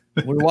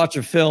 We were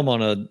watching film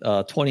on a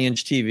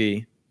 20-inch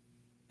TV,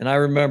 and I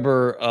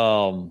remember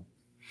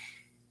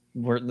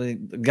where the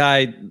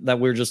guy that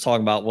we were just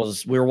talking about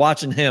we were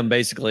watching him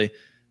basically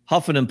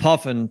huffing and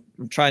puffing,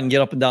 trying to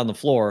get up and down the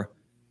floor.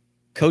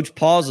 Coach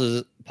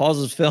pauses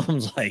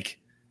films like,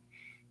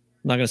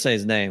 I'm not going to say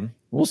his name.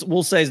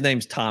 We'll say his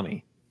name's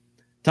Tommy.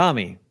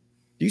 Tommy,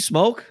 do you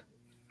smoke?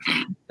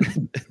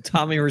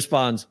 Tommy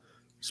responds,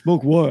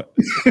 smoke what?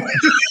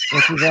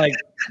 Which is like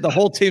the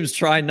whole team's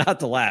trying not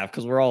to laugh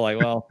because we're all like,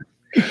 well.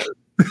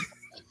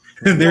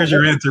 There's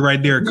your answer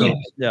right there, Coach.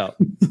 Yeah.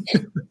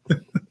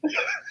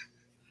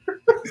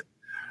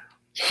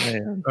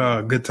 Man.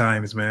 Oh, good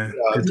times, man.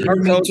 Our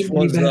coach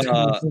was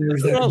our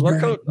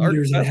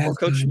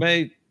coach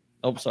May.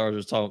 Oh, sorry, I was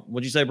just talking.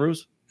 What'd you say,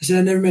 Bruce? I said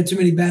I never met too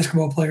many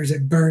basketball players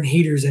that burn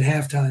heaters at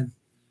halftime.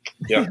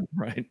 Yeah,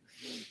 right.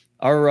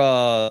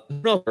 Our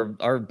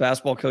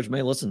basketball coach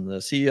may listen to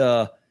this. He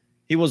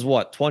was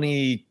what,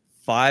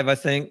 25, I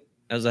think,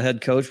 as a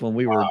head coach when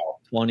we were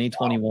 20,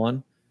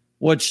 21,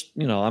 which,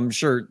 I'm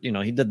sure,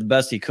 he did the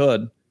best he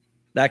could.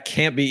 That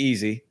can't be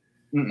easy.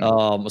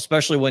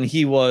 Especially when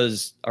he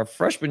was our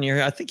freshman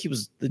year. I think he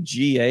was the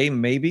GA,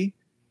 maybe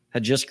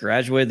had just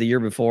graduated the year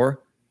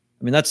before.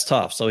 I mean, that's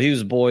tough. So he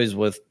was boys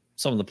with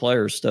some of the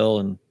players still.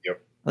 And I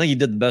think he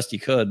did the best he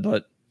could,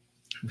 but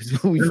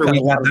we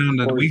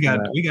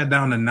got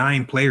down to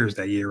 9 players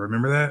that year.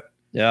 Remember that?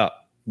 Yeah.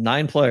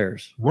 9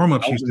 players.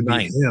 Warm-ups used to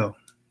be hell.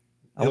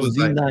 I was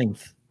the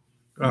 9th.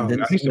 Oh, I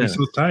used to be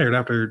so tired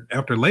after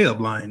layup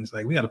lines.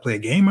 Like, we got to play a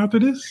game after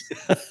this.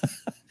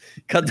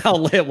 Cut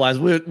down layup lines.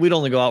 We'd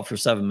only go out for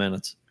 7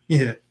 minutes.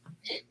 Yeah.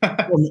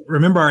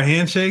 Remember our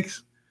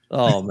handshakes?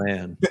 Oh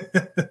man,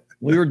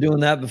 we were doing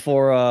that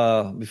before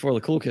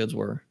the cool kids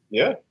were.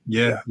 Yeah.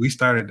 We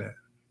started that.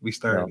 We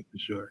started it for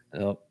sure.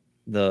 Yep.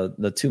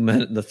 The 2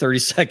 minute, the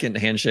 30-second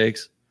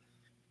handshakes.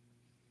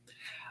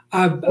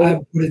 I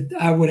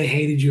would have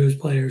hated you as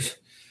players.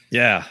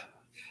 Yeah.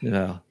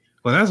 Well,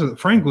 that's what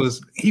Frank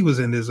was. He was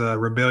in his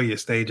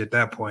rebellious stage at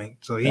that point,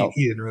 so he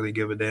didn't really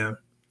give a damn,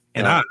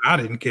 and I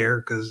didn't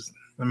care because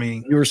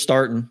you were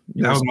starting.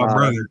 That was my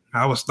brother.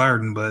 I was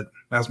starting, but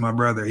that's my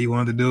brother. He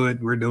wanted to do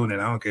it. We're doing it.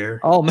 I don't care.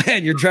 Oh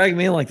man, you're dragging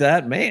me in like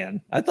that,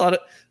 man. I thought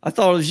it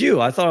was you.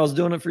 I thought I was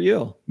doing it for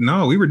you.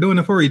 No, we were doing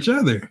it for each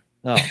other.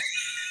 Oh.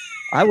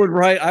 I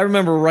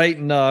remember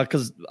writing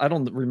because I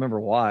don't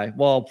remember why.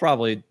 Well,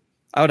 probably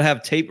I would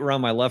have tape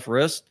around my left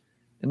wrist,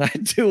 and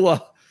I'd do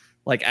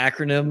like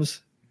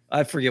acronyms.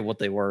 I forget what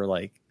they were,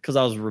 like, because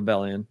I was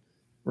rebelling.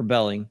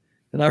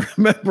 And I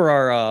remember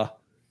our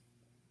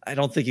I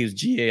don't think he was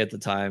GA at the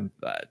time.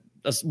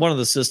 One of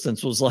the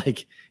assistants was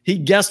like, he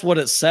guessed what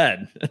it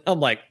said. And I'm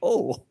like,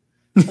 oh,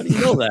 how do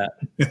you know that?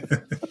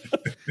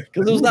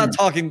 Because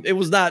it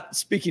was not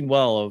speaking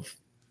well of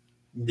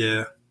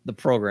the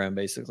program,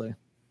 basically.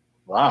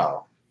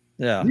 Wow.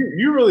 Yeah.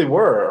 You really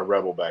were a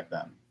rebel back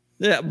then.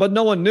 Yeah, but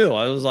no one knew.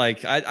 I was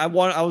like, I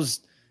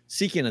was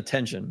seeking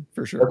attention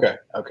for sure.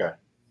 Okay.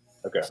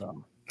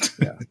 So,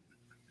 yeah.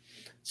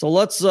 So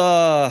let's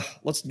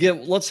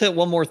hit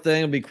one more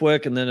thing. It'll be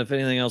quick, and then if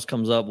anything else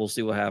comes up, we'll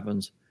see what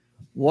happens.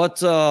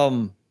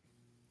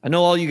 I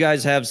know all you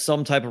guys have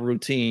some type of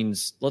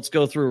routines. Let's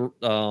go through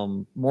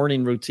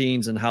morning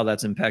routines and how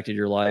that's impacted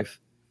your life.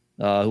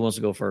 Who wants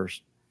to go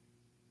first?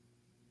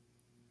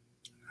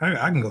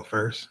 I can go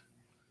first.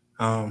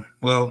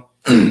 Well,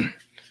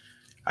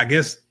 I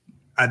guess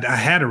I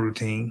had a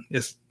routine.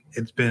 It's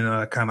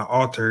been kind of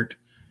altered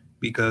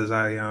because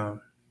I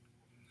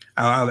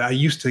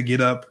used to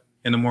get up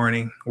in the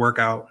morning, work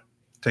out,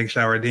 take a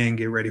shower, then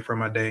get ready for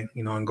my day,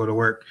 and go to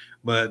work.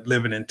 But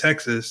living in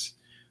Texas,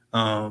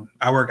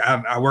 I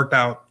worked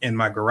out in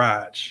my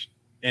garage,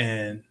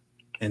 and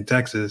in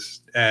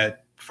Texas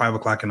at 5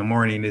 o'clock in the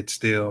morning, it's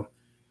still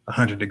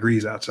 100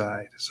 degrees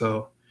outside.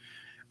 So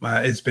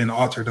it's been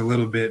altered a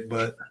little bit,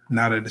 but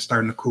now that it's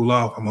starting to cool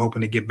off, I'm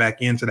hoping to get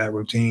back into that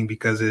routine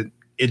because it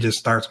just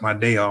starts my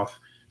day off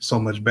so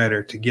much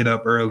better to get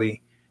up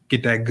early,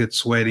 get that good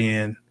sweat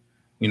in,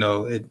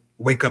 it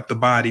wake up the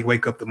body,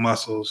 wake up the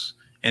muscles,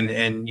 and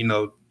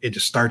it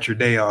just starts your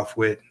day off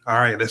with, all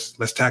right,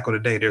 let's tackle the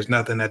day. There's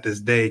nothing that this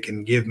day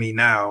can give me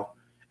now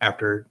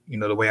after,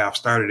 the way I've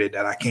started it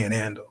that I can't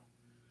handle.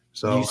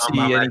 So do you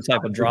see any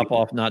type of drop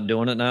off not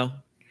doing it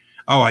now?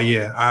 Oh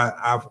yeah.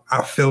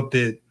 I've felt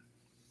it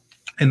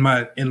in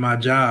my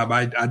job.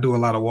 I do a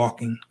lot of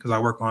walking because I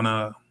work on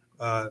at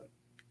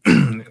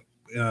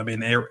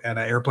an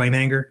airplane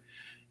hangar,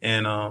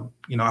 and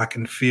I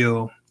can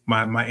feel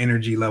my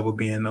energy level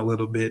being a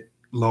little bit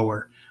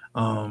lower.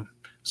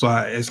 So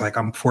it's like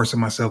I'm forcing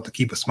myself to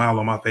keep a smile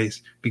on my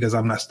face because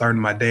I'm not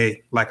starting my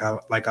day like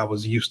I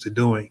was used to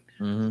doing.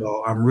 Mm-hmm.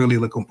 So I'm really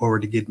looking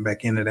forward to getting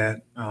back into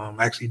that.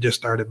 Actually just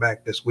started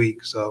back this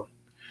week. So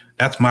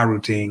that's my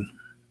routine.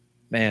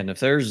 Man, if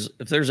there's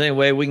any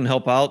way we can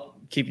help out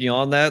keeping you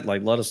on that,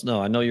 like, let us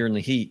know. I know you're in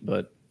the heat,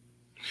 but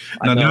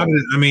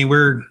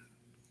we're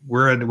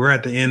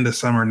at the end of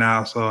summer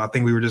now. So I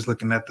think we were just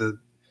looking at the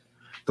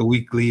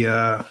weekly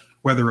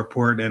weather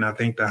report, and I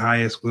think the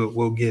highest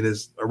we'll get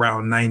is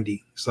around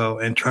 90. So,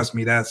 and trust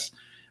me, that's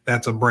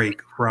a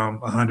break from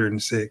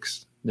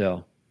 106. Yeah.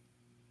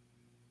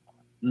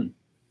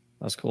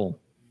 That's cool.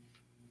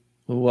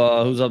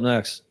 Who's up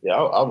next? Yeah,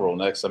 I'll roll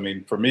next. I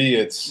mean, for me,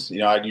 it's,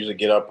 I usually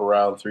get up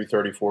around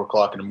 3:30, 4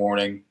 o'clock in the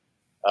morning,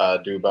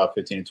 do about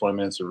 15 to 20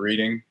 minutes of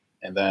reading,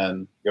 and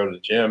then go to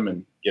the gym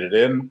and get it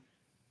in.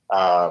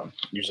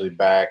 Usually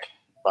back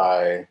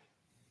by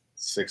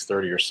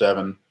 6:30 or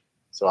 7.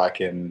 So I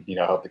can,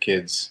 help the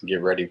kids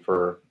get ready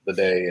for the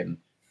day and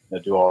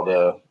do all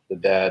the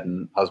dad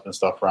and husband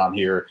stuff around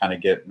here, kind of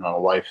get my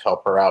wife,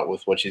 help her out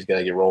with what she's got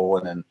to get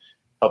rolling and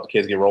help the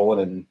kids get rolling.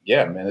 And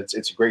yeah, man,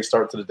 it's a great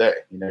start to the day.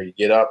 You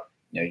get up,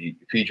 you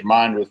feed your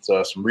mind with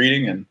some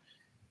reading, and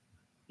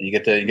you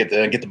get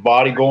the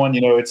body going.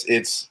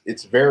 It's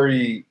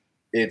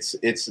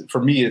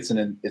for me, it's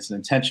an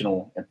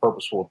intentional and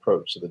purposeful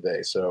approach to the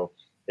day. So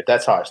if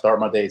that's how I start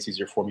my day, it's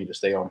easier for me to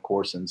stay on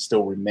course and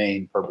still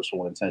remain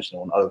purposeful and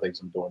intentional in other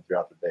things I'm doing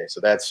throughout the day. So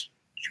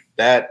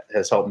that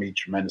has helped me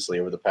tremendously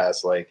over the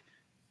past, I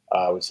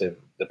would say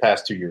the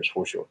past 2 years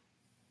for sure.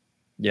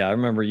 Yeah. I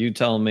remember you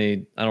telling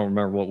me, I don't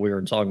remember what we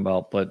were talking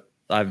about, but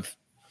I've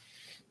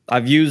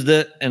used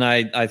it, and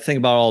I think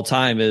about it all the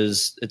time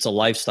is it's a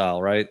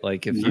lifestyle, right?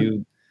 Like if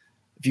you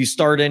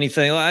start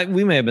anything,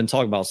 we may have been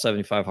talking about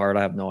 75 hard.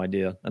 I have no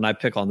idea. And I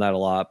pick on that a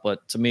lot,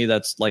 but to me,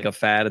 that's like a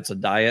fad. It's a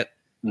diet.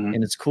 Mm-hmm.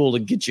 And it's cool to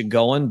get you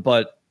going,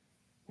 but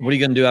what are you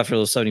going to do after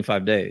those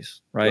 75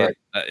 days, right?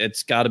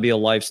 It's got to be a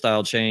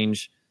lifestyle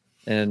change.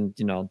 And,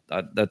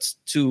 that's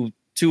two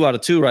out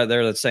of 2 right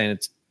there. That's saying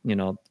it's,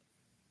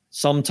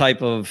 some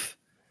type of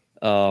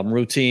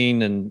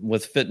routine, and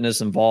with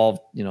fitness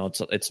involved,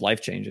 it's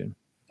life-changing.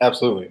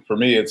 Absolutely. For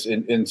me, it's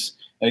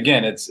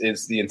again, it's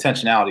the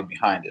intentionality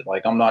behind it.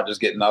 Like, I'm not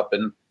just getting up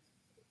and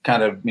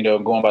kind of,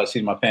 going by the seat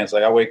of my pants.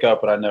 Like, I wake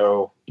up and I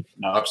know,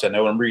 obviously I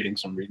know I'm reading,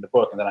 so I'm reading the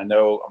book, and then I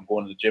know I'm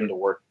going to the gym to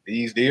work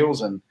these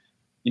deals. And,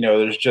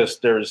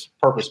 there's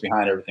purpose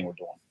behind everything we're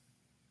doing.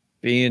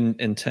 Being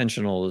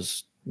intentional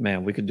is,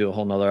 man, we could do a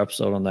whole nother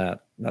episode on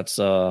that. That's,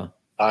 yeah,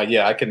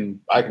 I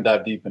can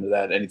dive deep into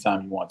that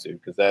anytime you want to,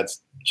 because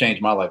that's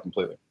changed my life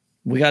completely.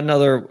 We got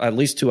another, at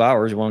least 2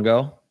 hours. You want to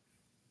go?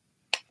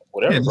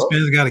 Whatever. Yeah, this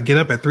man's got to get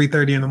up at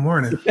 3:30 in the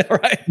morning. Yeah,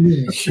 right.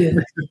 Shit.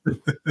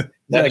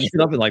 Yeah,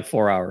 get up in like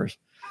 4 hours.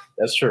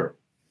 That's true.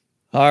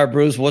 All right,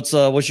 Bruce,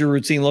 what's your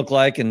routine look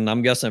like? And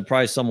I'm guessing it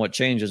probably somewhat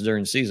changes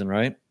during the season,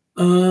 right?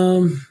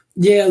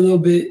 Yeah, a little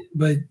bit,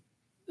 but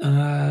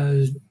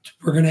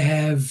we're going to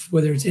have,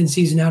 whether it's in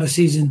season, out of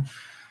season,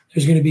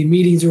 there's going to be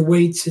meetings or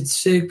weights at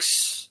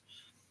 6.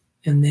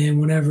 And then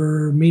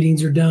whenever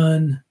meetings are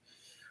done,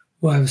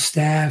 we'll have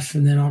staff,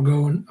 and then I'll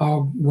go and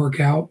I'll work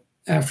out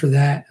after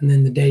that. And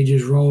then the day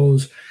just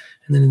rolls.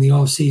 And then in the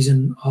off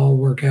season, I'll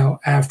work out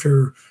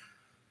after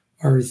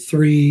our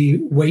 3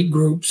 weight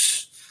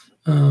groups,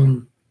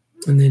 and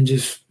then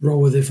just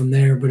roll with it from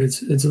there. But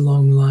it's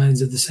along the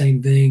lines of the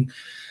same thing.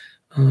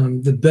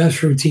 The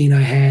best routine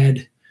I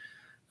had,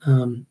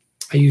 I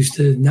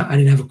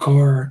didn't have a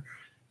car,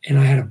 and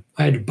I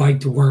had to bike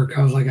to work.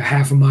 I was like a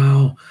half a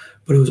mile,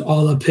 but it was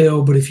all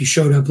uphill. But if you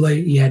showed up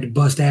late, you had to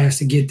bust ass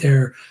to get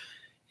there,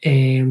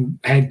 and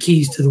had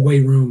keys to the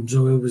weight room.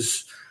 So it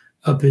was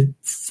up at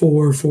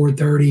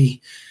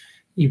 4:30.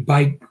 You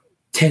bike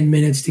 10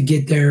 minutes to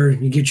get there,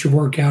 you get your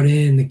workout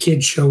in, the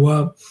kids show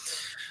up.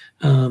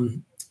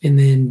 And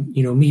then,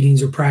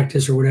 meetings or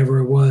practice or whatever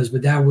it was.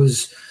 But that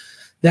was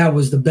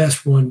the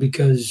best one,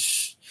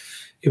 because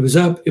it was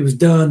up, it was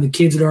done. The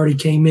kids had already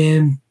came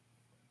in.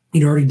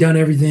 You'd already done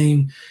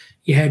everything.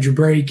 You had your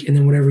break, and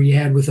then whatever you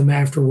had with them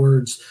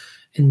afterwards.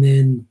 And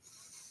then,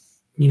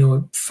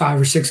 at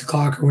 5 or 6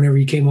 o'clock or whenever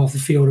you came off the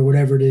field or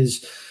whatever it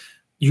is,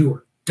 you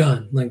were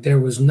done. Like there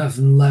was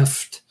nothing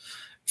left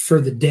for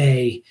the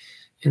day.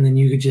 And then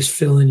you could just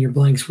fill in your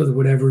blanks with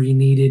whatever you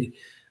needed.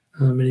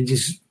 And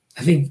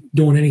I think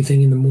doing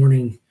anything in the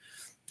morning,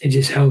 it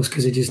just helps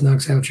because it just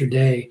knocks out your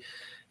day.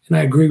 And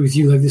I agree with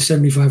you, like the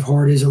 75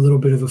 hard is a little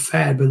bit of a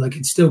fad, but like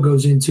it still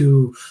goes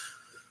into,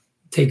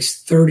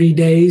 takes 30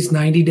 days,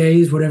 90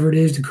 days, whatever it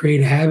is to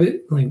create a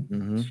habit. Like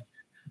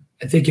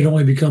I think it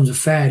only becomes a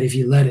fad if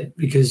you let it,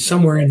 because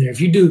somewhere in there,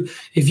 if you do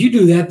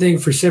that thing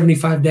for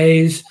 75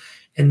 days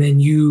and then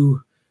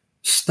you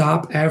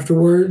stop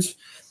afterwards,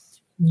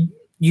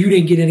 you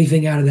didn't get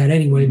anything out of that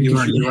anyway.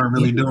 Because you weren't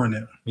really doing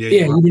it. Yeah,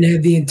 you didn't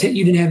have the intent.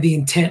 You didn't have the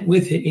intent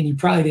with it, and you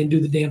probably didn't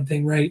do the damn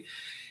thing right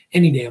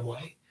any damn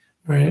way,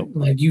 right?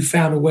 Like you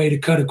found a way to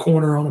cut a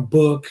corner on a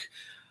book.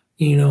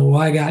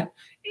 I got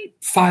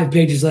 5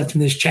 pages left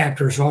in this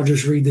chapter, so I'll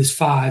just read this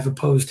 5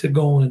 opposed to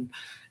going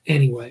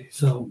anyway.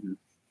 So,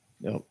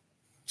 yep,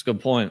 it's a good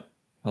point.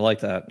 I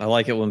like that. I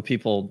like it when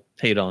people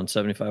hate on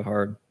 75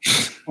 hard.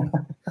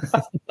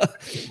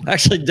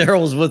 Actually,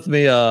 Daryl was with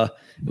me.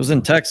 It was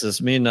in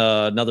Texas. Me and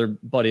another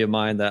buddy of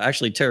mine that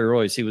actually Terry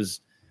Royce.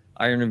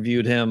 I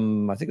interviewed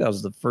him. I think that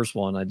was the first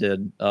one I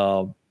did.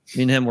 Me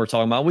and him were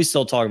talking about. We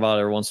still talk about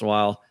it every once in a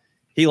while.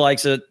 He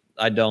likes it.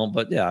 I don't.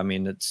 But yeah, I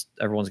mean,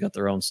 everyone's got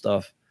their own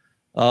stuff.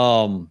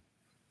 I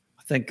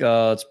think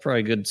it's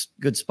probably a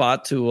good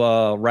spot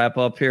to wrap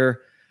up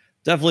here.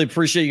 Definitely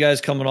appreciate you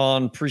guys coming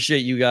on. Appreciate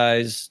you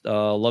guys.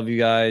 Love you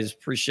guys.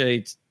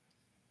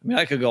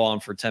 I could go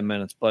on for 10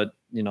 minutes, but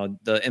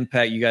the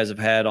impact you guys have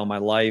had on my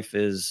life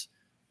is,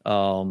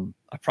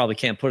 I probably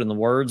can't put in the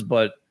words,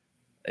 but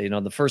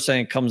the first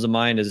thing that comes to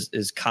mind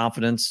is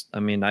confidence.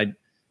 I mean, I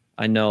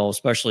know,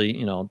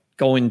 especially,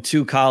 going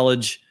to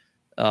college,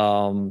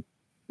 and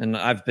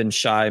I've been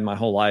shy my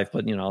whole life,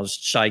 but I was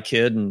a shy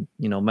kid and,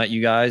 met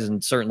you guys,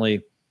 and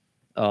certainly,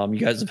 you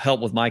guys have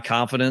helped with my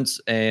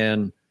confidence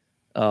and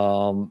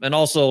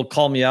also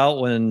call me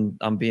out when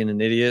I'm being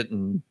an idiot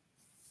and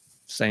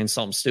saying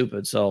something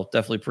stupid. So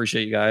definitely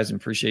appreciate you guys and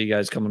appreciate you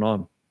guys coming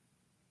on.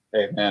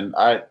 Hey man,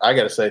 I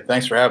got to say,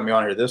 thanks for having me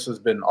on here. This has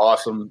been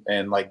awesome.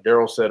 And like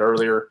Daryl said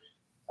earlier,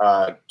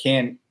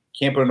 can't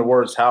put into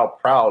words how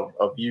proud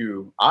of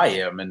you I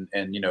am. And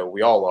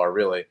we all are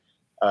really.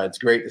 It's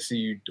great to see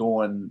you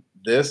doing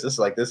this. This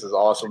is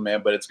awesome,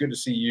 man. But it's good to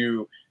see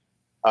you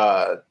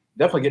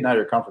definitely getting out of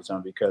your comfort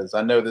zone, because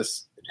I know it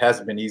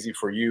hasn't been easy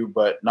for you,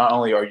 but not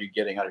only are you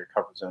getting out of your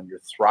comfort zone, you're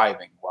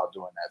thriving while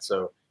doing that.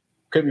 So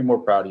couldn't be more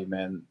proud of you,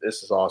 man.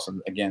 This is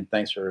awesome. Again,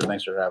 thanks for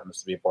having us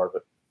to be a part of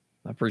it.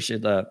 I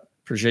appreciate that.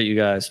 Appreciate you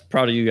guys.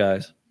 Proud of you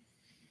guys.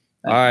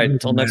 All right.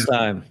 Until next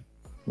time,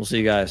 we'll see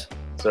you guys.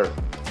 Sir.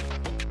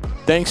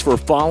 Thanks for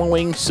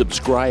following,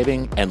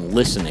 subscribing, and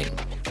listening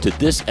to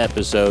this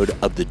episode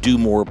of the Do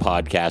More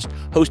podcast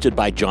hosted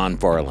by John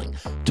Farling.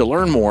 To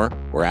learn more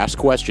or ask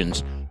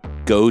questions,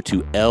 go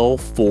to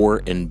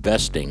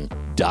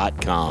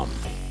l4investing.com.